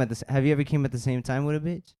when you come at the, have you ever came at the same time with a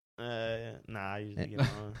bitch? Nah, I usually get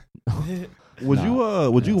on. Would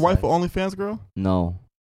Nah. you wife an OnlyFans girl? No,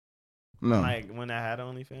 No. Like when I had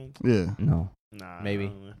OnlyFans. yeah. no. Nah, Maybe. I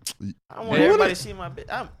don't want What everybody it- to see my bitch.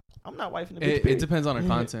 I'm not wifing the bitch. It period. depends on her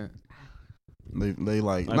content. They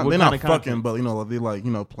like, Like, not, what they're kind not of fucking, content? but you know they like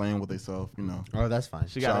playing with themselves. You know. Oh, that's fine.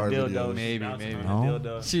 She got shower a dildo. videos. she's Maybe, bouncing maybe. on No. the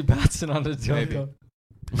dildo. She bouncing on the Maybe. dildo.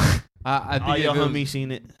 I All think your if it was- homies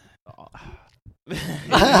seen it.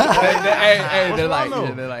 hey, they're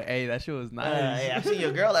wrong, though? like, hey, that shit was nice. Hey, I seen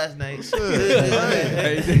your girl last night.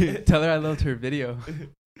 Hey, tell her I loved her video.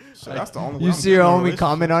 Shit, that's the only way You I'm see your getting in a homie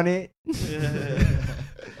comment on it?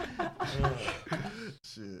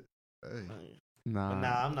 Shit. Hey. Nah, But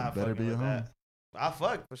nah, I'm not better fucking be with a that. I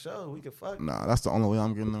fuck for sure. We could fuck. Nah, that's the only way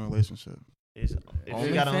I'm getting in a relationship. If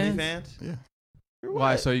you got OnlyFans? OnlyFans, Yeah. For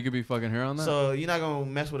Why? what? So you could be fucking her on that? So you're not gonna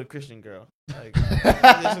mess with a Christian girl. Like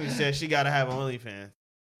this one said, she gotta have OnlyFans.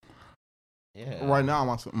 Yeah. Right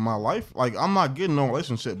now, my life, like I'm not getting no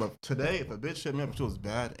relationship. But today, if a bitch hit me up and she was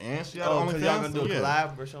bad and she had Oh, OnlyFans, because y'all gonna do a yeah.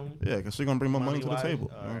 collab or something. Yeah, because she gonna bring more money to the Money-wise?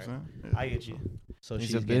 table. You know what I'm saying? Yeah. I get you. So He's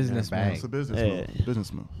she's a getting her businessman. bag. It's a business Yeah. move.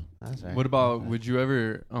 Business move. That's right. What about? Would you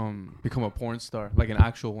ever become a porn star, like an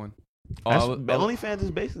actual one? Oh, That's, OnlyFans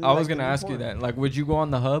is basically. I was like gonna the new ask you porn. that. Like, would you go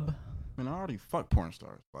on the hub? mean, I already fuck porn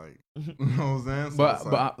stars. Like, you know what I'm saying? So But it's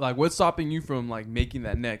but like, what's stopping you from like making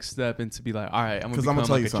that next step and to be like, all right, I'm 'Cause gonna I'ma become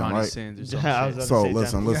tell like you a something, Johnny right? Sins or Yeah, something. I was about to so say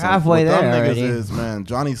listen. You're halfway what them there niggas already. is, man,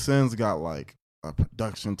 Johnny Sins got like a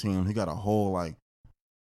production team. He got a whole like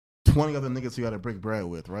 20 other niggas he got to break bread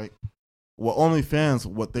with, right? Well, OnlyFans,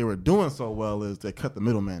 what they were doing so well is they cut the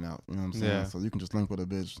middleman out. You know what I'm saying? Yeah. So you can just link with a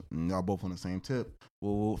bitch and y'all both on the same tip.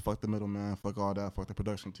 Well, fuck the middleman, fuck all that, fuck the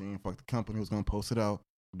production team, fuck the company who's gonna post it out.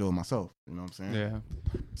 Do it myself. You know what I'm saying? Yeah.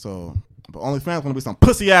 So, but OnlyFans gonna be some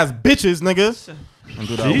pussy ass bitches, nigga, and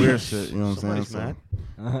do that Jeez. weird shit. You know what I'm saying?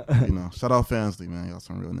 Somebody's So, you know, shout out Fansly, man. Y'all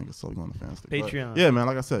some real niggas. So we going to Fansly. But, Patreon. yeah, man.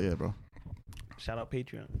 Like I said, yeah, bro. Shout out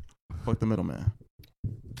Patreon. Fuck the middleman.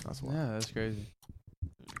 That's why. Yeah, that's crazy.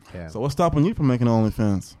 Yeah. So what's stopping you from making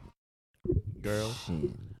OnlyFans? Girl.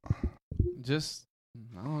 Just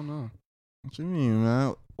I don't know. What you mean,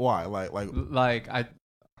 man? Why? Like Like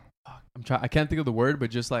I'm trying. I can't think of the word, but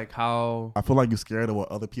just like how. I feel like you're scared of what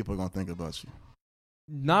other people are gonna think about you.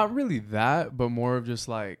 Not really that, but more of just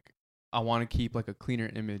like I want to keep like a cleaner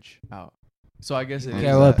image out. So I guess it is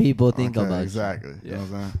Care what that. people think Okay, about you. exactly. You know what I'm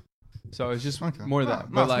saying? So it's just Okay. more of Nah,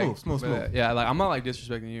 that. nah, But like, smooth. but, yeah, like I'm not like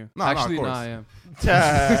disrespecting you. Nah, nah, of Actually, course. I am.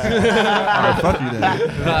 Alright, fuck you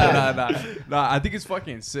then. Nah. I think it's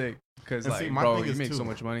fucking sick because And like, see, my bro, thing you is make too- so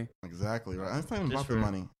much money. Exactly right. It's not even Just about the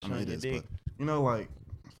for money. I mean, showing it your is, dick. but you know, like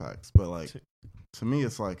facts. But like to me,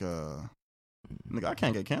 it's like nigga, I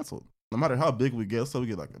can't get canceled. No matter how big we get, so we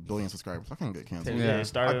get like 1 billion subscribers. I can't get canceled. Yeah. it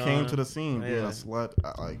started I came on- to the scene being yeah. a slut,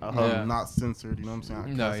 like Yeah. not censored. You know what I'm saying? I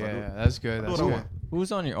No, cuss, I do- yeah, that's good. I do That's what I good. want.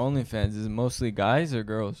 Who's on your OnlyFans? Is it mostly guys or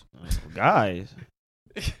girls? Guys.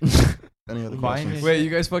 Any other Buying questions? it? Wait, you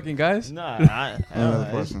guys fucking guys? Nah, Any other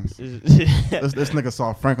questions? it's- This nigga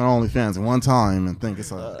saw Frank on OnlyFans in one time and think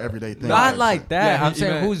it's a everyday thing. Not like that. Yeah, I'm he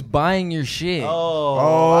saying meant- who's buying your shit. Oh,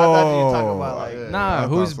 I thought you were talking about like. yeah. Nah, I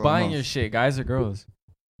who's thought so, buying no. your shit? Guys or girls?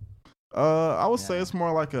 I would say Yeah. it's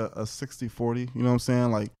more like a 60-40. You know what I'm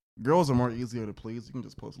saying? Like girls are more easier to please. You can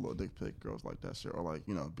just post a little dick pic. Girls like that shit, or like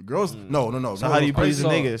the girls. No. So girls how do you are- please the so,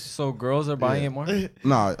 niggas? So girls are buying Yeah. it more?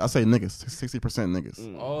 Nah, I say niggas. 60% niggas.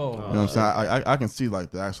 Mm. Oh. You know what I'm saying? I can see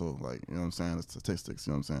like the actual like you know what I'm saying the statistics.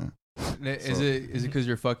 You know what I'm saying? Is So- it because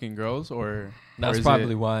you're fucking girls or That's is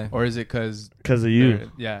probably it, why. or is it because Because of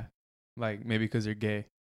yeah, like maybe because they're gay.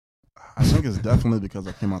 I think it's definitely because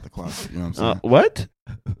I came out the closet. You know what I'm saying? What?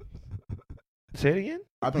 Say it again.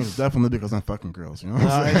 I think it's definitely because I'm fucking girls. You know what No,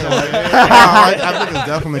 I'm it's saying? all right. I think it's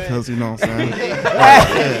definitely because you know what I'm saying.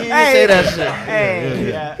 Say that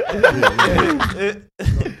shit.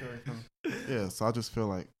 Yeah, so I just feel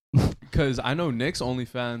like Because I know Nick's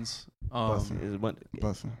OnlyFans. Blessing.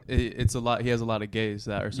 blessing. It's a lot. He has a lot of gays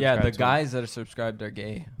that are Yeah, subscribed the to him. guys that are subscribed are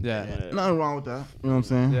gay. Yeah. Nothing wrong with that. You know what I'm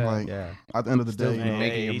saying? Yeah. Like Yeah. at the end of the Still day, you know,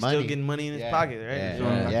 making your he's money. still getting money in his Yeah. pocket, right? Yeah, So, I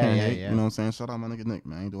yeah, can't yeah, hate. yeah. You know what I'm saying? Shout out my nigga Nick,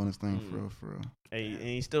 man. He doing his thing for real, for real. Hey, and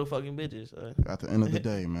he's still fucking bitches. At the end of the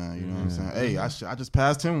day, man, you know what I'm Yeah. saying? Hey, I just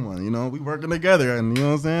passed him one. You know, we working together, and you know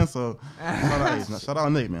what I'm saying? So shout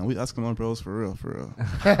out Nate, man. We Eskimo bros for real, for real.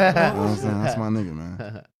 You know what I'm saying? That's my nigga,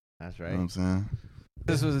 man. That's You know what right. I'm saying?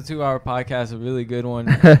 This was a 2-hour podcast, a really good one.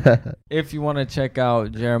 If you want to check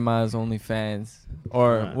out Jeremiah's OnlyFans,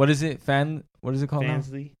 or what is it? What is it called now?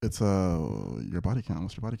 Fansley. It's your body count.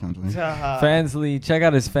 What's your body count, Johnny? Fansly. Check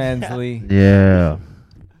out his Fansly. Yeah.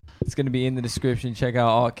 It's gonna be in the description. Check out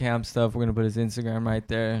all Cam stuff. We're gonna put his Instagram right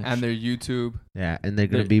there. And their YouTube. Yeah, and they're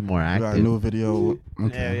gonna be more We got a active. new video.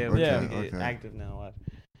 Okay, We're Yeah. trying to get okay. active now. Watch.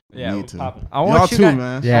 Yeah, Need to. popping. I Y'all want you too, guys.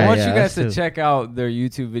 man. Yeah. I want you guys us to too. check out their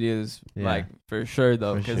YouTube videos, Yeah. like for sure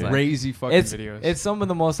though, For because sure. like, Crazy fucking it's videos. it's some of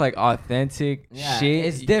the most like authentic shit.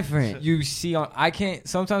 It's different. You see on.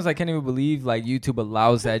 Sometimes I can't even believe like YouTube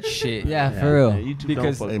allows that shit. Yeah, Yeah. for real. YouTube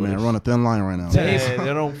Because- don't fuck Hey, with man, us. run a thin line right now. They- Yeah,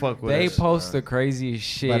 they don't fuck with They us. post the craziest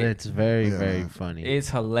shit. But it's very, Yeah. very funny. It's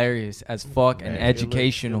hilarious as fuck and Yeah.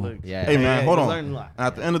 educational. Yeah. Hey, man, hold you on. learn a lot.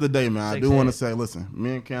 At the end of the day, man, I Six do want to heads. say, listen,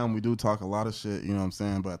 me and Cam, we do talk a lot of shit, you know what I'm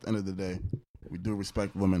saying? But at the end of the day, we do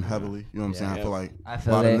respect women heavily. You know what I'm saying? I Yeah. feel like I a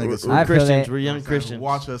feel lot of it. niggas We're I feel Christians. it. We're young who Christians.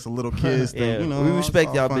 watch us, a little kids Yeah, thing, you know. we it's respect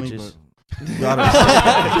all y'all funny, bitches. but you gotta-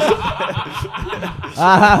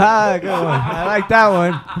 Good one. I like that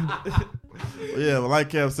one. yeah, but like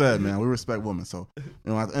Kev said, man, we respect women. So, you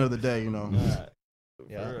know, at the end of the day, you know,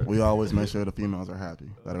 Yeah. we always make sure the females are happy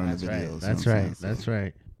that are in That's the videos. right. you know That's what I'm right. saying? That's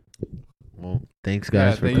right. Well, thanks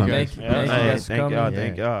guys for thank you coming. guys. Thank you, Yeah, thank you hey, guys for thank coming. y'all. Yeah.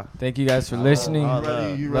 Thank y'all. Thank you guys for listening. Oh, You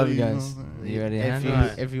ready? You Love ready? you know guys. what I'm saying? You ready? If you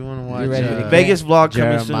Alright. if you want to watch ready to get- Vegas vlog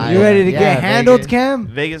coming soon. Jeremiah. You ready to Yeah, get handled, Vegas. Cam?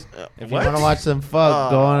 Vegas. If you What? want to watch some fuck,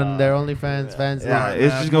 go on their OnlyFans fans. Yeah, live. it's Man,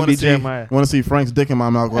 just you gonna wanna be see- Jeremiah. Want to see Frank's dick in my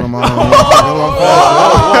mouth? Go to my.